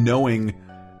 knowing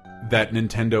that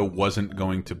Nintendo wasn't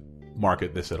going to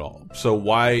market this at all. So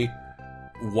why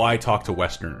talk to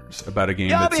Westerners about a game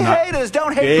that's not... haters,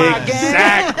 don't hate my game.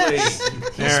 Exactly.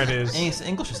 There it is. And his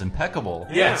English is impeccable.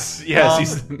 Yes.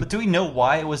 But do we know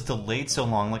why it was delayed so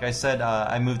long? Like I said,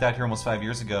 I moved out here almost 5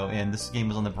 years ago, and this game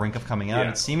was on the brink of coming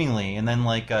out, seemingly. And then,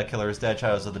 like, Killer is Dead,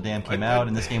 Shadows of the Dam came out,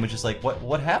 and this game was just like,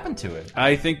 what happened to it?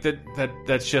 I think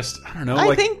that's just, I don't know. I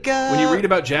like, think, when you read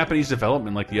about Japanese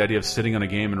development, like the idea of sitting on a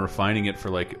game and refining it for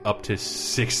like up to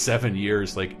 6-7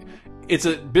 years, like... It's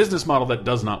a business model that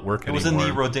does not work anymore. It was in the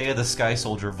Rodea the Sky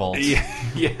Soldier vault. Yeah.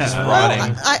 Just rotting.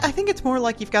 I think it's more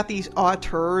like you've got these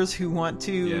auteurs who want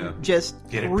to just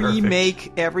Get it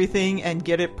remake everything and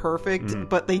get it perfect,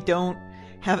 but they don't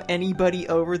have anybody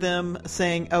over them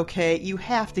saying, okay, you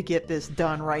have to get this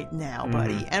done right now,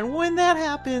 buddy. And when that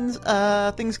happens,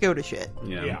 things go to shit.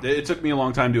 Yeah. It took me a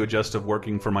long time to adjust to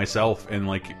working for myself and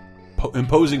like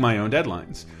imposing my own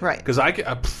deadlines. Right. Because I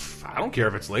don't care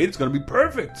if it's late; it's going to be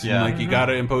perfect. Yeah. And, like you got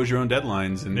to impose your own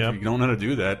deadlines, and if you don't know how to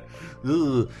do that,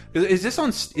 is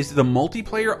the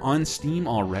multiplayer on Steam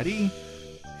already?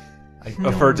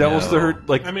 For Devil's Third,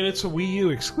 like I mean, it's a Wii U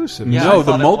exclusive. Yeah, no,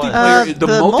 the multiplayer. The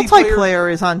multiplayer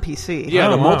is on PC. Yeah,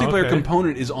 the wow, multiplayer okay.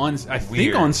 component is on. I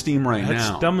think on Steam right That's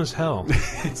now. dumb as hell.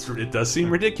 It does seem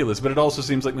ridiculous, but it also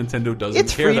seems like Nintendo doesn't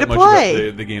It's care free that to much play.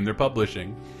 about the game they're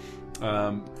publishing.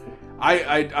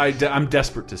 I'm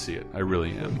desperate to see it. I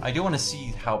really am. I do want to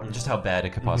see how bad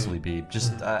it could possibly be.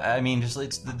 Just, I mean, just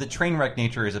it's the train wreck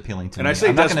nature is appealing to And me. I say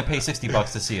I'm not going to pay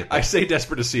 $60 to see it. Though. I say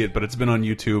desperate to see it, but it's been on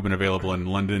YouTube and available in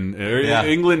London, Yeah.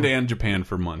 England, and Japan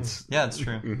for months. Yeah, that's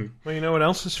true. Well, you know what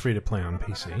else is free to play on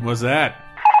PC? What's that?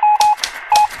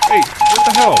 Hey, what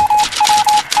the hell?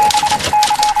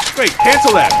 Wait,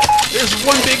 cancel that. There's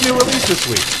one big new release this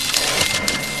week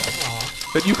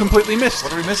that you completely missed.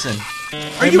 What are we missing?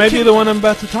 It might be the one I'm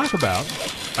about to talk about.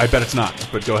 I bet it's not,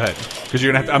 but go ahead. Because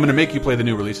I'm going to make you play the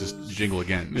new releases jingle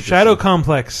again. Shadow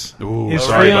Complex Ooh, is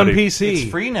sorry, free on buddy. PC.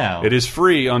 It's free now. It is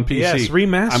free on PC. Yes,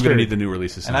 remastered. I'm going to need the new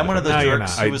releases. And I'm one of those No, you're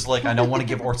jerks not. who was like, I don't want to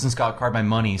give Orson Scott Card my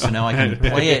money, so now I can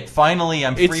play it. Finally,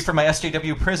 I'm free from my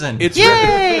SJW prison. It's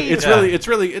Yay! It's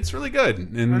really good.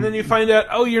 And then you find out,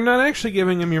 oh, you're not actually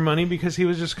giving him your money because he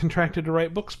was just contracted to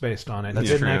write books based on it. That's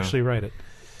He didn't true. actually write it.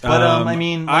 But I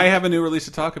mean, I have a new release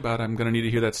to talk about. I'm going to need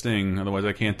to hear that sting, otherwise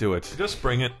I can't do it. Just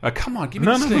bring it. Come on, give me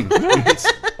the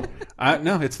sting.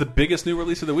 No, it's the biggest new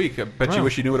release of the week. I bet you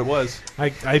wish you knew what it was. I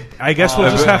guess we'll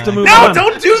just have to move No, on.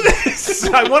 don't do this!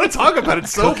 I want to talk about it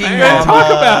so Cooking bad. Mama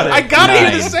Talk about it. I gotta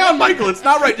hear the 9. sound, Michael. It's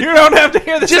not right. You don't have to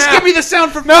hear the Just sound. give me the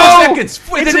sound for 4 No! seconds.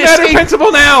 It's a matter of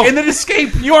principle now. And then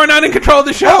escape. You are not in control of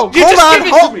the show. You Hold just on,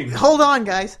 give it to me. hold on,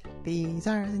 guys. These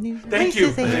are the new Thank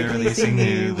you. releases. they're releasing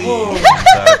new Whoa. These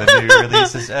are the new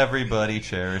releases. Everybody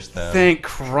cherish them. Thank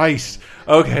Christ.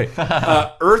 Okay.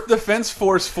 Earth Defense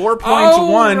Force 4.1.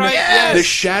 Oh, right, yes. The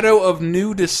Shadow of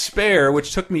New Despair,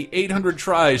 which took me 800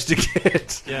 tries to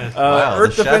get. Yeah. Wow,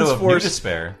 Earth the Shadow Defense of New Force.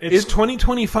 Despair. It's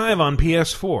 2025 on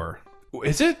PS4.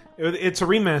 Is it? It's a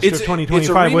remaster It's of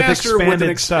 2025 with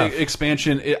expanded stuff.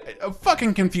 Expansion. A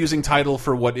fucking confusing title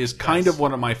for what is kind of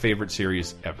one of my favorite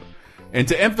series ever. And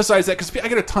to emphasize that, because I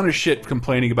get a ton of shit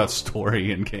complaining about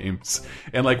story in games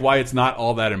and like why it's not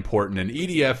all that important. And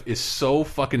EDF is so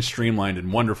fucking streamlined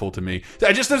and wonderful to me.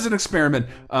 Just as an experiment,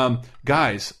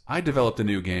 guys, I developed a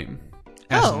new game.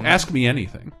 Ask me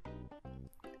anything.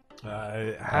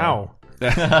 How?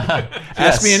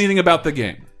 Ask me anything about the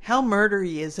game. How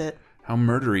murdery is it? How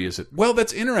murdery is it? Well,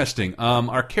 that's interesting.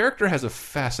 Our character has a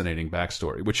fascinating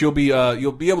backstory, which you'll be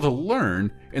able to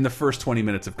learn in the first 20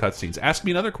 minutes of cutscenes. Ask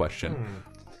me another question.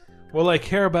 Will I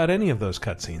care about any of those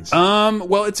cutscenes?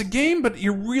 Well, it's a game, but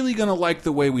you're really gonna like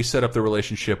the way we set up the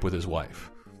relationship with his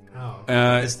wife.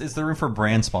 Is there room for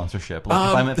brand sponsorship?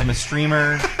 Like if I'm a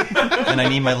streamer and I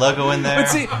need my logo in there. But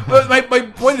see, my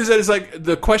point is that it's like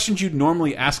the questions you'd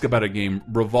normally ask about a game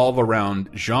revolve around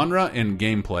genre and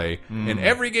gameplay. And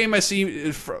every game I see,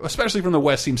 especially from the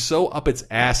West, seems so up its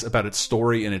ass about its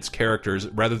story and its characters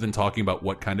rather than talking about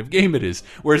what kind of game it is.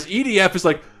 Whereas EDF is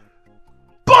like,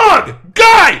 Bug!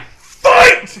 Guy!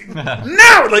 Fight!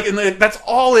 Now! And that's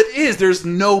all it is. There's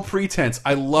no pretense.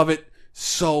 I love it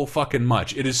so fucking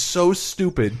much. It is so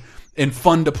stupid and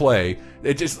fun to play.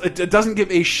 It doesn't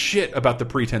give a shit about the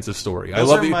pretense of story.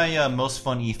 Those are my most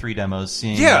fun E3 demos.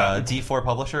 Seeing D4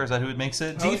 Publisher, is that who it makes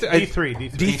it?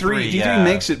 D3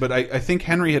 makes it, but I think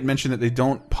Henry had mentioned that they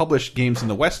don't publish games in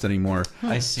the West anymore.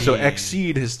 I see. So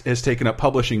Xseed has taken up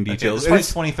publishing details. It was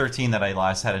 2013 that I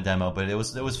last had a demo, but it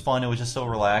was fun. It was just so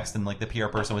relaxed, and like the PR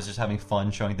person was just having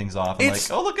fun showing things off. And like,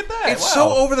 oh, look at that! It's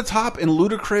so over the top and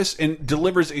ludicrous, and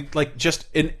delivers like just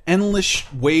an endless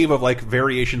wave of like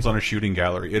variations on a shooting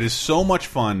gallery. It is so much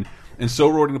fun and so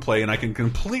rewarding to play, and I can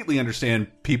completely understand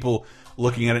people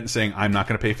looking at it and saying, "I'm not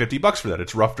going to pay $50 for that.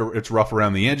 It's rough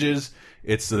around the edges.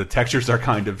 The textures are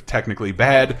kind of technically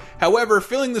bad." However,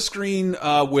 filling the screen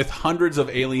with hundreds of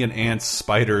alien ants,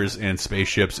 spiders, and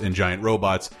spaceships and giant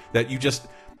robots that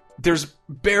there's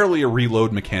barely a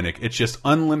reload mechanic. It's just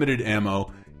unlimited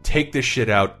ammo. Take this shit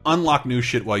out, unlock new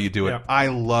shit while you do it. I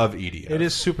love EDF. It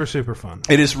is super, super fun.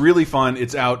 It is really fun.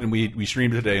 It's out, and we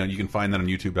streamed it today, and you can find that on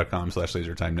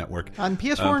youtube.com/LaserTime Network. On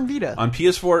PS4 and Vita. On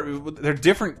PS4, they're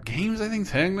different games, I think,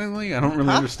 technically. I don't really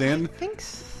understand. I think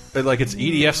so. Like, it's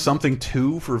EDF something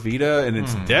 2 for Vita, and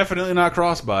it's definitely not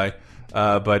cross-buy.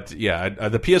 But yeah,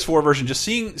 the PS4 version, just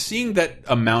seeing that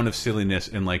amount of silliness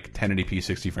in like 1080p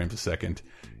 60 frames a second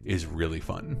is really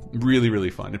fun. Really, really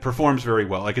fun. It performs very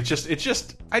well. Like I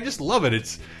just love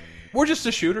it. We're just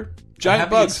a shooter.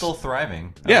 Giant bugs. It's still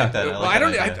thriving.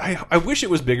 I wish it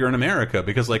was bigger in America,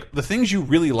 because like the things you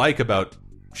really like about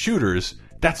shooters,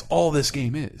 that's all this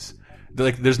game is.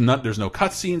 Like there's no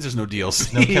cutscenes, there's no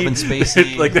DLC, no Kevin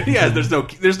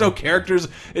Spacey. there's no characters.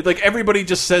 Like everybody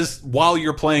just says while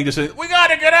you're playing, just says, "We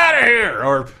gotta get out of here,"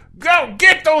 or "Go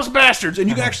get those bastards," and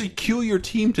you can actually cue your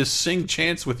team to sing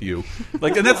chants with you.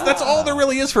 Like, and that's all there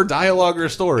really is for dialogue or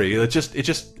story. It's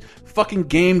just fucking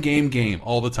game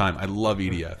all the time. I love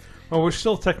EDF. Well, we're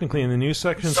still technically in the news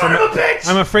section, so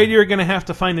I'm afraid you're going to have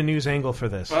to find a news angle for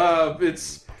this.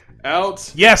 It's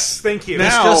out. Yes, thank you.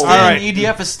 Now, all right.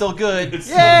 EDF is still good.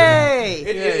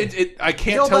 Yay! I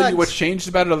can't tell you what's changed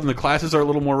about it, other than the classes are a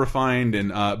little more refined, and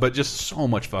but just so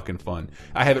much fucking fun.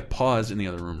 I have it paused in the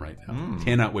other room right now.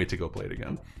 Cannot wait to go play it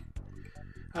again.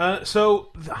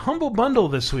 So the Humble Bundle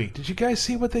this week. Did you guys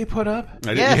see what they put up?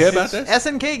 Did you hear about this?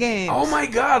 SNK games. Oh my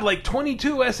god! Like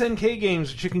 22 SNK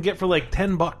games that you can get for like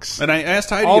 $10. And I asked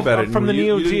Heidi about it from the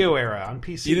Neo Geo era on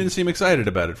PC. You didn't seem excited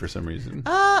about it for some reason.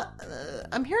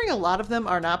 I'm hearing a lot of them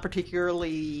are not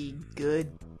particularly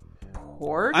good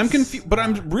ports. I'm confused, but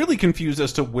I'm really confused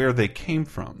as to where they came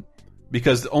from.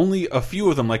 Because only a few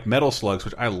of them, like Metal Slugs,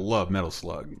 which I love Metal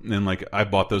Slug, and like I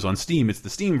bought those on Steam. It's the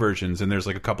Steam versions, and there's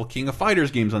like a couple King of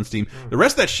Fighters games on Steam. The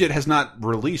rest of that shit has not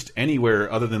released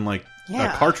anywhere other than like a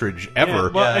cartridge ever.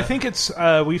 Well, I think it's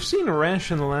we've seen a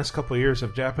rash in the last couple of years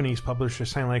of Japanese publishers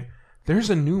saying like,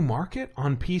 there's a new market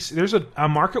on PC. There's a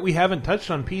market we haven't touched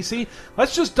on PC.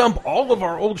 Let's just dump all of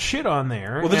our old shit on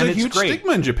there. Well, there's a huge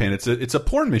stigma in Japan. It's a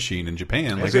porn machine in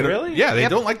Japan. Is it really? Yeah, they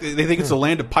don't like. They think it's a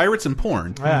land of pirates and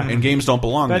porn, and games don't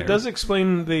belong there. That does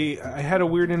explain I had a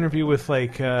weird interview with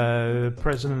like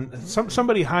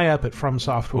somebody high up at From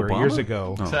Software years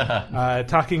ago,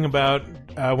 talking about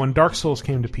when Dark Souls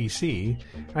came to PC.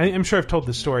 I'm sure I've told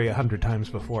this story 100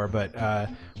 times before, but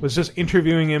was just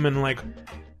interviewing him and like.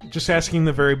 Just asking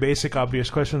the very basic, obvious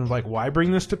question of like, why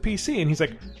bring this to PC? And he's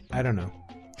like, I don't know.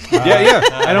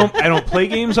 I don't play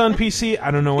games on PC. I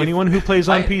don't know anyone who plays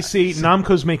on PC.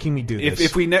 Namco's making me do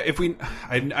this.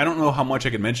 I don't know how much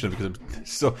I can mention it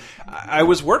because I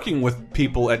was working with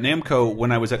people at Namco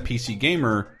when I was at PC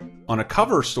Gamer on a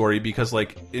cover story because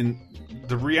like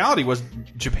the reality was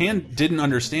Japan didn't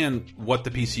understand what the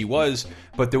PC was,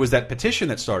 but there was that petition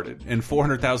that started, and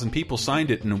 400,000 people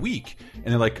signed it in a week. And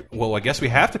they're like, well, I guess we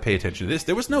have to pay attention to this.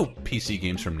 There was no PC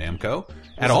games from Namco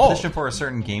at all. Was a petition for a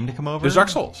certain game to come over? It was Dark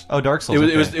Souls. Oh, Dark Souls.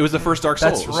 It was the first Dark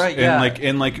Souls. That's right, yeah.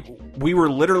 And like we were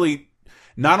literally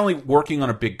not only working on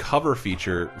a big cover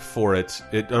feature for it,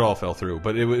 it all fell through,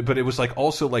 but it was like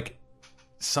also like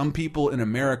some people in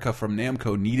America from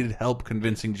Namco needed help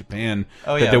convincing Japan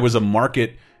that there was a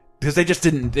market because they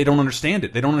don't understand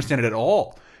it. They don't understand it at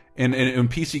all. And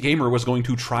PC Gamer was going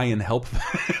to try and help them.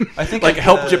 I think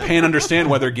help Japan understand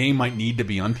why their game might need to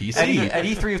be on PC. At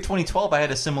E3 of 2012, I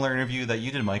had a similar interview that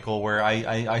you did, Michael, where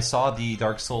I saw the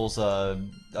Dark Souls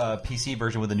PC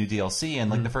version with the new DLC,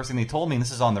 and the first thing they told me, and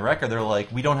this is on the record, they're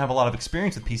like, we don't have a lot of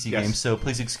experience with PC games, so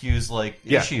please excuse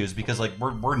issues because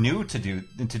we're new to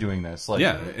doing this. And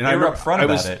they were upfront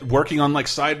about it. I was working on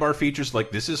sidebar features.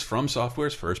 This is From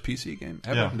Software's first PC game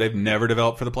ever. Yeah. They've never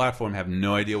developed for the platform, have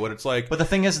no idea what it's like. But the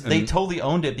thing is, they totally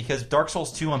owned it because Dark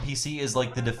Souls 2 on PC is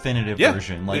the definitive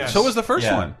version. So was the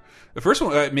first one. The first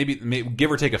one, maybe give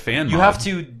or take a fan mod. You have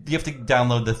to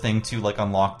download the thing to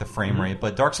unlock the frame rate.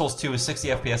 But Dark Souls 2 is 60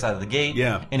 FPS out of the gate.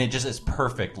 Yeah, and it just is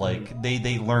perfect.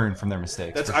 They learn from their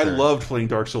mistakes. I loved playing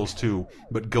Dark Souls 2,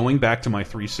 but going back to my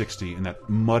 360 and that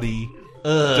muddy.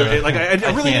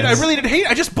 I really did hate it.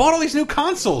 I just bought all these new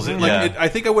consoles, and I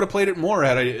think I would have played it more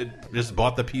had I just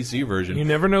bought the PC version. You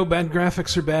never know bad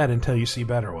graphics are bad until you see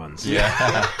better ones.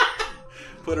 Yeah.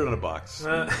 Put it in a box.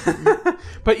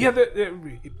 But yeah,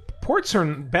 bad ports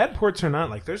are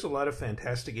not. There's a lot of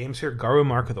fantastic games here. Garou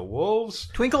Mark of the Wolves,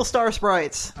 Twinkle Star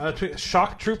Sprites,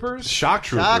 Shock Troopers.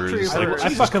 I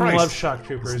fucking love Shock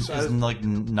Troopers.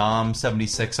 Isn't Nom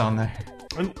 76 on there?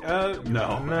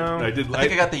 No. I think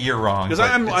I got the year wrong because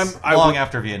long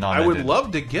after Vietnam. I would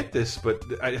love to get this, but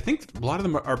I think a lot of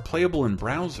them are playable in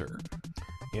browser.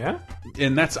 Yeah,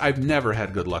 and I've never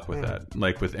had good luck with that,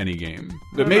 with any game.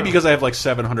 But maybe because I have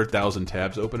 700,000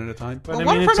 tabs open at a time. But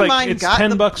it's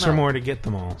 $10 or more to get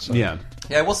them all. So. Yeah,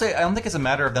 I will say I don't think it's a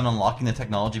matter of them unlocking the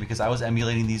technology because I was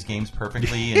emulating these games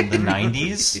perfectly in the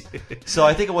 90s. So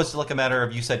I think it was a matter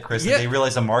of, you said, Chris, that they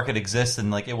realized a market exists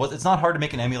and it's not hard to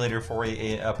make an emulator for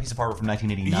a piece of hardware from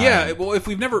 1989. Yeah, well, if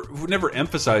we've never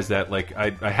emphasized that,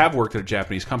 I have worked at a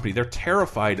Japanese company, they're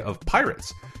terrified of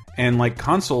pirates. And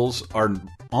consoles are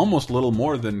almost little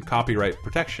more than copyright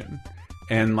protection.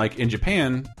 And in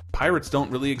Japan, pirates don't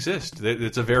really exist.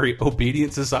 It's a very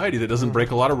obedient society that doesn't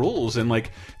break a lot of rules. And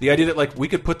the idea that we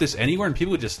could put this anywhere and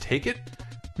people would just take it,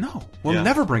 no, we'll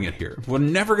never bring it here. We're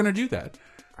never going to do that.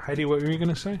 Heidi, what were you going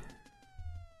to say?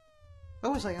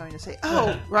 What was I going to say?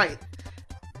 Oh, right.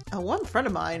 One friend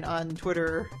of mine on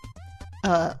Twitter.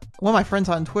 One of my friends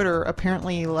on Twitter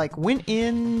apparently went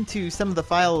into some of the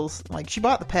files. She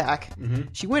bought the pack.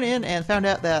 She went in and found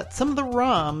out that some of the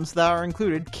ROMs that are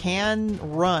included can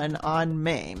run on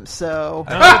MAME. So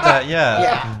I heard that.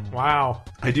 Yeah. Wow.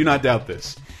 I do not doubt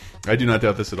this. I do not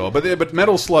doubt this at all. But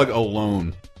Metal Slug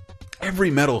alone,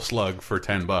 every Metal Slug for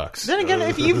 $10. Then again,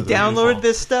 if you've downloaded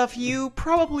this stuff, you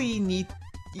probably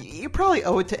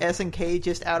owe it to SNK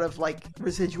just out of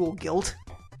residual guilt.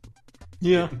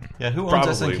 Yeah. Who owns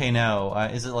SNK now?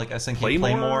 Is it SNK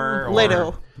Playmore? Or...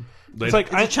 Leto. It's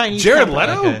a Chinese Jared company.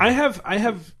 Leto.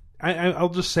 Okay. I'll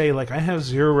just say I have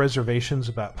zero reservations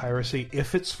about piracy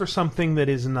if it's for something that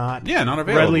is not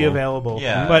readily available.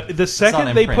 Yeah. But the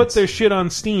second they put their shit on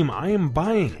Steam, I am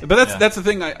buying it. But that's the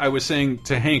thing I was saying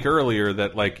to Hank earlier,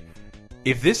 that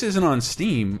if this isn't on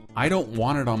Steam, I don't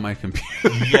want it on my computer.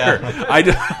 Yeah, I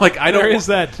don't. There is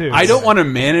that too. I don't want to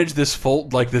manage this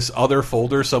this other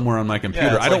folder somewhere on my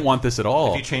computer. I don't want this at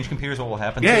all. If you change computers, what will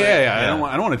happen? Yeah. I don't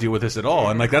want to deal with this at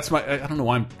all. And that's my. I don't know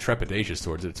why I'm trepidatious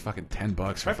towards it. It's fucking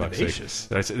 $10 for fuck's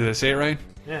sake. Did I say it right?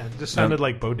 Yeah, it just sounded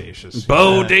like bodacious.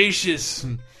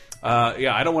 Bodacious.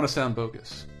 Yeah, I don't want to sound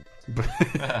bogus.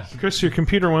 Chris, your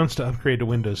computer wants to upgrade to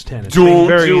Windows 10. It's Don't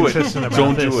very do it. insistent about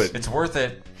Don't this. do it. It's worth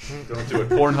it. Don't do it.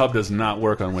 Pornhub does not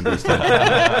work on Windows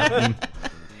 10.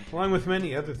 Along with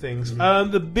many other things.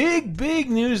 The big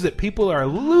news that people are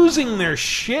losing their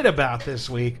shit about this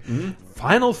week,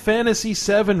 Final Fantasy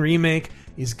VII Remake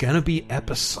is going to be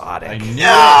episodic.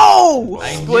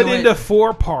 Split into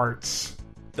 4 parts.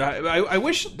 I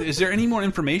wish... Is there any more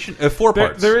information? 4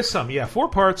 parts. There is some, 4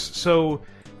 parts. So...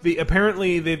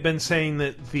 Apparently they've been saying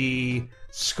that the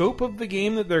scope of the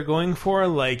game that they're going for,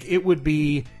 it would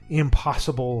be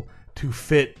impossible to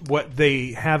fit what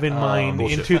they have in mind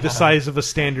into the size of a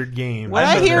standard game. What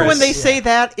I hear when they say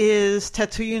that is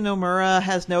Tetsuya Nomura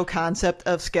has no concept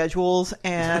of schedules,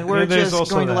 and we're just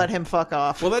going to let him fuck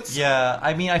off. Well, that's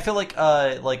I mean, I feel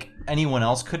like anyone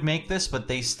else could make this, but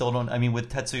they still don't. I mean,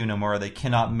 with Tetsuya Nomura, they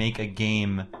cannot make a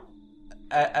game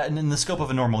in the scope of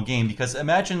a normal game, because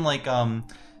imagine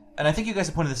and I think you guys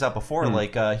have pointed this out before,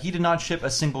 he did not ship a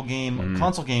single game,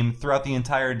 console game, throughout the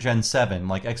entire Gen 7,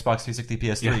 Xbox 360,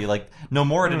 PS3. Yeah.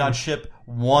 Nomura did not ship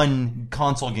one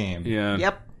console game. Yeah.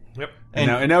 Yep.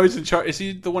 And now he's in charge. Is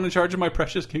he the one in charge of my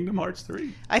precious Kingdom Hearts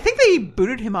 3? I think they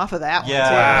booted him off of that one. Yeah.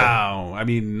 Too. Wow. I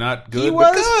mean, not good,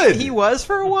 but good. He was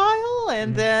for a while. cool,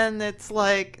 and then it's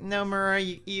like, no,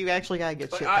 Murray, you actually gotta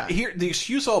get shit done. Here, the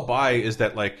excuse I'll buy is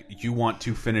that like you want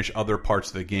to finish other parts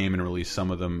of the game and release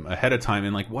some of them ahead of time,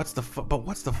 and like what's the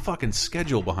fucking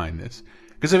schedule behind this?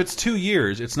 Because if it's 2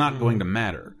 years, it's not going to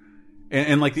matter.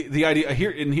 And like the idea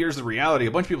here, and here's the reality: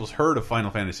 a bunch of people's heard of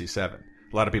Final Fantasy VII.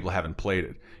 A lot of people haven't played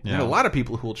it, and a lot of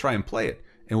people who will try and play it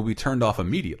and will be turned off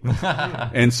immediately.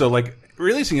 And so, like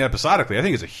releasing it episodically, I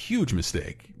think is a huge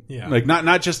mistake. Yeah, like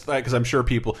not just because I'm sure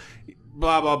people.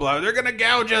 Blah blah blah. They're gonna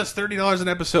gouge us $30 an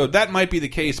episode. That might be the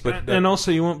case, but and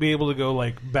also you won't be able to go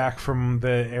like back from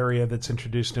the area that's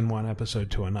introduced in one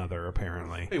episode to another.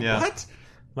 Apparently, Wait, what?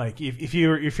 Like if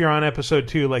you're on episode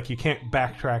 2, like you can't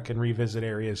backtrack and revisit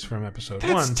areas from episode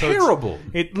 1. That's So terrible.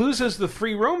 It loses the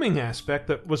free roaming aspect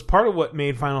that was part of what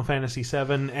made Final Fantasy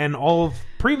VII and all of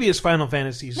previous Final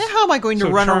Fantasies. Now how am I going to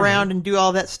so run charming. around and do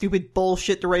all that stupid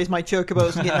bullshit to raise my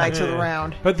chocobos and get Knights of the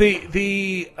Round? But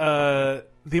the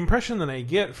impression that I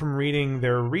get from reading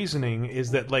their reasoning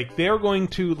is that like they're going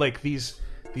to like these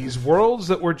worlds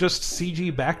that were just CG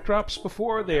backdrops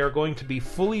before, they are going to be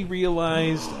fully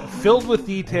realized, filled with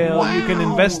detail. Wow. You can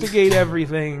investigate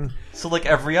everything. So like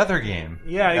every other game.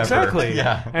 Yeah, ever. exactly.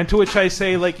 Yeah. And to which I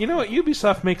say, like, you know what?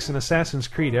 Ubisoft makes an Assassin's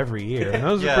Creed every year, and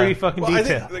those are pretty fucking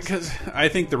detailed. Because I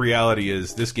think the reality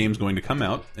is this game's going to come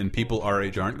out, and people our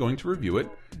age aren't going to review it,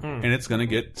 and it's going to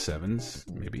get 7s,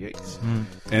 maybe 8s.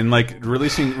 And like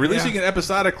releasing it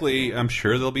episodically, I'm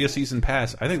sure there'll be a season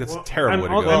pass. I think that's a terrible way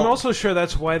to go. I'm also sure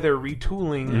that's why they're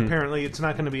retooling. Apparently, it's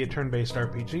not going to be a turn-based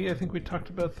RPG. I think we talked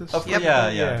about this.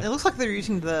 It looks like they're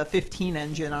using the 15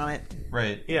 engine on it.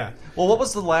 Right. Yeah. Well, what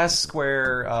was the last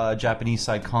Square Japanese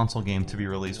side console game to be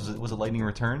released? Was it Lightning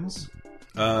Returns?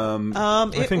 I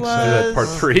It think was so. Part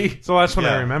 3. It's the last one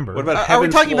I remember. What about Are we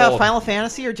talking Heaven's about Wall? Final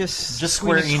Fantasy or just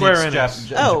Square Swedish- Enix,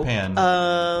 Japan?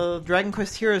 Dragon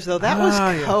Quest Heroes though that was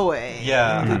Koei.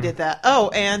 Yeah. who did that? Oh,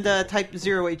 and Type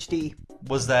 0 HD.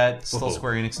 Was that still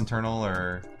Square Enix internal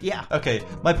or? Yeah. Okay,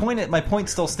 my point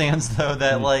still stands though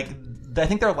that like I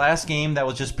think their last game that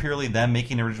was just purely them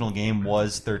making an original game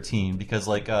was 13 because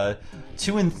like FFX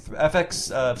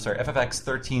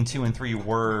 13, 2 and 3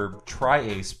 were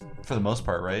tri-ace for the most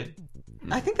part, right?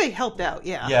 I think they helped out.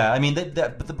 Yeah. Yeah, I mean, but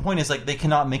the point is like they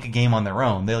cannot make a game on their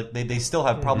own. They still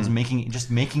have problems making a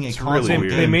console game.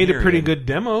 They made a pretty period. good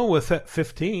demo with that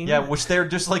 15. Yeah, which they're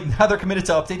just like now they're committed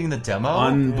to updating the demo.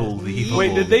 Unbelievable.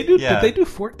 Wait, did they do? Yeah. Did they do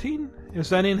 14? Is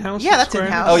that in house? Yeah, that's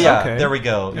in-house. Oh yeah, Okay. there we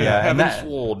go. Yeah, and, Heaven's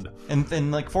Wall.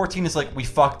 and like 14 is like we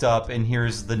fucked up, and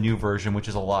here's the new version, which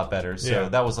is a lot better. So Yeah.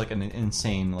 that was like an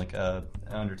insane like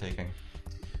undertaking.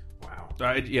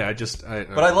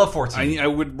 But I love 14. I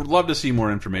would love to see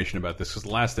more information about this because the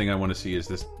last thing I want to see is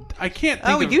this. I can't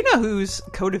think Oh, we of... do know who's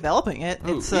co-developing it.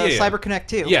 It's CyberConnect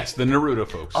 2. Yes, the Naruto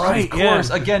folks. Of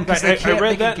course, again, because they can't I read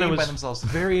make that a game and I by was themselves.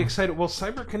 very excited. Well,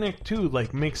 CyberConnect 2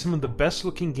 like makes some of the best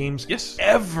looking games Yes.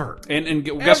 ever. And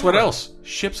guess Ever. what else?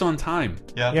 Ships on time.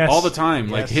 Yeah. Yes. All the time.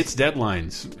 Like Yes. hits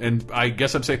deadlines. And I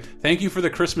guess I'm saying thank you for the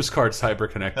Christmas cards,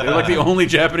 CyberConnect. They're like the only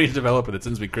Japanese developer that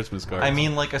sends me Christmas cards. I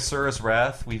mean, like Asura's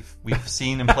Wrath, we've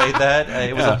seen and played that.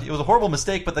 It was a horrible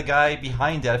mistake, but the guy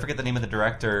behind it, I forget the name of the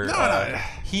director.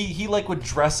 He like would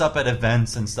dress up at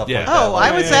events and stuff like that. Oh,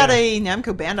 Like, I was at a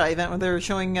Namco Bandai event where they were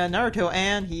showing Naruto,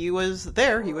 and he was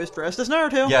there. He was dressed as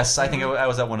Naruto. Yes, I think I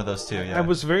was at one of those too. Yeah. I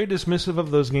was very dismissive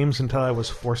of those games until I was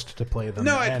forced to play them.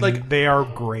 No, and like they are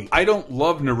great. I don't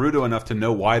love Naruto enough to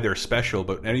know why they're special,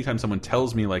 but anytime someone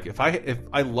tells me like if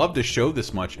I loved a show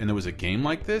this much and there was a game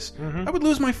like this, I would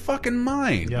lose my fucking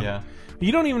mind. Yep. Yeah.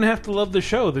 You don't even have to love the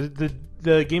show.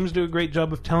 The games do a great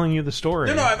job of telling you the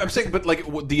story. No, I'm saying, but like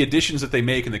the additions that they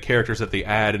make and the characters that they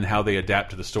add and how they adapt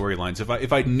to the storylines.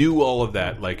 If I knew all of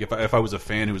that, like if I was a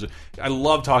fan who was, I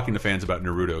love talking to fans about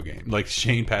Naruto game. Like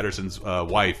Shane Patterson's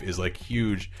wife is like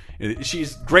huge.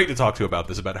 She's great to talk to about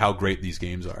this, about how great these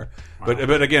games are. Wow.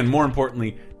 But again, more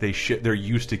importantly, they're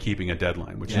used to keeping a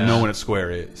deadline, which no one at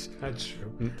Square is. That's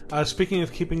true. Speaking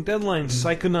of keeping deadlines,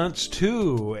 Psychonauts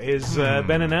 2 is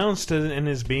been announced and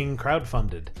is being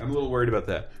crowdfunded. I'm a little worried about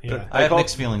that. Yeah. I have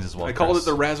mixed feelings as well. I called Chris. it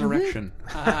the Resurrection.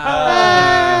 And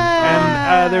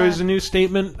there was a new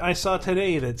statement I saw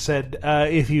today that said,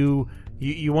 if you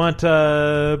want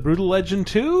Brutal Legend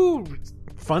 2,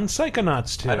 fund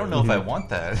Psychonauts 2. I don't know if I want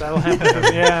that. That'll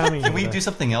happen. Yeah, I mean, Can we do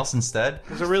something else instead?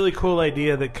 It's a really cool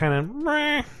idea that kind of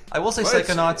I will say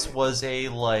Psychonauts was a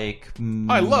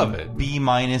I love it. B-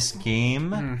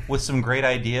 game with some great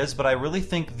ideas, but I really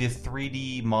think the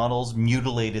 3D models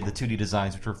mutilated the 2D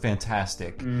designs, which were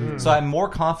fantastic. So I'm more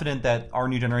confident that our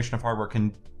new generation of hardware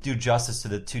can do justice to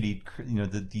the 2D,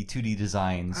 the 2D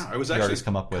designs. I was the actually artists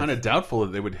come up with. kind of doubtful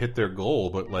that they would hit their goal,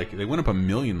 but they went up 1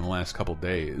 million in the last couple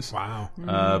days. Wow!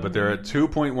 But they're at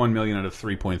 2.1 million out of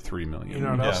 3.3 million. You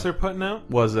know what else they're putting out?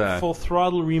 Was that Full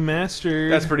Throttle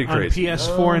Remastered? That's pretty crazy. On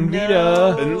PS4 and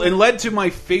Vita, and led to my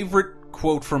favorite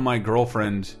quote from my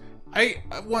girlfriend.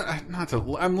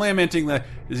 I'm lamenting that.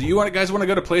 Is you guys want to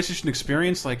go to PlayStation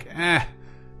Experience? And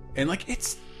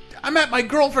I'm at my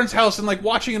girlfriend's house and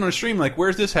watching it on a stream.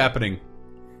 Where's this happening?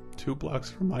 2 blocks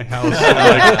from my house.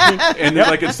 And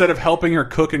instead of helping her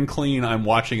cook and clean, I'm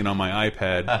watching it on my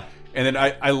iPad. And then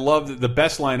I loved the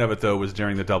best line of it though was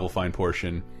during the Double Fine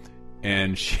portion,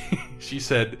 and she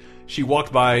said she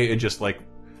walked by and just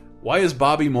why is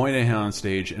Bobby Moynihan on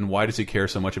stage and why does he care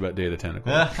so much about Day of the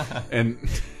Tentacle? And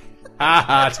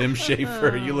Tim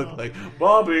Schafer, you look like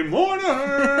Bobby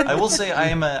Moynihan. I will say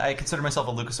I consider myself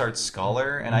a LucasArts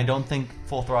scholar, and I don't think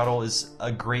Full Throttle is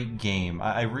a great game.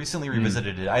 I recently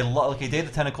revisited it. I love Day of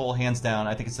the Tentacle, hands down.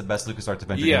 I think it's the best LucasArts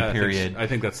adventure game. Period. I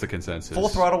think that's the consensus. Full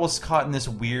Throttle was caught in this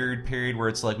weird period where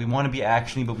it's we want to be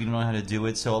actiony, but we don't know how to do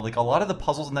it. So a lot of the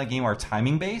puzzles in that game are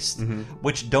timing based,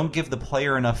 which don't give the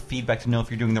player enough feedback to know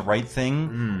if you're doing the right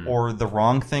thing or the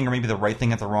wrong thing, or maybe the right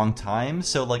thing at the wrong time.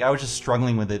 So I was just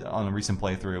struggling with it on a recent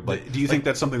playthrough. But do you think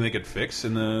that's something they could fix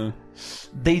in the?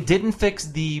 They didn't fix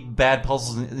the bad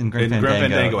puzzles in Grim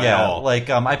Fandango at all.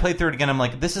 I played through it again. I'm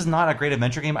like, this is not a great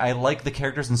adventure game. I like the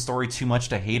characters and story too much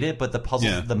to hate it, but the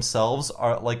puzzles themselves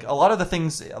are a lot of the thing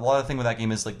with that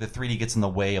game is the 3D gets in the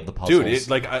way of the puzzles.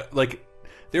 Dude,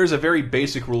 there's a very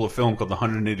basic rule of film called the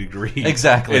 180 degree.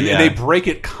 Exactly, and they break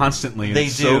it constantly. And they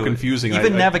it's do. So confusing.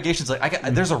 Even navigation's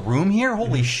there's a room here.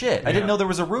 Holy shit! I didn't know there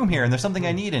was a room here, and there's something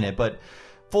I need in it, but.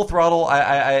 Full Throttle,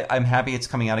 I'm happy it's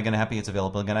coming out again. Happy it's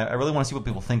available again. I really want to see what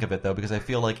people think of it though, because I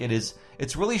feel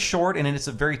it's really short and it's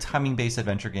a very timing-based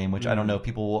adventure game, which I don't know if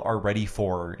people are ready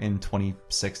for in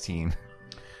 2016.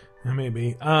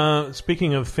 Maybe.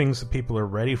 Speaking of things that people are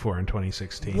ready for in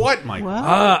 2016. What, Mike?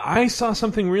 I saw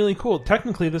something really cool.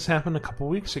 Technically, this happened a couple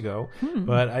weeks ago,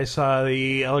 but I saw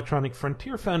the Electronic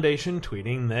Frontier Foundation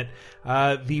tweeting that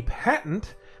the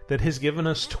patent that has given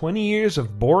us 20 years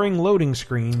of boring loading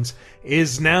screens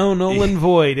is now null and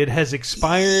void. It has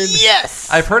expired. Yes!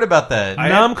 I've heard about that.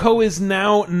 Namco is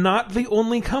now not the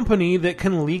only company that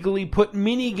can legally put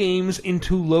mini games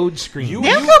into load screens.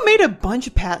 Namco made a bunch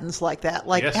of patents like that.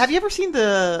 Yes. Have you ever seen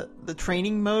the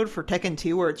training mode for Tekken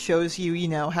 2 where it shows you,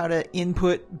 how to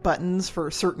input buttons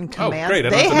for certain commands? Great.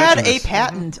 They had a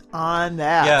patent on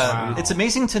that. Yeah, It's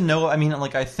amazing to know. I mean,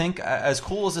 I think as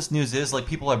cool as this news is,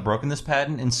 people have broken this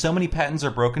patent, and so many patents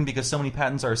are broken because so many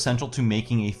patents are essential to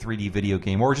making a 3D video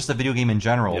game or just a video game in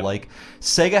general.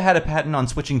 Sega had a patent on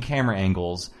switching camera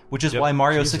angles, which is why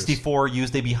Mario 64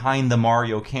 used a behind the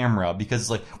Mario camera,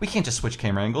 because we can't just switch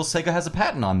camera angles. Sega has a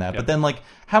patent on that. But then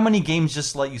how many games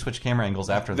just let you switch camera angles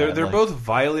after that? They're both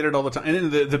violated all the time.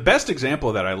 And the best example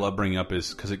of that I love bringing up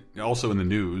is because also in the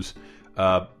news,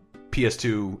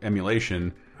 PS2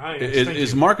 emulation.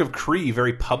 Is Mark of Cree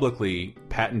very publicly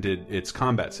patented its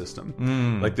combat system,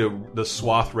 the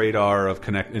swath radar of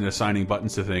connect and assigning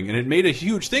buttons to thing, and it made a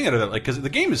huge thing out of that, because the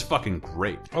game is fucking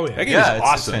great. Oh yeah, that game is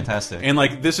awesome, it's fantastic, and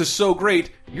this is so great.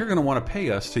 You're going to want to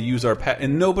pay us to use our patent,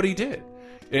 and nobody did.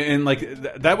 And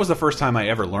that was the first time I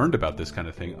ever learned about this kind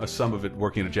of thing. Some of it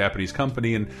working at a Japanese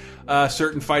company, and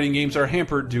certain fighting games are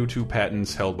hampered due to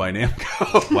patents held by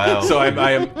Namco. Wow. So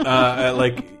I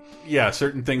am yeah,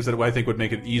 certain things that I think would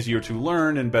make it easier to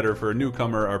learn and better for a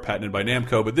newcomer are patented by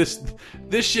Namco. But this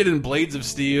shit in Blades of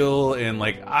Steel, and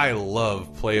I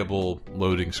love playable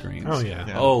loading screens. Oh yeah.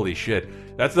 Holy shit!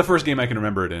 That's the first game I can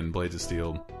remember it in, Blades of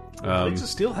Steel. Blades of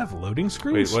Steel have loading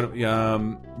screens? Wait, what?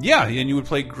 Yeah, and you would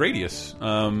play Gradius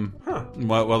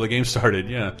while the game started.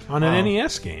 Yeah, on an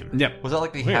NES game. Yeah, was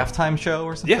that the halftime show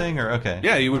or something? Yeah. Or okay.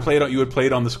 Yeah, you would play it. You would play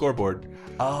it on the scoreboard.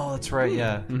 Oh, that's right.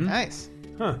 Yeah. Nice.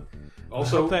 Huh.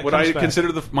 Also, what I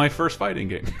consider my first fighting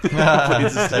game. That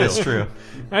is true.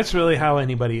 That's really how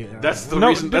anybody. That's the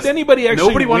reason. Did anybody actually?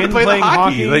 Nobody wanted to play the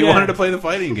hockey. They wanted to play the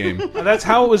fighting game. That's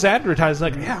how it was advertised.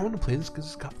 Yeah, I want to play this because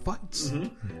it's got fights.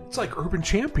 It's like Urban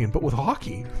Champion, but with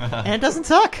hockey, and it doesn't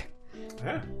suck.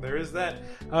 Yeah, there is that.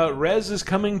 Rez is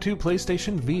coming to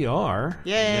PlayStation VR.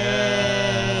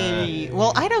 Yay!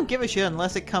 Well, I don't give a shit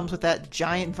unless it comes with that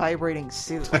giant vibrating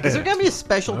suit. Is there going to be a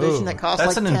special edition that costs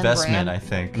that's an $10 investment, grand? I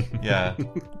think. Yeah.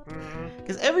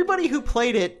 Because everybody who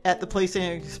played it at the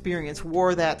PlayStation Experience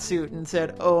wore that suit and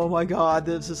said, "Oh my god,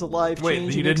 this is a life-changing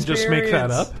Wait, you didn't experience." just make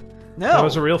that up? No. That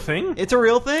was a real thing? It's a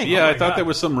real thing. Yeah, Oh I my thought God. there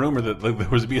was some rumor that there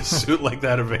was be a suit like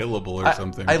that available or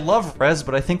something. I love Rez,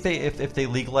 but I think if they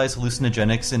legalize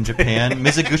hallucinogenics in Japan,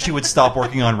 Mizuguchi would stop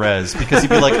working on Rez because he'd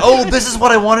be like, "Oh, this is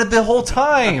what I wanted the whole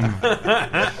time."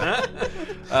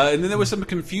 And then there was some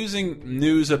confusing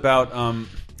news about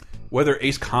whether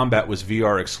Ace Combat was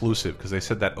VR exclusive, because they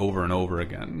said that over and over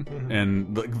again,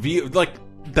 and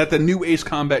that the new Ace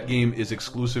Combat game is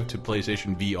exclusive to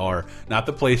PlayStation VR, not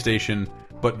the PlayStation,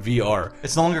 but VR.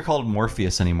 It's no longer called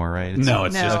Morpheus anymore, right? It's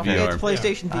just VR. It's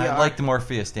PlayStation VR. I like the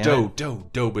Morpheus, damn it.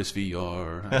 Dobus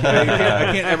VR.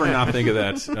 I can't ever not think of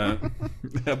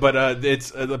that. But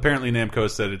it's apparently Namco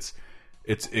said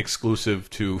it's exclusive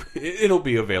to. It'll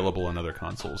be available on other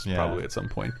consoles probably at some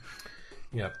point.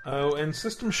 Yep. Oh, and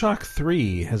System Shock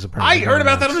 3 has apparently. I heard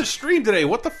about that on the stream today.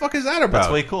 What the fuck is that about? That's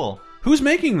way cool. Who's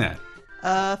making that?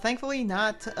 Thankfully,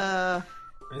 not.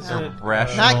 Is it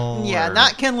Rational?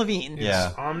 Not Ken Levine.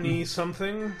 It's Omni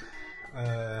something.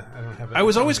 I don't have it. I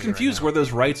was always confused where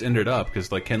those rights ended up,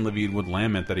 because like Ken Levine would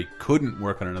lament that he couldn't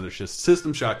work on another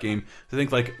System Shock game. I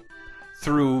think like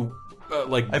through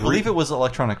I believe it was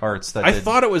Electronic Arts that I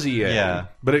thought it was EA. Yeah,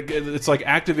 but it's like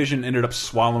Activision ended up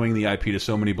swallowing the IP to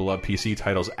so many beloved PC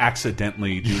titles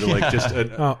accidentally due to like just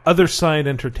Other Side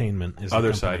Entertainment is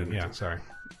Other the Side. company. Yeah, sorry.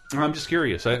 I'm just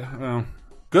curious.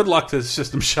 Good luck to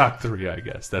System Shock 3. I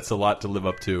guess that's a lot to live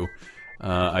up to.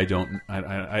 I haven't played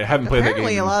that game.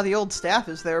 Apparently, a lot of the old staff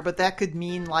is there, but that could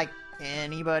mean like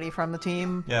anybody from the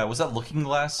team. Yeah, was that Looking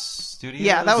Glass Studios?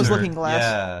 Yeah, that was Looking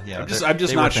Glass. Yeah. I'm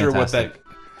just not sure what that.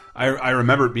 I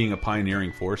remember it being a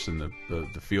pioneering force in the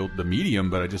field, the medium,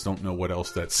 but I just don't know what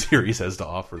else that series has to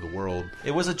offer the world.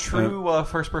 It was a true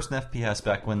first-person FPS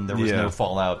back when there was no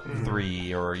Fallout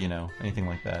 3 or anything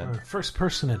like that.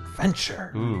 First-person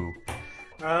adventure. Ooh.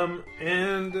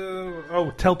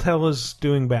 Telltale is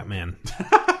doing Batman.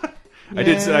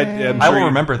 I will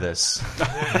remember this.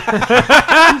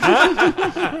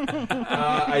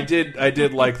 I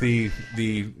did like the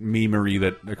memery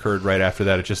that occurred right after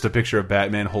that. It's just a picture of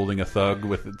Batman holding a thug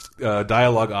with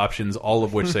dialogue options, all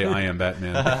of which say "I am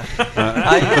Batman." The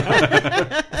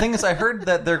thing is, I heard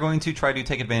that they're going to try to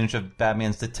take advantage of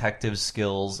Batman's detective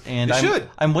skills, and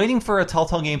I'm waiting for a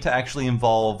Telltale game to actually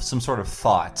involve some sort of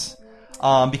thought.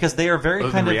 Because they are very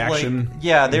kind of reaction.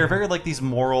 like they are very like these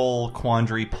moral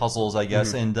quandary puzzles, I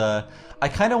guess, and I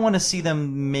kind of want to see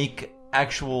them make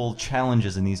actual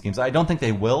challenges in these games. I don't think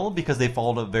they will, because they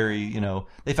followed a very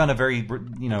they found a very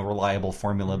reliable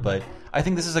formula, but I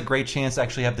think this is a great chance to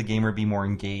actually have the gamer be more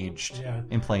engaged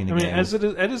in playing the game.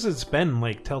 As it's been,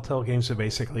 like Telltale games have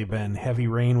basically been Heavy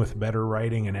Rain with better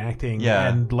writing and acting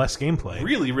and less gameplay.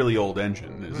 Really, really old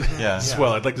engine.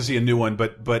 Well, I'd like to see a new one,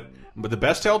 but the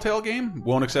best Telltale game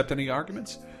won't accept any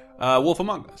arguments. Wolf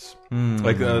Among Us,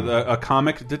 like a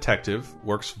comic detective,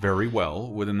 works very well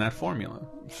within that formula.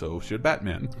 So should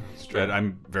Batman.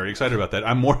 I'm very excited about that.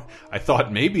 I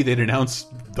thought maybe they'd announce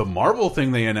the Marvel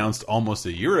thing they announced almost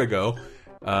a year ago,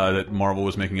 that Marvel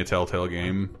was making a Telltale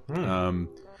game.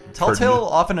 Telltale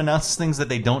often announces things that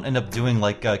they don't end up doing,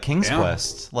 like King's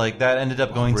Quest. Like that ended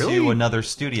up going to another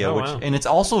studio, and it's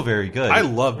also very good. I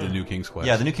love the new King's Quest.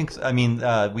 Yeah, the new King's. I mean,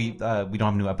 we don't have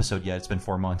a new episode yet. It's been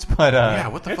 4 months, but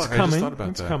what the fuck? Coming. I just thought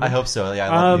about that. I hope so. Yeah,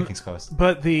 I love the new King's Quest.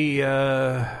 But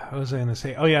what was I going to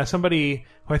say? Oh yeah, somebody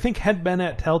who I think had been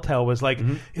at Telltale was like,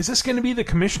 "Is this going to be the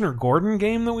Commissioner Gordon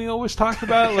game that we always talked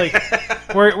about? Like,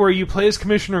 where you play as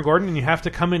Commissioner Gordon and you have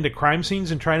to come into crime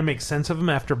scenes and try to make sense of them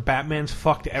after Batman's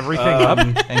fucked everything up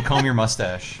and comb your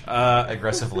mustache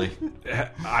aggressively."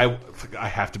 I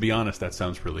have to be honest. That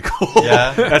sounds really cool.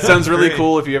 Yeah, that sounds really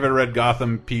cool. If you ever read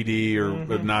Gotham PD or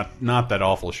not that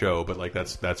awful show, but like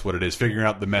that's what it is. Figuring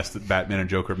out the mess that Batman and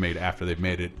Joker made after they've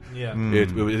made it. Yeah,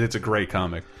 it's a great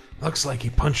comic. Looks like he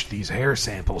punched these hair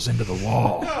samples into the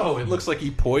wall. No, it looks like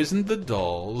he poisoned the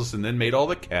dolls and then made all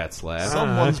the cats laugh.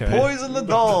 Someone's poisoned the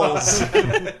dolls.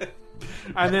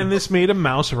 And then this made a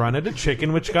mouse run at a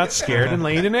chicken, which got scared and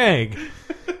laid an egg.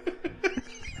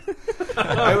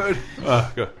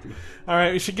 Go. All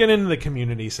right, we should get into the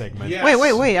community segment. Yes.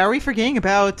 Wait! Are we forgetting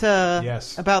about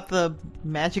yes, about the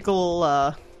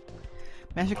magical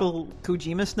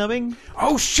Kojima snubbing?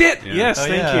 Oh shit! Yeah. Yes,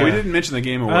 thank you. We didn't mention the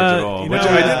Game Awards at all, which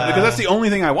I did because that's the only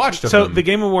thing I watched. So the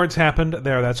Game Awards happened.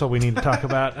 That's all we need to talk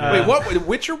about. Wait, what?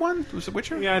 Witcher won? Was it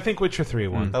Witcher? Yeah, I think Witcher 3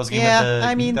 won. That was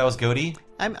game that was GOTY.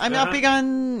 I'm not big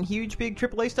on big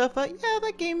AAA stuff, but yeah,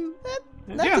 that game that's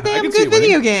Yeah, a I damn can see good it winning.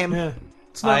 video game. Yeah.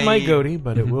 It's not my goatee,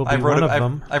 but it will be one of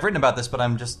them. I've written about this, but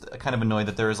I'm just kind of annoyed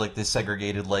that there is like this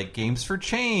segregated like games for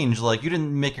change. Like you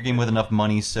didn't make your game with enough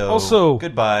money, so also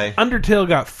goodbye. Undertale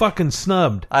got fucking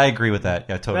snubbed. I agree with that.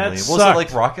 Yeah, totally. That Was sucked. it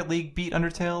like Rocket League beat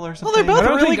Undertale or something? Well, they're both I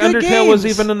don't really think good Undertale games. was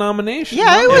even a nomination.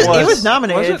 Yeah, it was. was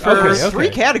nominated Was it? for Okay. 3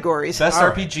 categories. Best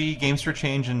RPG, Games for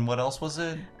Change, and what else was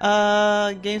it?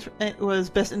 It was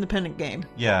best independent game.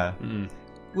 Yeah.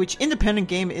 Which independent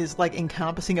game is like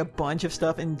encompassing a bunch of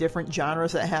stuff in different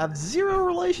genres that have zero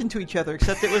relation to each other,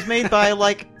 except it was made by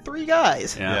like 3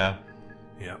 guys. Yeah.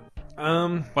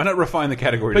 Why not refine the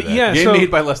category But to that? yeah, Game so-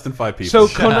 made by less than 5 people.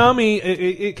 So Konami,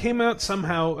 it came out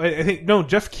somehow. I think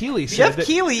Jeff Keighley said Jeff that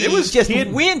Keighley it was just he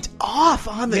had- went off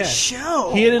on the Yeah.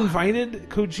 show. He had invited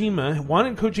Kojima,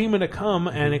 wanted Kojima to come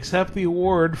and accept the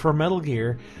award for Metal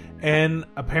Gear, and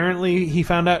apparently he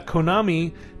found out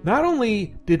Konami not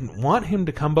only didn't want him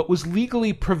to come, but was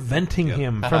legally preventing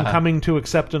him from coming to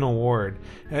accept an award.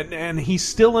 And he's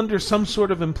still under some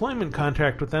sort of employment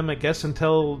contract with them, I guess,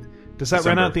 until... Does that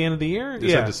run out at the end of the year?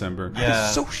 December. Yeah.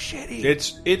 It's so shitty.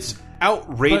 It's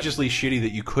outrageously shitty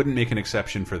that you couldn't make an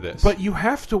exception for this. But you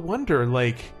have to wonder,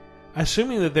 like,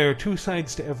 assuming that there are 2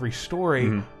 sides to every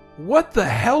story, what the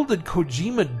hell did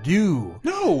Kojima do?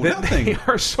 No, that nothing. They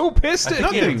are so pissed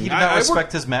at He him. did not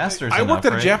respect his masters I worked enough,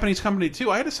 at a right? Japanese company too.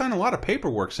 I had to sign a lot of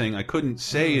paperwork saying I couldn't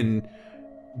say and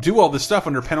do all this stuff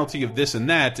under penalty of this and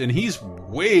that, and he's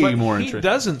way But more he interested.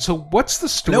 doesn't. So what's the No,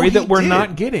 story he that we're did.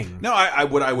 not getting? No, I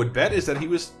would bet is that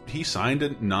he signed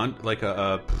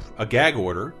a gag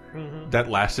order that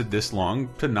lasted this long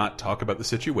to not talk about the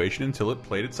situation until it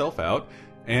played itself out,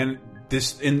 and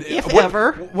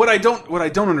what I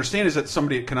don't understand is that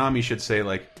somebody at Konami should say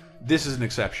like, this is an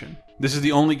exception. This is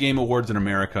the only game awards in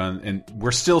America, and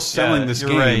we're still selling this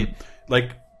game. Right.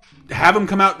 Like, have him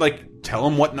come out, like, tell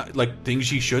him what like things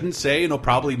he shouldn't say, and he'll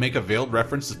probably make a veiled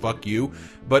reference to "fuck you."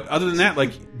 But other than that,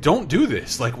 like, don't do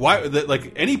this. Like, why?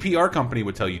 Like, any PR company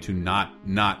would tell you to not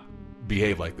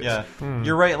behave like this. Yeah,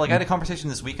 you're right. Like I had a conversation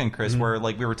this weekend, Chris, where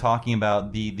like we were talking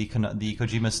about the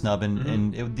Kojima snub,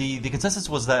 and the consensus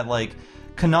was that like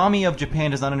Konami of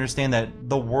Japan does not understand that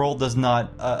the world does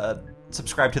not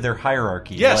subscribe to their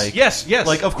hierarchy. Yes, like, yes.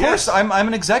 Like of course I'm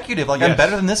an executive. Like I'm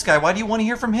better than this guy. Why do you want to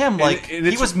hear from him? Like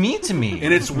he was mean to me.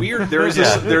 And it's weird. There's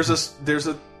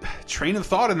a train of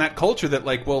thought in that culture that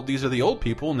like, well, these are the old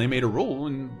people and they made a rule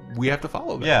and we have to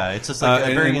follow them. Yeah, it's just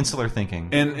like a very insular thinking.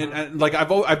 And like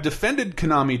I've defended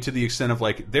Konami to the extent of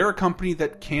like they're a company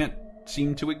that can't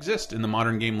seem to exist in the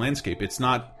modern game landscape. It's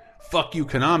not fuck you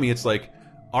Konami. It's like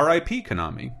R.I.P.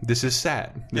 Konami. This is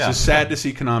sad. This is sad to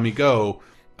see Konami go.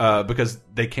 Because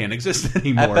they can't exist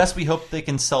anymore. At best, we hope they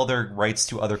can sell their rights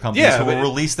to other companies who will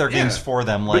release their games for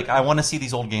them. Like, I want to see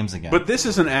these old games again. But this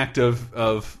is an act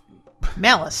of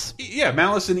malice. Yeah,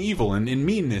 malice and evil and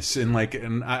meanness and like.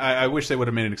 And I wish they would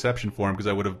have made an exception for him because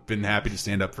I would have been happy to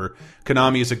stand up for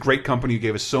Konami. Is a great company who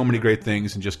gave us so many great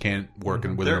things and just can't work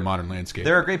within a modern landscape.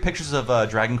 There are great pictures of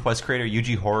Dragon Quest creator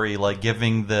Yuji Horii like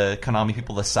giving the Konami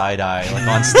people the side eye like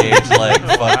on stage, like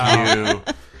 "fuck you."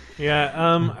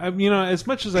 Yeah, you know, as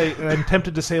much as I'm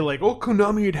tempted to say like, oh,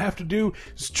 Konami you'd have to do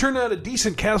is churn out a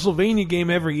decent Castlevania game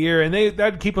every year, and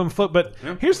that'd keep them afloat. But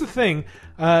here's the thing: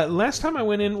 last time I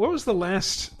went in, what was the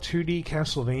last 2D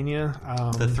Castlevania?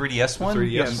 The 3DS one,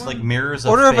 3DS yeah, one? like Mirrors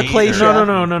Order of Fate Ecclesia.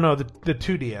 No, the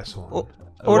 2DS one.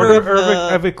 Order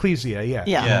of Ecclesia,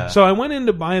 yeah. So I went in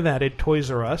to buy that at Toys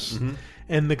R Us,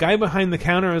 and the guy behind the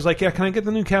counter was like, "Yeah, can I get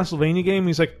the new Castlevania game?"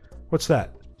 He's like, "What's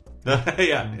that?"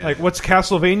 yeah. Like, what's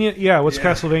Castlevania? Yeah, what's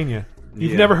Castlevania?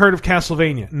 You've never heard of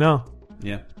Castlevania? No.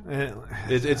 Yeah.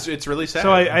 It's really sad.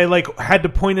 So I like had to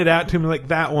point it out to him like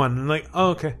that one. And like, oh,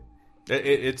 okay.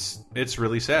 It's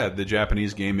really sad. The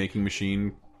Japanese game making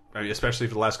machine, I mean, especially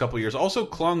for the last couple of years, also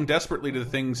clung desperately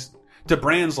to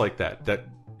brands like that. That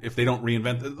if they don't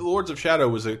reinvent, the Lords of Shadow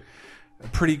was a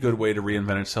pretty good way to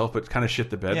reinvent itself, but kind of shit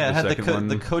the bed. Yeah, it the had second one.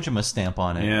 the Kojima stamp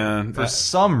on it. Yeah, for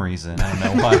some reason I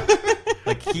don't know why.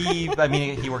 Like he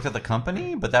worked at the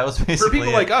company, but that was basically for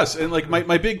people like us. And like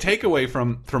my big takeaway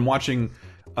from watching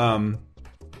the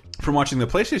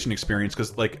PlayStation experience,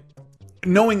 because like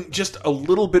knowing just a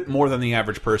little bit more than the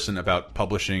average person about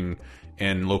publishing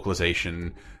and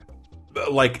localization,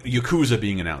 like Yakuza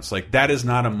being announced, like that is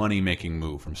not a money making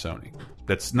move from Sony.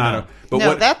 That's not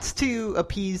that's to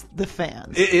appease the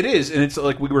fans. It is, and it's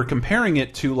like we were comparing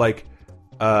it to like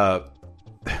the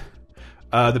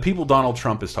people Donald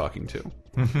Trump is talking to.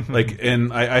 Like,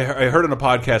 and I heard on a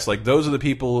podcast, like, those are the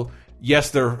people,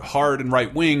 yes, they're hard and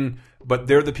right wing, but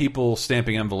they're the people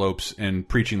stamping envelopes and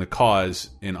preaching the cause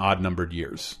in odd numbered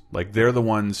years. Like, they're the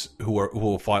ones who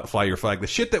will fly your flag. The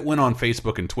shit that went on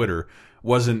Facebook and Twitter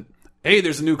wasn't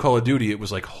there's a new Call of Duty. It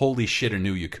was like, holy shit, a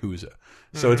new Yakuza.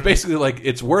 So it's basically like,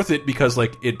 it's worth it because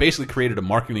like it basically created a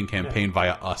marketing campaign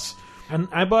via us. And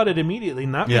I bought it immediately,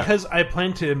 not because I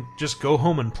plan to just go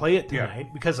home and play it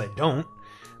tonight, because I don't.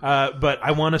 But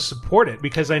I want to support it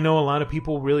because I know a lot of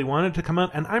people really want it to come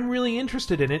out, and I'm really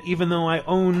interested in it, even though I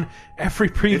own every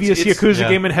previous Yakuza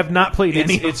game and have not played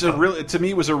any. To me,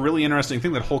 it was a really interesting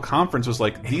thing. That whole conference was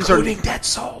like, including Dead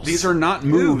Souls. These are not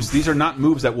moves. These are not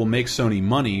moves that will make Sony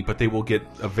money, but they will get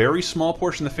a very small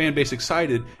portion of the fan base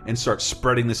excited and start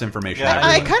spreading this information.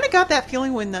 I kind of got that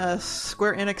feeling when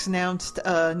Square Enix announced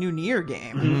a new Nier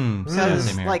game.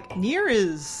 Because like Nier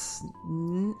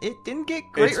it didn't get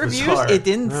great reviews. Bizarre. It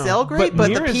didn't sell great,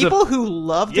 but the people who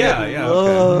loved it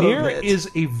loved Nier it. is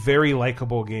a very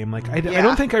likable game. Like I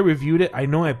don't think I reviewed it. I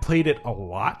know I played it a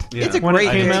lot. It's a when great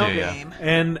it came out, game,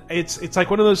 and it's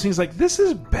like one of those things. Like, this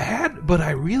is bad, but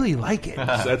I really like it.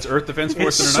 That's Earth Defense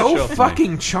Force It's in a nutshell. so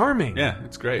fucking charming. Yeah,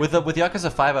 it's great. With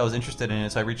Yakuza 5, I was interested in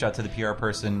it, so I reached out to the PR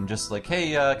person, just like,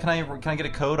 hey, can I get a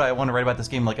code? I want to write about this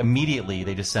game. Like immediately,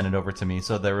 they just sent it over to me,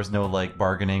 so there was no like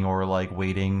bargaining or like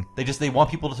waiting. They want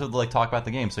people to like talk about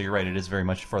the game. So you're right, it is very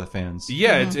much for the fans.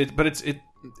 Yeah,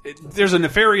 there's a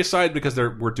nefarious side because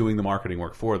we're doing the marketing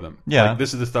work for them. Yeah, like,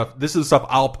 this is the stuff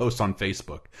I'll post on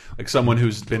Facebook, like someone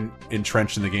who's been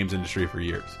entrenched in the games industry for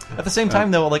years. At the same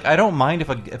time, though, like I don't mind if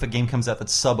a game comes out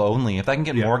that's sub only. If I can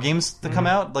get more games to come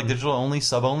out, like digital only,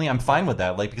 sub only, I'm fine with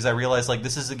that. Like, because I realize like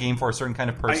this is a game for a certain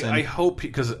kind of person. I hope,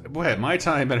 because at my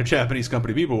time at a Japanese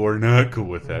company, people were not cool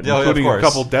with that, Yeah, including of a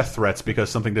couple death threats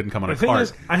because something didn't come on a The thing cart.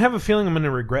 is, I have a feeling I'm going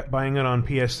to regret buying it on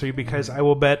PS3 because I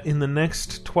will bet in the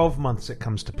next 12 months it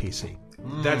comes to PC.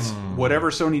 That's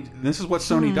whatever Sony. This is what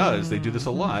Sony does. They do this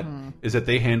a lot. Is that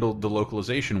they handled the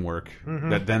localization work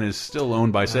that then is still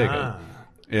owned by Sega,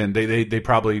 and they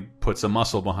probably put some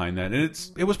muscle behind that.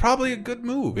 And it was probably a good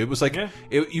move. It was like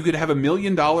you could have $1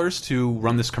 million to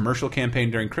run this commercial campaign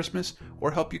during Christmas,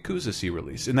 or help Yakuza see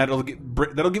release, and that'll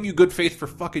give you good faith for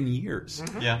fucking years.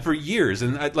 For years.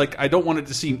 And I don't want it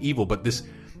to seem evil, but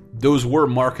those were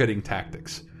marketing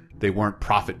tactics. They weren't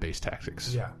profit-based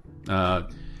tactics. Yeah.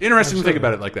 Interesting to think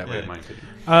about it like that way, in my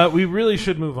opinion. We really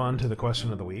should move on to the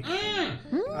question of the week.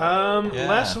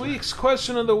 Last week's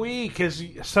question of the week, as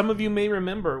some of you may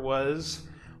remember, was,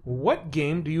 what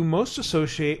game do you most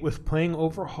associate with playing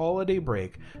over holiday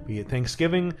break, be it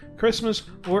Thanksgiving, Christmas,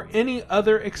 or any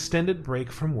other extended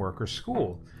break from work or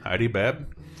school? Heidi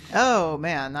Bab? Oh,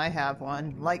 man, I have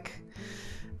one. Like,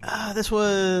 this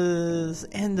was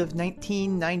end of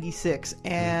 1996,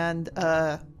 and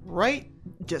right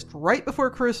before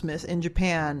Christmas in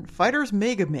Japan, Fighters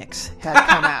Mega Mix had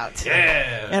come out.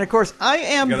 And of course, I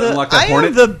am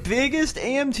the biggest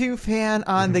AM2 fan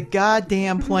on the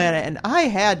goddamn planet, and I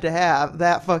had to have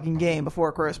that fucking game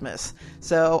before Christmas.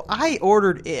 So I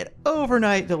ordered it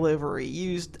overnight delivery,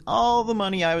 used all the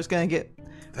money I was going to get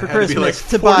for Christmas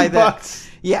to buy that.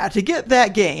 Yeah, to get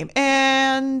that game.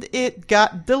 And it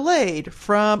got delayed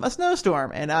from a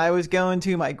snowstorm. And I was going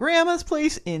to my grandma's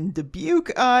place in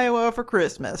Dubuque, Iowa for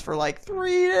Christmas for like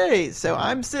 3 days. So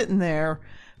I'm sitting there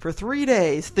for 3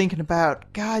 days thinking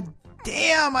about, God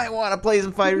damn, I want to play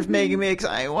some Fighters Mega Mix.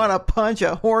 I want to punch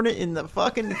a hornet in the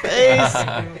fucking face.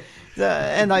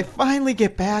 And I finally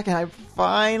get back and I'm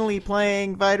finally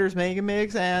playing Fighters Mega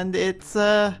Mix. And it's...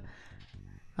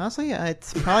 honestly,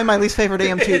 it's probably my least favorite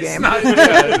AM2 game. Not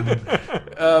good.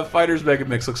 Fighters Mega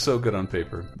Mix looks so good on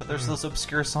paper. But there's those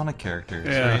obscure Sonic characters,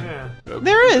 right?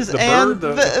 There is, the and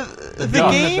bird,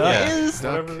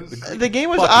 the game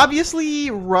was obviously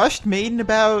rushed, made in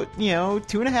about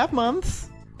 2.5 months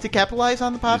to capitalize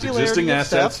on the popularity existing of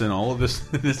assets stuff. and all of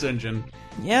this engine.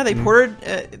 Yeah, they ported.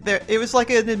 It was like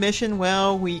an admission.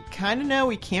 Well, we kind of know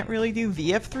we can't really do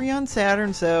VF3 on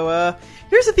Saturn, so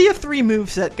here's a VF3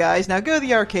 moveset, guys. Now go to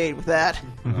the arcade with that.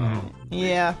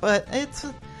 Yeah, but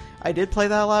I did play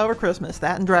that a lot over Christmas.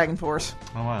 That and Dragon Force.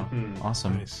 Oh wow,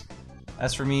 awesome. Nice.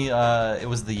 As for me, it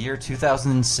was the year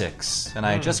 2006, and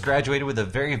I just graduated with a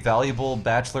very valuable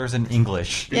bachelor's in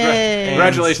English.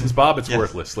 Congratulations, Bob. It's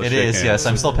worthless. It is, yes.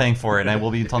 I'm still paying for it, and I will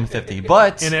be until I'm 50.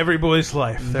 But in every boy's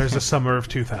life, there's a summer of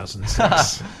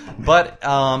 2006. But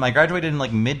I graduated in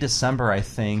like mid-December, I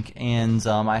think, and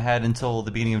I had until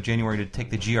the beginning of January to take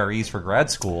the GREs for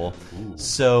grad school. Ooh.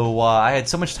 So I had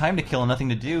so much time to kill and nothing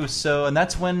to do. And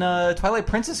that's when Twilight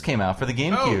Princess came out for the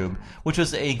GameCube, which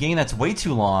was a game that's way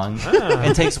too long.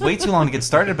 and takes way too long to get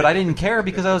started. But I didn't care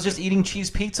because I was just eating cheese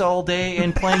pizza all day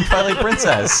and playing Twilight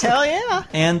Princess. Hell yeah!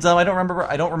 And I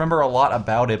don't remember a lot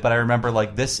about it, but I remember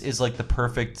like this is like the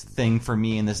perfect thing for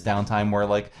me in this downtime where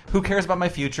like who cares about my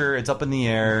future? It's up in the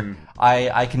air.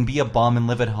 I can be a bum and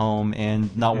live at home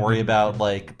and not worry about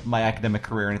like my academic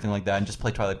career or anything like that, and just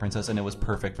play Twilight Princess, and it was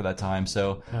perfect for that time.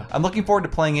 So I'm looking forward to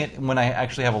playing it when I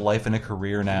actually have a life and a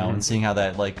career now, and seeing how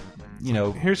that like.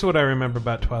 Here's what I remember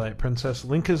about Twilight Princess.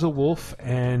 Link is a wolf,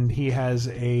 and he has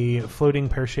a floating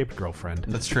pear-shaped girlfriend.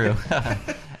 That's true.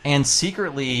 And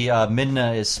secretly,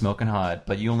 Midna is smoking hot,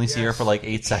 but you only see her for like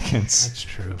 8 seconds. That's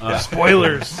true.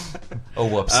 Spoilers. Oh,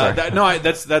 whoops. Sorry.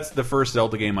 That's the first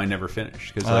Zelda game I never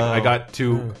finished because I got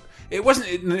to. It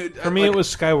wasn't for me. It was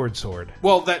Skyward Sword.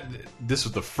 Well, this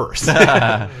was the first,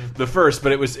 the first,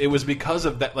 but it was because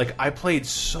of that. Like I played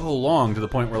so long to the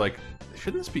point where like,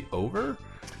 shouldn't this be over?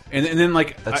 And then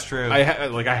like that's true. I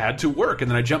had to work, and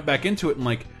then I jumped back into it, and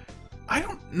like I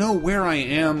don't know where I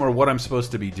am or what I'm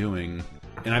supposed to be doing.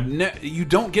 And you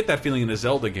don't get that feeling in a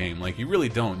Zelda game. Like you really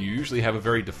don't. You usually have a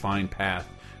very defined path,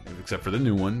 except for the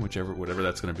new one, whatever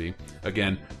that's going to be.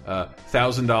 Again,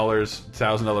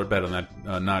 $1,000 bet on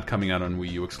that not coming out on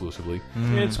Wii U exclusively.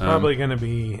 It's probably going to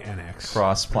be NX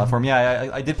cross-platform.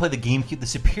 Yeah, I did play the GameCube, the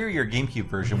superior GameCube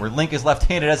version, where Link is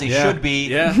left-handed as he should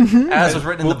be, as was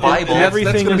written in the Bible.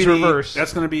 Everything is reversed.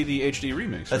 That's going to be the HD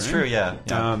remix. That's right? true. Yeah.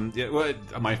 Well,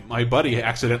 my buddy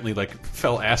accidentally like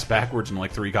fell ass backwards in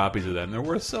like 3 copies of that, and they're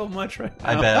worth so much right now.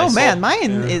 I bet. Oh man,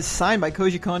 mine is signed by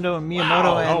Koji Kondo and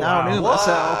Miyamoto and Aonuma.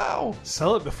 So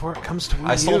sell it before it comes to Wii U.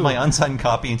 I sold my unsigned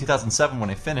copy in 2007 when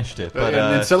I finished it, but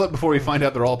and sell it before we find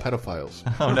out they're all pedophiles.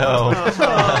 Oh no!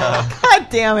 God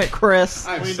damn it, Chris!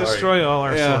 We destroy all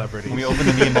our celebrities. We open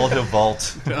the Miyamoto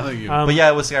vault. Telling you. But yeah,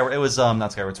 it was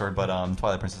not Skyward Sword, but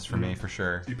Twilight Princess for me for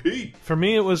sure. For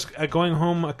me, it was going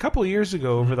home a couple of years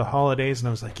ago over the holidays, and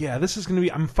I was like, "Yeah, this is going to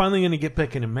be. I'm finally going to get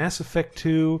back into Mass Effect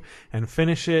 2 and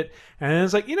finish it." And I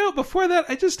was like, before that,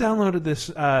 I just downloaded this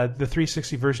the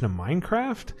 360 version of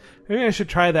Minecraft. Maybe I should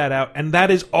try that out. And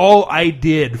that is all I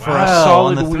did for a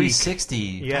solid on the week. 360.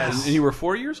 Yes. And you were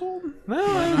 4 years old?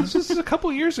 No, this is a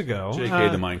couple years ago.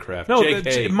 JK the Minecraft. No,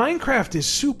 JK. Minecraft is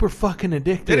super fucking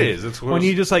addictive. It is. It's when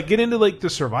you just like get into like the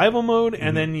survival mode,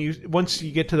 and then once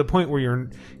you get to the point where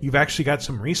you've actually got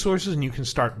some resources and you can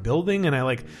start building. And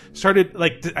I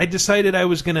I decided I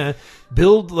was gonna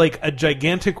build like a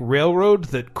gigantic railroad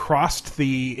that crossed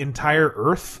the entire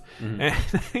Earth, and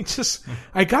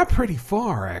I got pretty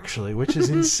far actually, which is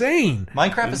insane.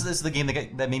 Minecraft is the game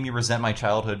that made me resent my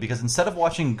childhood, because instead of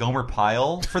watching Gomer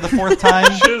Pyle for the 4th time,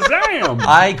 Shazam!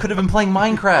 I could have been playing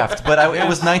Minecraft, but it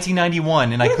was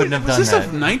 1991 and I couldn't have done that. Was this a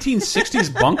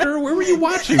 1960s bunker? Where were you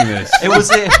watching this? It was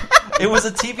a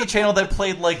TV channel that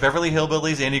played like Beverly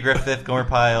Hillbillies, Andy Griffith, Gomer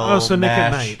Pyle. Oh, so Nick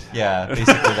at MASH. Night. Yeah,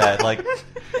 basically that. Like,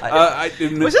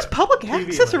 was this public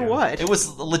access or what? It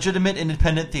was legitimate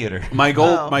independent theater. My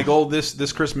goal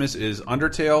this Christmas is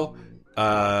Undertale,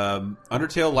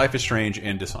 Life is Strange,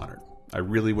 and Dishonored. I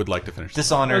really would like to finish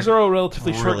Dishonored. Those are all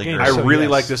relatively short games. I really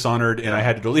like Dishonored, and I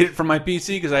had to delete it from my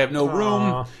PC because I have no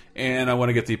room, and I want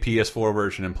to get the PS4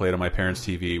 version and play it on my parents'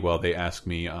 TV while they ask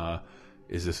me,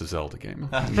 is this a Zelda game?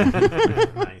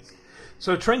 Nice.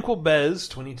 So Tranquil Bez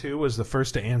 22 was the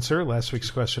first to answer last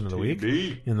week's question of the week.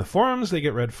 In the forums, they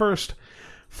get read first.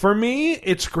 For me,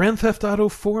 it's Grand Theft Auto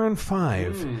 4 and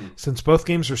 5. Since both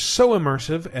games are so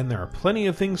immersive and there are plenty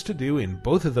of things to do in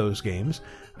both of those games,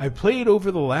 I played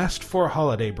over the last 4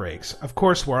 holiday breaks. Of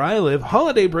course, where I live,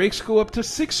 holiday breaks go up to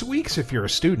 6 weeks if you're a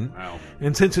student. Wow.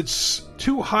 And since it's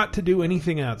too hot to do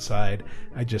anything outside,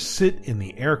 I just sit in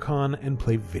the aircon and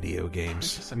play video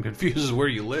games. I'm confused as where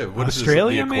you live. What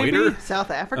Australia, is this, the equator? maybe?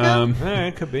 South Africa?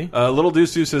 It could be. Little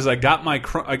Deuce Deuce says, I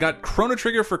got Chrono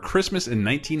Trigger for Christmas in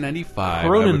 1995.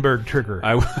 Cronenberg Trigger.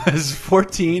 I was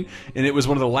 14, and it was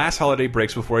one of the last holiday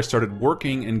breaks before I started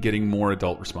working and getting more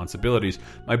adult responsibilities.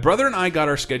 My brother and I got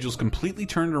our schedules completely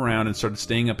turned around and started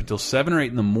staying up until 7 or 8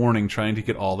 in the morning trying to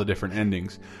get all the different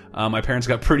endings. My parents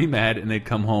got pretty mad, and they'd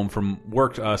come home from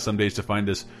work some days to find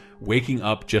us waking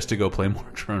up just to go play more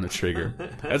Chrono Trigger.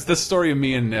 That's the story of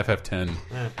me and FF10.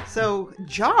 So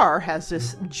Jar has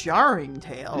this jarring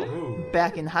tale. Ooh.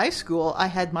 Back in high school, I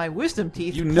had my wisdom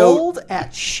teeth pulled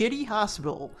at Shitty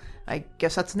Hospital. I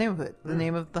guess that's the name of it. The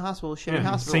name of the hospital is Shitty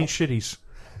Hospital. St. Shitties.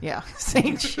 Yeah,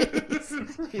 St.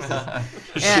 Shitties.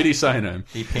 Shitty cyanide.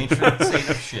 The patron saint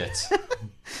of shit.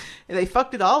 They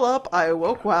fucked it all up. I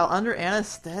awoke while under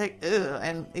anesthetic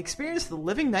and experienced the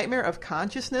living nightmare of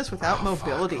consciousness without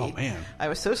mobility. Oh, man. I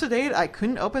was so sedated I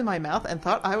couldn't open my mouth and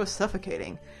thought I was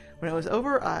suffocating. When it was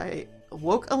over, I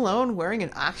woke alone wearing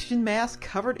an oxygen mask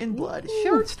covered in blood.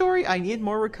 Short story, I needed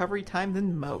more recovery time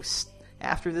than most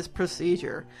after this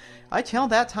procedure. I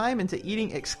channeled that time into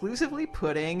eating exclusively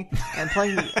pudding and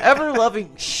playing the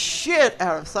ever-loving shit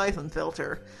out of Siphon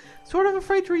Filter. Sort of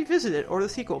afraid to revisit it or the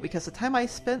sequel because the time I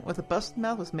spent with a busted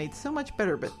mouth was made so much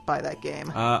better by that game.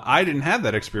 I didn't have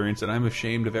that experience, and I'm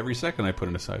ashamed of every second I put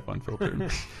in a Siphon Filter.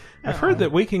 I've heard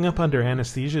that waking up under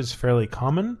anesthesia is fairly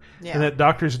common, Yeah. and that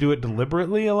doctors do it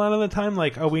deliberately a lot of the time.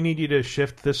 Like, oh, we need you to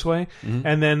shift this way,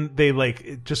 and then they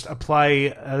like just apply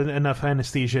enough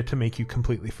anesthesia to make you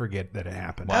completely forget that it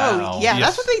happened. Oh, yeah,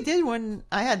 that's what they did when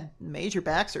I had major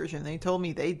back surgery. They told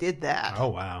me they did that. Oh,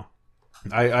 wow.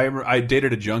 I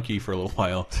dated a junkie for a little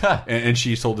while, and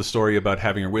she told the story about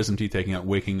having her wisdom teeth taken out,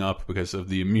 waking up because of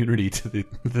the immunity to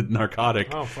the narcotic.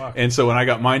 Oh, fuck. And so when I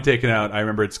got mine taken out, I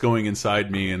remember it's going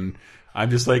inside me, and I'm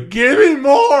just like, give me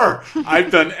more! I've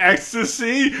done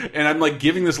ecstasy, and I'm like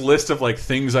giving this list of like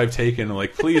things I've taken, and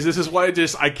like, please, this is why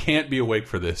I can't be awake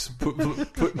for this.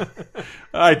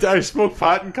 I smoked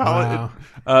pot in college. Wow.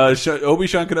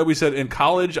 Obi-Wan Kenobi said, in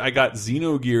college, I got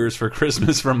Xenogears for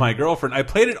Christmas from my girlfriend. I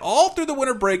played it all through the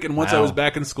winter break, and once I was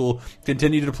back in school,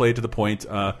 continued to play to the point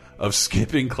of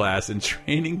skipping class and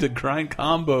training to grind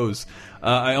combos.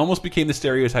 I almost became the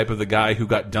stereotype of the guy who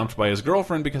got dumped by his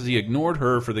girlfriend because he ignored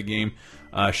her for the game.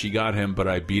 She got him, but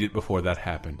I beat it before that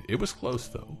happened. It was close,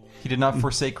 though. He did not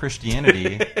forsake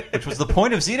Christianity, which was the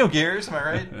point of Xenogears, am I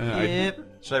right? Yep.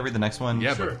 Should I read the next one?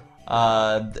 Yeah, sure.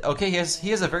 Okay, he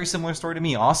has a very similar story to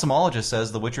me. Awesomeologist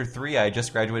says, The Witcher 3, I had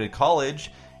just graduated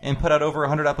college and put out over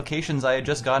 100 applications. I had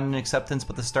just gotten an acceptance,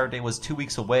 but the start date was 2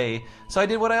 weeks away. So I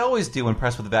did what I always do when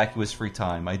pressed with vacuous free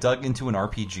time. I dug into an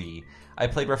RPG. I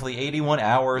played roughly 81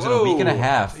 hours in a week and a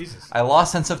half. Jesus. I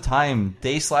lost sense of time,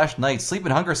 day/night, sleep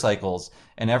and hunger cycles,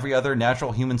 and every other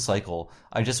natural human cycle.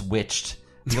 I just witched.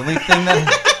 The only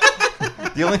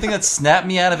thing that snapped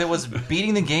me out of it was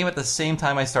beating the game at the same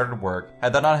time I started work.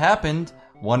 Had that not happened,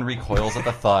 one recoils at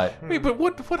the thought. Wait, but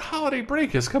what holiday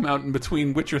break has come out in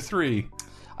between Witcher 3?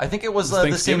 I think it was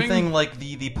the same thing, like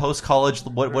the post-college,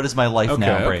 what is my life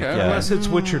now break. Okay. Yeah. Unless it's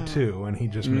Witcher 2 and he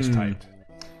just mistyped.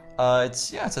 It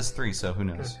says 3, so who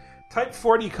knows? Type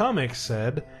 40 Comics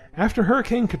said, after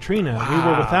Hurricane Katrina, we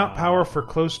were without power for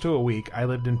close to a week. I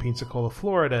lived in Pensacola,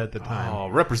 Florida at the time. Oh,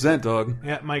 represent, dog.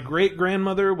 Yeah, my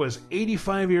great-grandmother was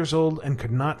 85 years old and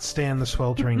could not stand the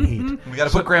sweltering heat. We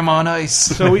gotta put Grandma on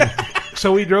ice.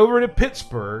 So we drove her to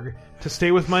Pittsburgh to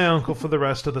stay with my uncle for the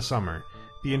rest of the summer.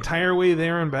 The entire way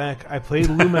there and back, I played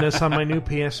Luminous on my new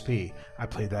PSP. I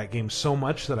played that game so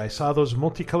much that I saw those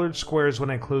multicolored squares when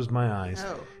I closed my eyes.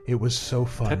 Oh. It was so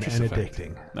fun Tetris and Effect.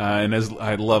 addicting. And as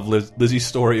I love Lizzie's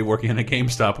story of working at a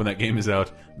GameStop when that game is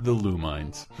out, the Lou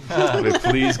Mines.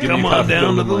 Please give Come me a on copy down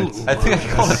of to the the Mines. Lou. I think I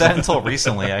called it that until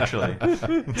recently, actually.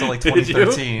 Until like Did you?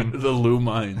 2013. The Lou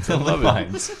Mines. I The love Lou it.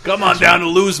 Mines. Come on down to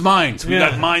Lou's Mines. We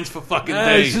Yeah. got mines for fucking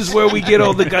days. This is where we get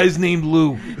all the guys named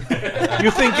Lou.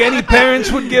 You think any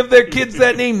parents would give their kids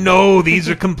that name? No, these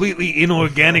are completely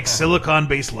inorganic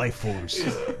silicon-based life forms.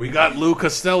 We got Lou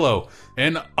Costello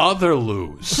and other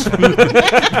Lou's. Here's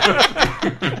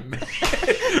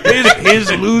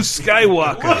Lou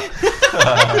Skywalker.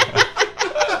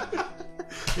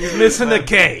 He's missing a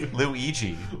K.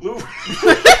 Luigi. Nice.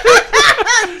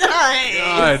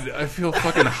 God, I feel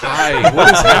fucking high.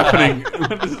 What is happening?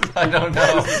 I don't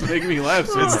know. This is making me laugh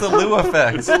so It's much. the Lou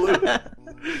effect.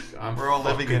 I'm We're all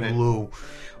living in it. Lou.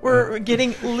 We're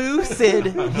getting lucid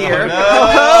here. no.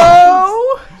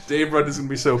 Oh, Dave Rudd is going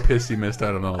to be so pissed he missed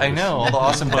out on all this. I know, all the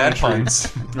awesome bad puns.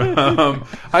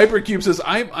 Hypercube says,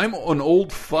 I'm an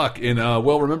old fuck and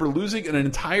remember losing an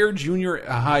entire junior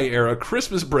high era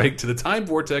Christmas break to the time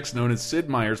vortex known as Sid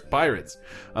Meier's Pirates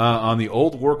on the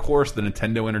old workhorse, the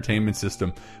Nintendo Entertainment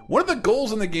System. One of the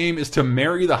goals in the game is to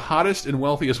marry the hottest and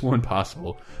wealthiest woman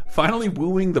possible. Finally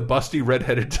wooing the busty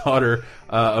redheaded daughter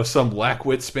of some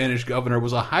blackwit Spanish governor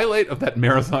was a highlight of that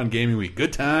marathon gaming week.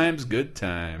 Good times, good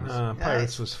times.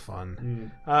 Pirates was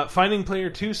fun. Finding Player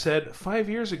 2 said, 5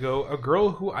 years ago, a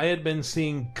girl who I had been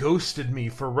seeing ghosted me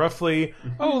for roughly,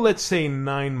 let's say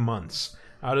 9 months.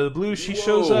 Out of the blue, she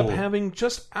shows up having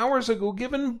just hours ago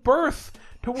given birth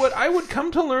to what I would come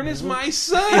to learn is my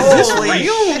son. Is this holy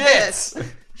real?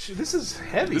 shit. This is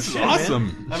heavy. This is shit,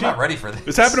 awesome. Man. I'm not ready for this.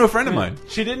 This happened to a friend of mine.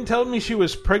 She didn't tell me she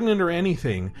was pregnant or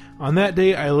anything. On that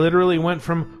day, I literally went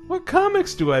from, what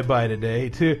comics do I buy today,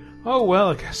 to, oh, well,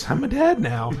 I guess I'm a dad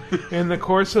now, in the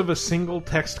course of a single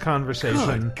text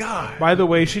conversation. Good God. By the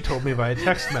way, she told me via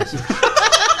text message.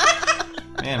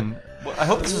 Man, well, I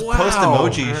hope this is post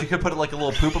emoji. She could put like a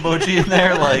little poop emoji in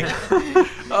there, like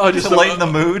just to lighten the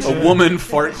mood. A woman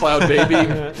fart cloud baby.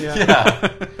 Yeah.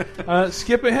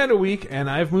 Skip ahead a week, and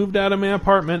I've moved out of my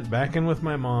apartment, back in with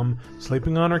my mom,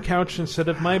 sleeping on her couch instead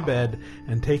of my bed,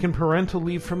 and taken parental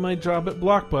leave from my job at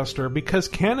Blockbuster because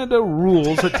Canada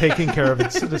rules at taking care of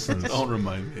its citizens. Don't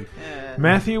remind me.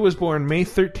 Matthew was born May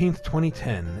 13th,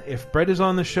 2010. If Brett is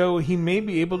on the show, he may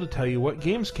be able to tell you what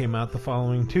games came out the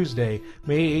following Tuesday,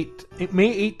 May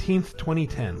 18th,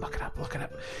 2010. Look it up, look it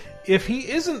up. If he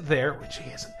isn't there, which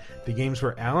he isn't, the games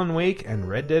were Alan Wake and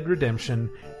Red Dead Redemption,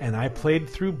 and I played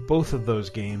through both of those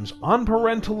games on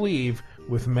parental leave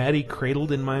with Maddie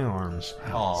cradled in my arms.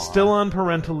 Aww. Still on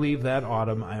parental leave that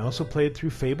autumn, I also played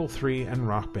through Fable 3 and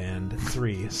Rock Band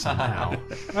 3 somehow.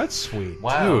 That's sweet.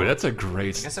 Wow. Dude, that's a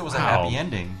great... I guess it was a happy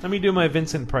ending. Let me do my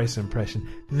Vincent Price impression.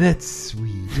 That's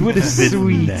sweet. What a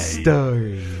sweet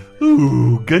story.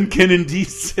 Ooh, Gunkin D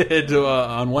said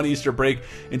on one Easter break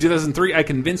in 2003, I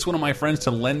convinced one of my friends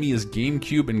to lend me his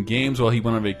GameCube and games while he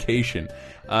went on vacation.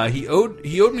 He owed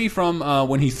me from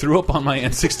when he threw up on my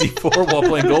N64 while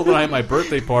playing GoldenEye at my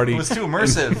birthday party. It was too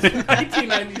immersive. In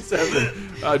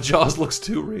 1997. Jaws looks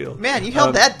too real. Man, you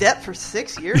held that debt for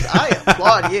 6 years? I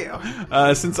applaud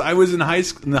you. Since I was in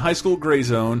the high school gray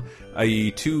zone,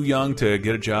 i.e. too young to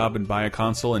get a job and buy a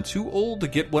console, and too old to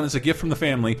get one as a gift from the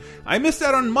family, I missed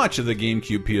out on much of the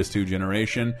GameCube PS2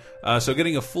 generation. So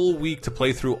getting a full week to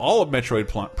play through all of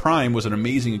Metroid Prime was an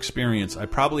amazing experience. I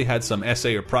probably had some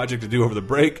essay or project to do over the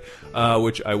break,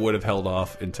 which I would have held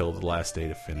off until the last day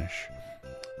to finish.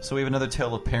 So we have another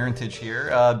tale of parentage here.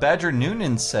 Badger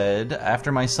Noonan said,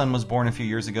 after my son was born a few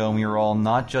years ago and we were all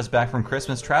not just back from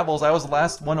Christmas travels, I was the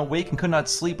last one awake and could not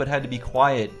sleep but had to be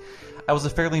quiet. I was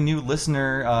a fairly new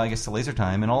listener, I guess, to Laser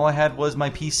Time, and all I had was my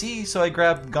PC, so I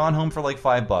grabbed Gone Home for like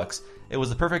 $5. It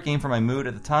was the perfect game for my mood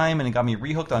at the time, and it got me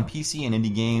rehooked on PC and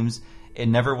indie games. It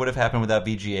never would have happened without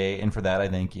VGA, and for that I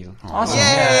thank you. Awesome.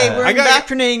 Yay! We're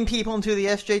indoctrinating people into the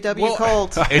SJW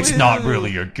cult. It's Woo! not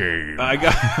really a game.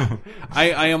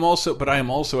 I am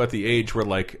also at the age where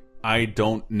like I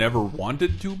never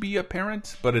wanted to be a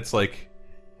parent, but it's like,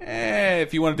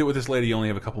 if you want to do it with this lady, you only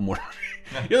have a couple more.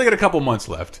 You only got a couple months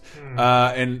left,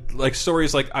 and like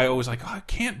stories like I always like, I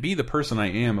can't be the person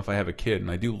I am if I have a kid, and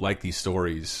I do like these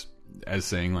stories as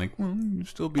saying like, well, you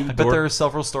still be the But dork. there are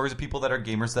several stories of people that are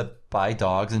gamers that buy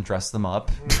dogs and dress them up,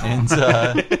 and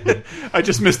I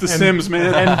just miss The Sims,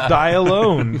 man, and die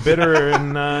alone, bitter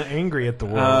and angry at the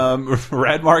world.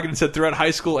 Rad Morgan said throughout high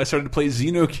school I started to play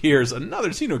Xenogears, another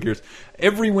Xenogears,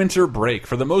 every winter break.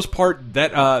 For the most part,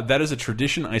 that is a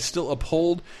tradition I still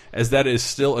uphold, as that is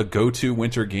still a go-to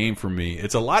winter game for me.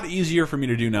 It's a lot easier for me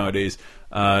to do nowadays,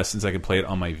 since I can play it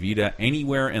on my Vita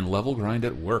anywhere and level grind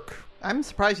at work. I'm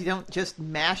surprised you don't just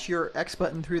mash your X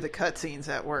button through the cutscenes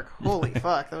at work. Holy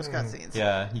fuck, those cutscenes.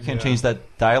 yeah, you can't change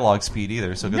that dialogue speed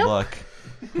either, so good luck.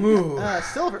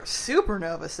 Silver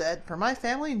Supernova said, for my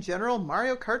family in general,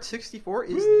 Mario Kart 64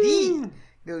 is the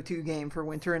go-to game for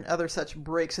winter and other such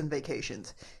breaks and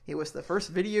vacations. It was the first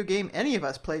video game any of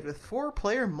us played with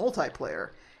 4-player multiplayer,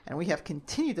 and we have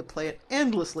continued to play it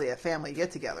endlessly at family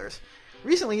get-togethers.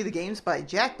 Recently, the games by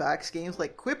Jackbox, games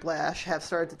like Quiplash, have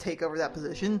started to take over that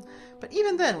position, but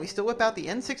even then, we still whip out the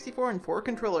N64 and 4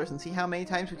 controllers and see how many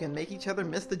times we can make each other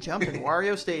miss the jump in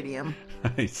Wario Stadium.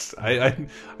 Nice. I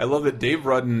love that Dave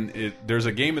Rudden, there's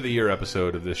a Game of the Year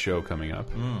episode of this show coming up,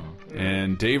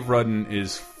 and Dave Rudden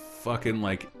is fucking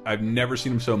like, I've never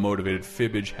seen him so motivated.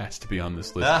 Fibbage has to be on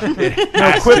this list.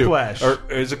 Quiplash.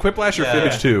 Or is it Quiplash or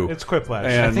Fibbage 2? It's Quiplash.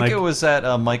 And I think it was at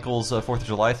Michael's 4th of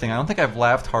July thing. I don't think I've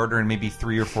laughed harder in maybe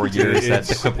 3 or 4 years at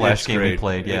the Quiplash game we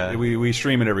played. Yeah, we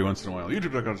stream it every once in a while.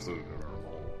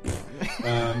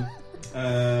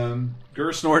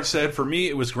 Gersnort said, for me,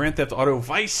 it was Grand Theft Auto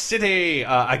Vice City.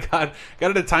 I got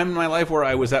at a time in my life where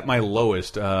I was at my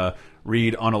lowest.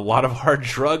 Read on a lot of hard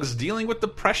drugs, dealing with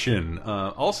depression.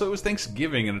 Also, it was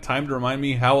Thanksgiving and a time to remind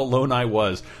me how alone I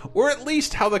was, or at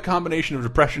least how the combination of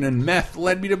depression and meth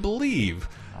led me to believe.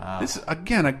 This is,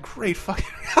 again, a great fucking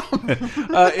element.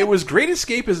 It was great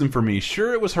escapism for me.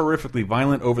 Sure, it was horrifically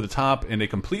violent, over the top, and a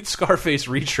complete Scarface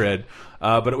retread,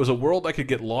 but it was a world I could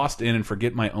get lost in and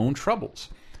forget my own troubles.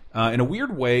 In a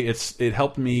weird way, it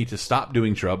helped me to stop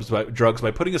doing drugs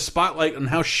by putting a spotlight on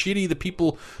how shitty the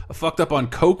people fucked up on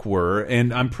coke were,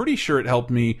 and I'm pretty sure it helped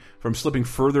me from slipping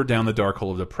further down the dark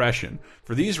hole of depression.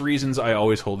 For these reasons, I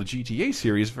always hold the GTA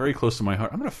series very close to my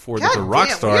heart. I'm going to forward this to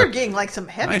Rockstar. We're getting like some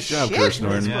heavy nice job, shit.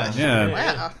 Gersnort. Yeah.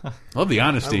 Wow. Love the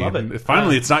honesty. I love it.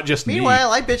 Finally, it's not just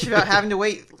Meanwhile, I bitch about having to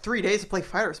wait 3 days to play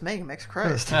Fighters Mega Mix.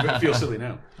 Christ. me. It feels silly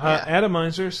now.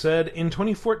 Atomizer said, in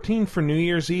 2014 for New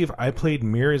Year's Eve, I played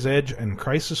Mirror's Edge and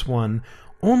Crisis 1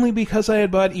 only because I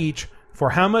had bought each For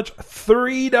how much?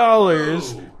 $3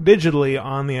 digitally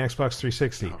on the Xbox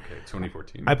 360. Okay,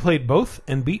 2014. I played both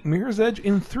and beat Mirror's Edge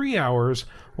in 3 hours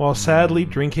while sadly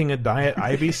drinking a diet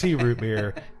IBC root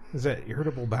beer. Is that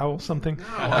irritable bowel something? No,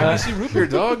 IBC root beer,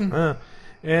 dog.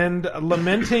 And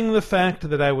lamenting the fact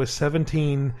that I was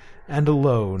 17 and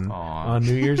alone on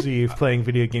New Year's Eve playing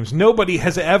video games. Nobody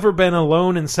has ever been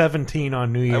alone and 17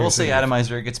 on New Year's Eve. I will say,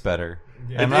 Atomizer, it gets better.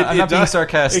 I'm not being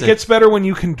sarcastic. It gets better when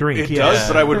you can drink. It does,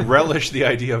 but I would relish the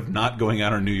idea of not going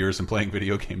out on New Year's and playing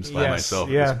video games by myself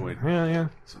at this point. Yeah.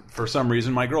 For some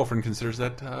reason, my girlfriend considers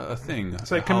that a thing.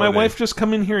 It's like, can my wife just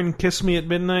come in here and kiss me at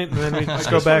midnight, and then we just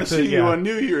go back to see you on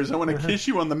New Year's. I want to kiss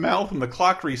you on the mouth when the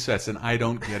clock resets, and I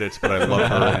don't get it, but I love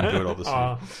her and do it all the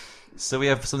same. So we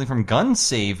have something from Gun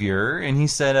Savior, and he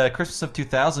said, Christmas of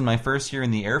 2000, my first year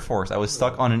in the Air Force. I was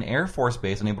stuck on an Air Force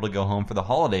base, unable to go home for the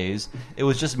holidays. It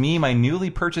was just me, my newly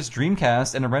purchased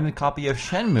Dreamcast, and a rented copy of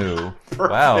Shenmue.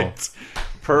 Perfect. Wow.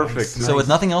 Perfect. So with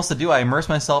nothing else to do, I immersed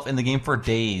myself in the game for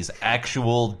days.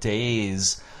 Actual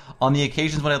days. On the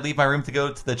occasions when I'd leave my room to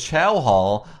go to the Chow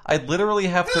Hall, I'd literally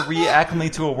have to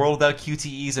reacclimate to a world without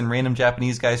QTEs and random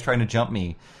Japanese guys trying to jump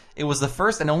me. It was the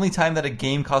first and only time that a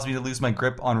game caused me to lose my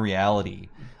grip on reality.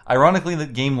 Ironically, the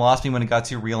game lost me when it got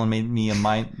too real and made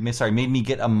me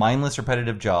get a mindless,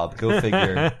 repetitive job. Go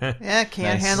figure. Yeah,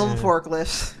 can't handle the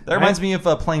forklifts. That reminds me of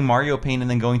playing Mario Paint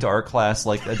and then going to art class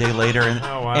like a day later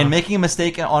and making a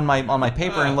mistake on my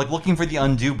paper and like looking for the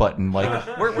undo button. Like,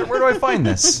 where do I find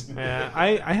this? Yeah,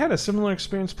 I had a similar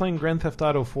experience playing Grand Theft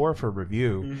Auto 4 for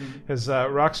review because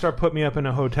Rockstar put me up in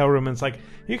a hotel room and it's like,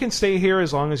 you can stay here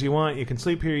as long as you want, you can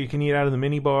sleep here, you can eat out of the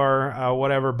minibar,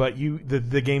 whatever, but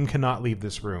the game cannot leave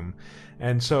this room.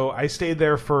 And so I stayed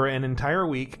there for an entire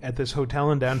week at this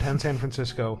hotel in downtown San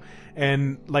Francisco,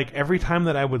 and like every time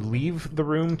that I would leave the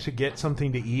room to get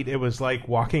something to eat, it was like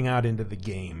walking out into the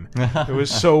game. It was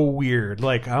so weird.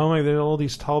 Like, oh my, there's all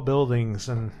these tall buildings,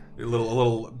 and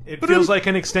it feels like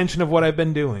an extension of what I've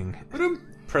been doing.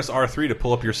 Press R3 to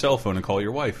pull up your cell phone and call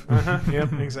your wife.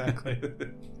 Yep, exactly.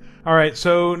 All right,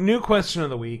 so new question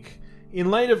of the week. In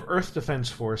light of Earth Defense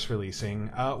Force releasing,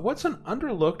 what's an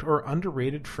underlooked or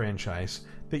underrated franchise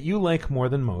that you like more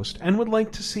than most and would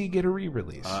like to see get a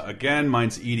re-release? Again,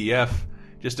 mine's EDF.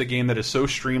 Just a game that is so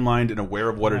streamlined and aware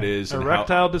of what it is.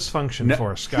 Erectile dysfunction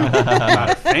Force. Scott. Not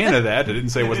a fan of that. I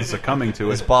didn't say I wasn't succumbing to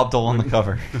it. It's Bob Dole on the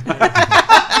cover.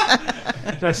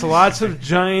 There's lots of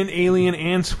giant alien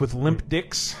ants with limp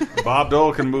dicks. Bob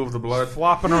Dole can move the blood.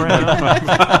 Flopping around.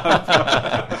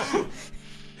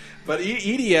 But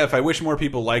EDF, I wish more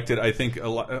people liked it. I think a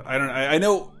lot. I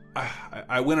know.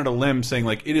 I went on a limb saying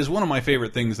like it is one of my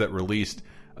favorite things that released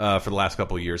for the last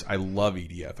couple of years. I love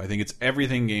EDF. I think it's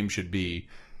everything games should be,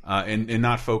 and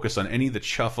not focus on any of the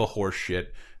chuffa horse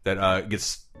shit that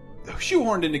gets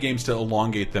shoehorned into games to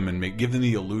elongate them and give them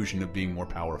the illusion of being more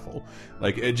powerful.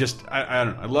 Like it just, I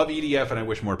don't know. I love EDF, and I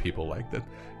wish more people liked it.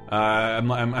 I'm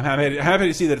happy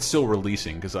to see that it's still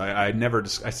releasing because I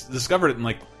discovered it in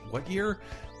like what year?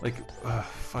 Like,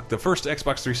 fuck, the first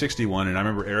Xbox 360 one, and I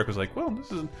remember Eric was like, well,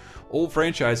 this is an old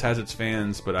franchise, has its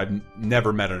fans, but I've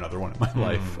never met another one in my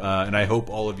life. And I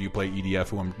hope all of you play EDF,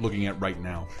 who I'm looking at right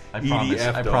now. I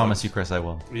promise you, Chris, I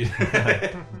will.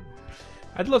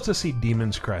 I'd love to see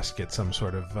Demon's Crest get some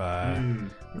sort of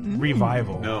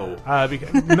revival. No.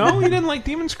 No, you didn't like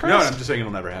Demon's Crest? No, I'm just saying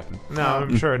it'll never happen. No,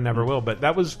 I'm sure it never will, but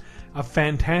that was a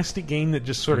fantastic game that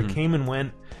just sort of came and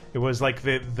went. It was like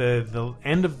the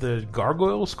end of the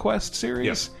Gargoyles Quest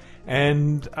series,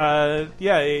 and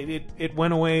it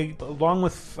went away along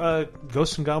with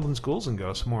Ghosts and Goblins, Ghouls and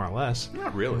Ghosts, more or less.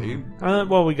 Not really.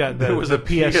 Well, we got there was a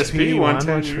PSP one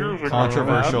 10 years ago.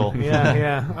 Controversial.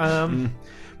 Yeah.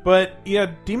 But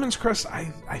yeah, Demon's Crest,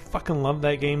 I fucking love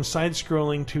that game.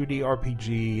 Side-scrolling 2D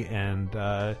RPG,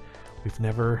 and we've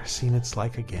never seen its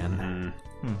like again.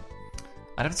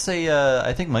 I'd have to say,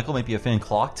 I think Michael might be a fan of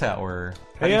Clock Tower.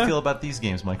 How do you feel about these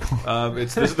games, Michael?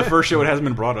 This is the first show it hasn't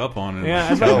been brought up on.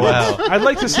 Yeah, I'd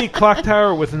like to see Clock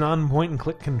Tower with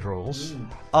non-point-and-click controls.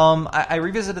 I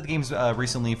revisited the games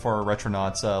recently for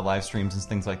Retronauts live streams and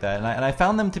things like that, and I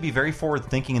found them to be very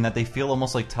forward-thinking in that they feel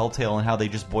almost like Telltale in how they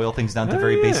just boil things down to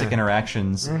very basic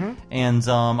interactions. And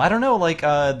I don't know, like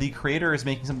the creator is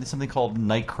making something called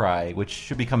Nightcry, which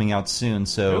should be coming out soon.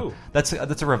 So that's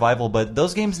a revival. But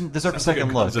those games deserve a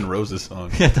second look. Guns N' Roses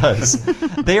song. Yeah, it does.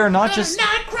 They are not just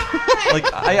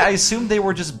like I assumed they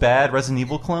were just bad Resident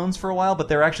Evil clones for a while, but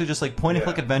they're actually just like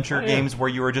point-and-click adventure games where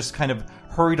you were just kind of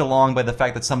hurried along by the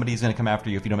fact that somebody's going to come after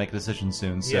you if you don't make a decision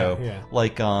soon. So,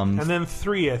 like, and then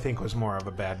 3, I think, was more of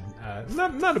a bad,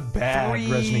 not a bad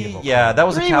Resident Evil. Yeah, that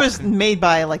was 3 was made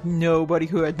by like nobody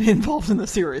who had been involved in the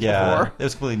series before. It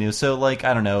was completely new. So, like,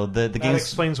 I don't know, the game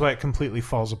explains why it completely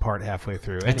falls apart halfway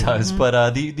through. It does,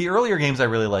 but the earlier games I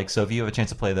really like. So if you have a chance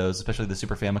to play those, especially the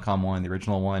Super Famicom one, the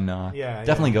original one,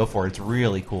 definitely go for it. It's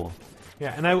really cool.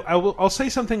 Yeah, and I'll say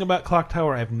something about Clock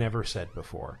Tower I've never said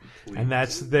before, and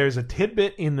there's a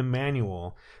tidbit in the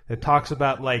manual that talks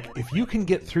about, like, if you can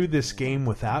get through this game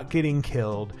without getting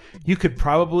killed, you could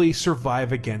probably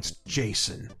survive against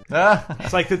Jason.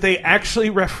 It's like that they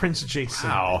actually reference Jason.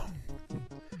 Wow.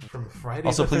 From Friday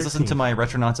Also, the please listen 13th. to my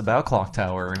Retronauts about Clock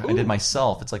Tower. I did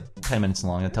myself. It's like 10 minutes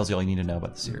long. It tells you all you need to know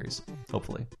about the series.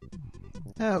 Hopefully.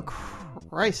 Oh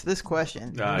Christ! This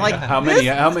question. How many?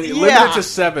 Limited to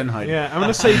 7. Yeah, I'm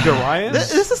gonna say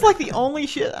Darius. This is like the only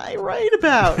shit I write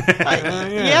about.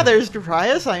 There's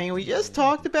Darius. I mean, we just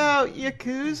talked about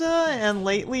Yakuza, and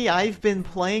lately I've been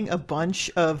playing a bunch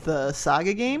of the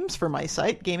Saga games for my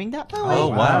site, gaming.la. Oh,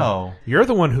 wow. You're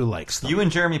the one who likes them. You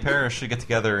and Jeremy Parrish should get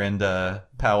together and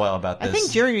powwow about this. I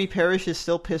think Jeremy Parrish is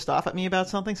still pissed off at me about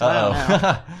something, so I don't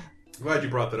know. Glad you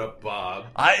brought that up, Bob.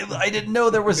 I didn't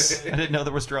know there was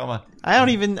drama. I don't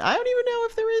even know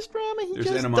if there is drama. He There's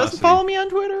just animosity. doesn't follow me on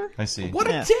Twitter. I see. What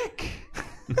a dick!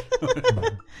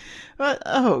 But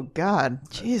oh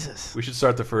God, Jesus! We should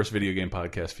start the first video game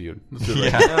podcast feud. Let's do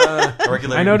it.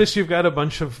 I noticed you've got a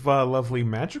bunch of lovely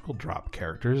magical drop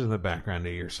characters in the background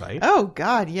of your site. Oh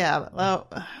God, yeah. Oh,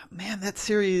 man, that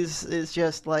series is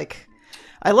just like,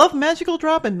 I love Magical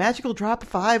Drop, and Magical Drop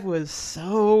 5 was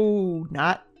so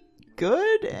not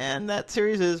good, and that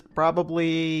series is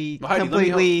probably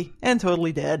completely and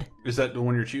totally dead. Is that the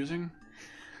one you're choosing?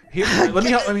 Here, let me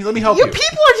help you. You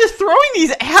people are just throwing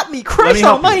these at me, Christ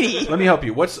almighty! Let me help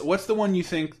you. What's the one you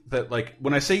think that, like,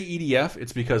 when I say EDF,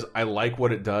 it's because I like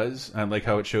what it does. I like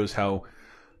how it shows how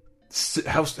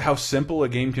simple a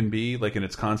game can be, like, in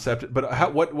its concept.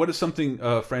 But what is something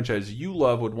franchise you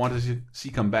love, would want to see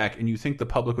come back, and you think the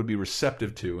public would be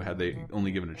receptive to had they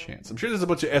only given it a chance? I'm sure there's a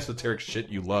bunch of esoteric shit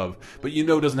you love, but you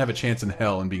know doesn't have a chance in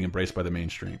hell in being embraced by the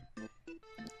mainstream.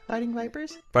 Fighting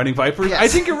Vipers? Fighting Vipers? Yes. I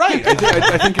think you're right.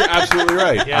 I think you're absolutely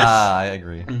right. Yes. I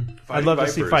agree. I'd love to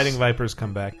see Fighting Vipers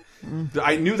come back.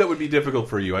 I knew that would be difficult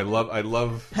for you. I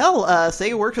love. Hell,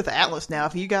 Sega works with Atlas now.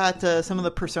 If you got some of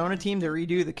the Persona team to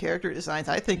redo the character designs,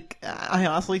 I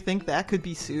honestly think that could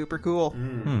be super cool.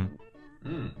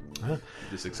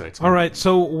 This excites me. All right,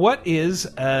 so what is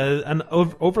an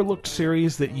overlooked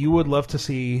series that you would love to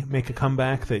see make a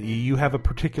comeback, that you have a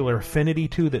particular affinity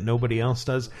to that nobody else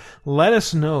does? Let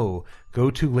us know. Go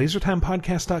to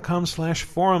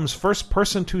lasertimepodcast.com/forums. First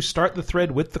person to start the thread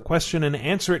with the question and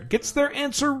answer it gets their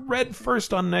answer read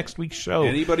first on next week's show.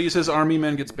 Anybody who says Army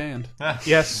Men gets banned.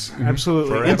 Yes,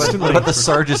 absolutely. Instantly. What about the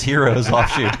Sarge's Heroes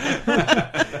offshoot?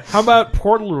 How about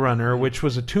Portal Runner, which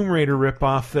was a Tomb Raider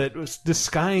ripoff that was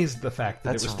disguised the fact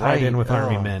that it was tied in with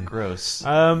Army Men. Gross.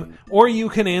 Or you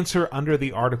can answer under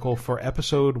the article for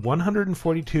episode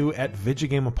 142 at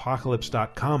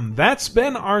VideoGameApocalypse.com. That's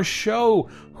been our show.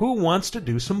 Who wants to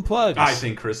do some plugs? I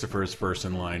think Christopher is first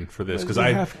in line for this because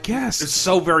I have guests. It's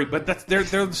so but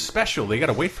they're special. They got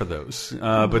to wait for those.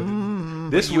 But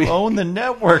this week you own the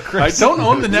network, Chris. I don't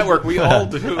own the network. We all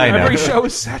do. Every show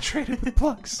is saturated with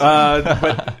plugs.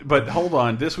 But hold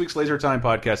on. This week's Laser Time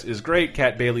podcast is great.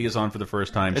 Kat Bailey is on for the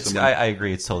first time. I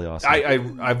agree. It's totally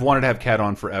awesome. I've wanted to have Kat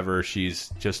on forever. She's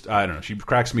just, I don't know. She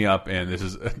cracks me up, and this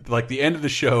is like the end of the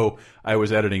show. I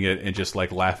was editing it and just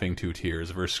like laughing 2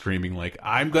 tears of her screaming like,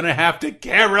 "I'm gonna have to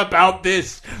care about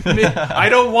this. I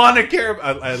don't want to care."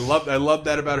 I love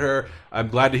that about her. I'm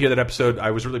glad to hear that episode.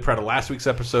 I was really proud of last week's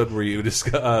episode where you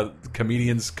discuss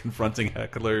comedians confronting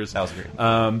hecklers. That was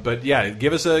great. But yeah,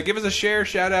 give us a share,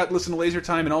 shout out, listen to Laser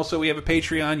Time, and also we have a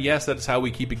Patreon. Yes, that is how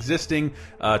we keep existing.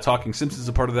 Talking Simpsons is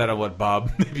a part of that. I'll let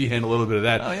Bob maybe handle a little bit of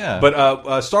that. Oh yeah.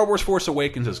 But Star Wars Force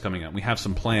Awakens is coming out. We have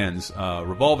some plans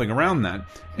revolving around that,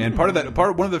 and one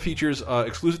of the features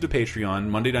exclusive to Patreon,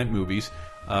 Monday Night Movies.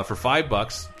 For $5,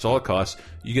 that's all it costs.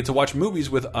 You get to watch movies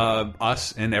with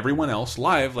us and everyone else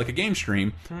live, like a game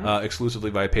stream, exclusively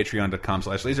via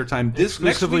patreon.com/lasertime.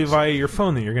 Exclusively via your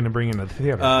phone that you're going to bring into the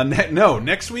theater. No,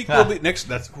 next week will be that's a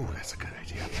good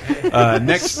idea.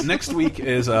 Next week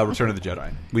is Return of the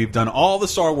Jedi. We've done all the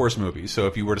Star Wars movies, so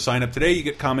if you were to sign up today, you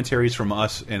get commentaries from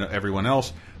us and everyone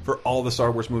else for all the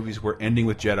Star Wars movies. We're ending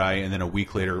with Jedi, and then a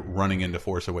week later, running into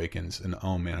Force Awakens. And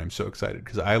oh man, I'm so excited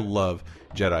because I love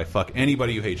Jedi. Fuck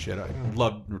anybody who hates Jedi.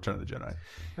 Love Return of the Jedi.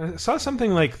 I saw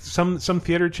something like some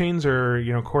theater chains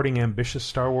are courting ambitious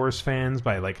Star Wars fans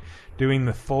by like doing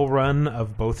the full run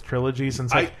of both trilogies. And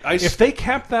it's like, if they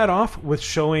capped that off with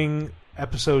showing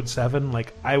Episode 7,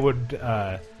 like I would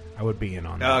be in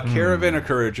on that. Caravan of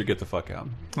Courage or get the fuck out.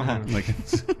 Like,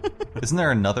 isn't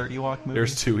there another Ewok movie?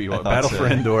 There's 2 Ewok. Battle for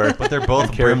Endor. But they're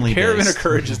both Brimley Caravan based. of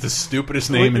Courage is the stupidest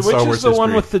name in Star Wars history. Which is the one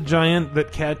history. with the giant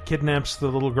that kidnaps the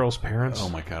little girl's parents? Oh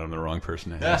my god, I'm the wrong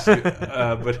person to ask.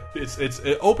 But it's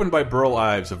opened by Burl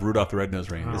Ives of Rudolph the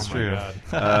Red-Nosed Reindeer. That's true.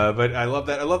 But I love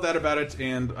that. I love that about it,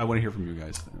 and I want to hear from you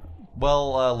guys.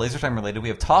 Well, Laser Time related, we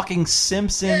have Talking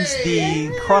Simpsons,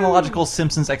 the chronological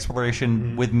Simpsons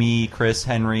exploration with me, Chris,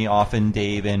 Henry, often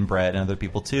Dave, and Brett, and other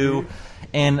people too.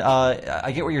 And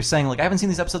I get what you're saying. Like, I haven't seen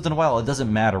these episodes in a while. It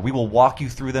doesn't matter. We will walk you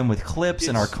through them with clips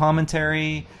and our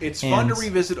commentary. It's fun to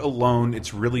revisit alone.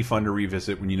 It's really fun to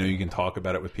revisit when you can talk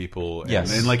about it with people. And,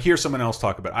 Yes. and like hear someone else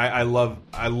talk about it. I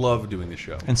love doing this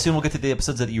show. And soon we'll get to the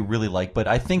episodes that you really like. But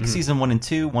I think season 1 and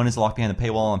 2, one is locked behind the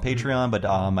paywall on Patreon, but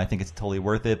I think it's totally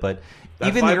worth it. But That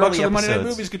even the $5 early of the Monday Night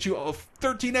episodes, Movies get you all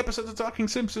 13 episodes of Talking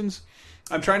Simpsons.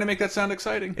 I'm trying to make that sound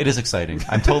exciting. it is exciting.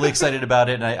 I'm totally excited about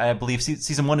it, and I believe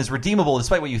season 1 is redeemable,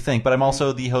 despite what you think. But I'm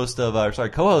also the host of,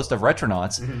 co-host of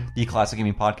Retronauts, the classic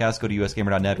gaming podcast. Go to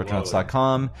usgamer.net,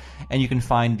 retronauts.com, and you can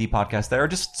find the podcast there. Or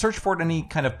just search for it in any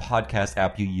kind of podcast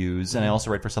app you use. And I also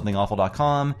write for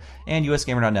somethingawful.com and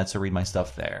usgamer.net, so read my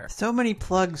stuff there. So many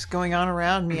plugs going on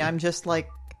around me. I'm just like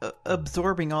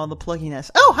absorbing all the plugginess.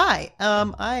 Oh, hi.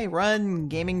 I run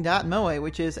gaming.moe,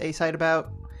 which is a site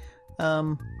about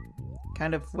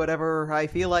kind of whatever I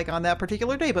feel like on that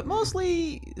particular day, but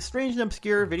mostly strange and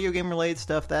obscure video game related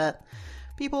stuff that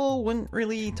people wouldn't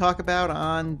really talk about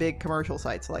on big commercial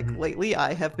sites. Like lately,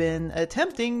 I have been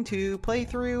attempting to play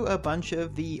through a bunch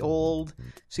of the old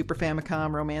Super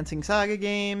Famicom Romancing Saga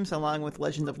games, along with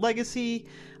Legend of Legacy.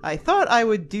 I thought I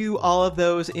would do all of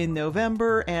those in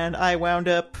November, and I wound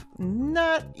up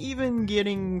not even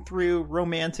getting through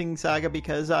Romancing Saga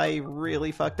because I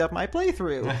really fucked up my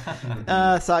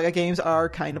playthrough. Saga games are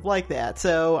kind of like that,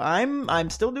 so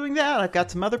I'm still doing that. I've got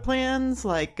some other plans,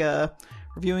 like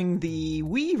reviewing the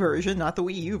Wii version, not the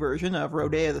Wii U version, of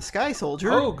Rodea the Sky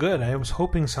Soldier. Oh, good. I was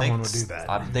hoping someone would do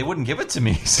that. They wouldn't give it to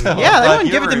me. So yeah, they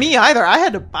wouldn't give it to me either. I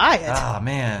had to buy it. Ah,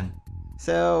 man.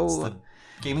 So it's the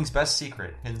gaming's best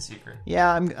secret, hidden secret.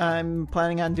 yeah, I'm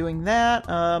planning on doing that.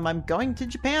 I'm going to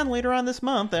Japan later on this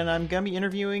month, and I'm gonna be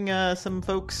interviewing some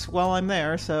folks while I'm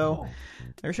there. So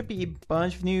there should be a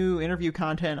bunch of new interview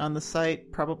content on the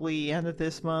site, probably end of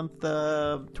this month,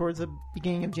 towards the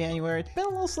beginning of January. It's been a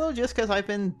little slow just because I've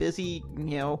been busy,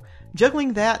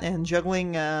 juggling that and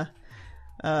juggling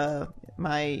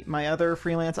my other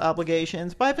freelance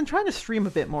obligations. But I've been trying to stream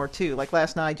a bit more too. Like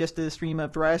last night, I just did a stream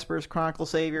of Dryasper's Chronicle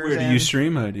Saviors. Where do you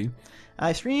stream, Heidi?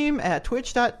 I stream at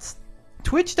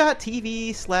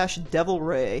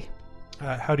twitch.tv/DevilRay.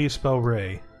 How do you spell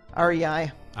Ray?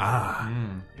 REI.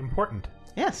 Important.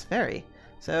 Yes, very.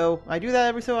 So I do that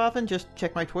every so often. Just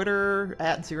check my Twitter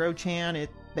at ZeroChan. It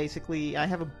basically, I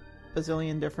have a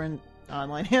bazillion different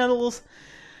online handles,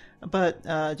 but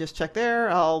just check there.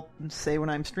 I'll say when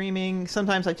I'm streaming.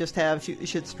 Sometimes I just have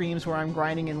shit streams where I'm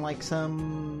grinding in like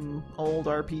some old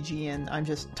RPG and I'm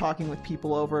just talking with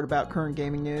people over it about current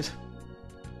gaming news.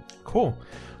 Cool.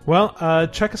 Well,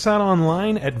 check us out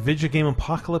online at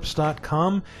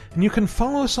VideoGameApocalypse.com, and you can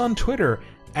follow us on Twitter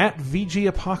at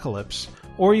VGApocalypse,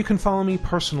 or you can follow me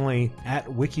personally at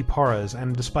Wikiparas.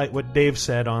 And despite what Dave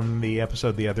said on the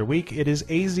episode the other week, it is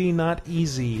AZ, not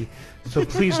easy, so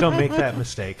please don't make that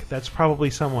mistake. That's probably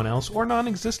someone else, or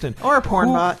non-existent. Or a porn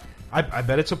bot. I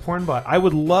bet it's a porn bot. I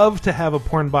would love to have a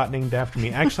porn bot named after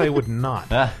me. Actually, I would not.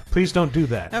 Please don't do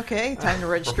that. Okay, time to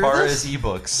register Wikipara's this.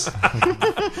 ebooks.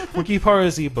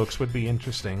 Wikipara's ebooks would be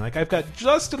interesting. Like, I've got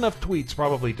just enough tweets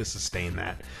probably to sustain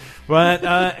that. But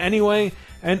anyway,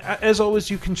 and as always,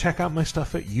 you can check out my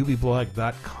stuff at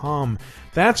ubiblog.com.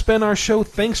 That's been our show.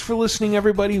 Thanks for listening,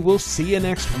 everybody. We'll see you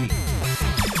next week.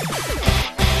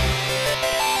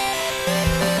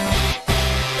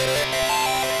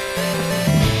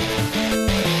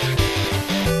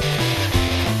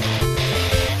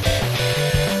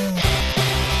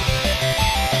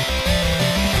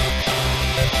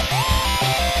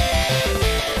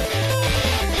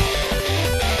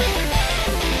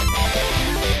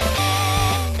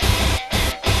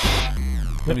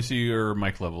 Let me see your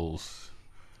mic levels.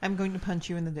 I'm going to punch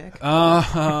you in the dick. Not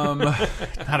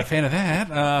a fan of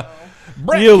that.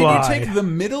 Brett, You can lie. you take the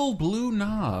middle blue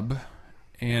knob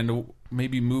and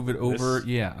maybe move it over? This?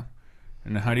 Yeah.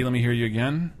 And Heidi, let me hear you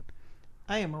again.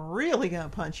 I am really going to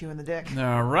punch you in the dick.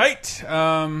 All right.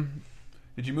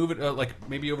 Did you move it like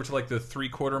maybe over to like the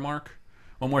 3/4 mark?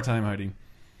 One more time, Heidi.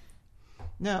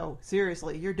 No,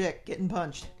 seriously, your dick getting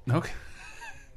punched. Okay.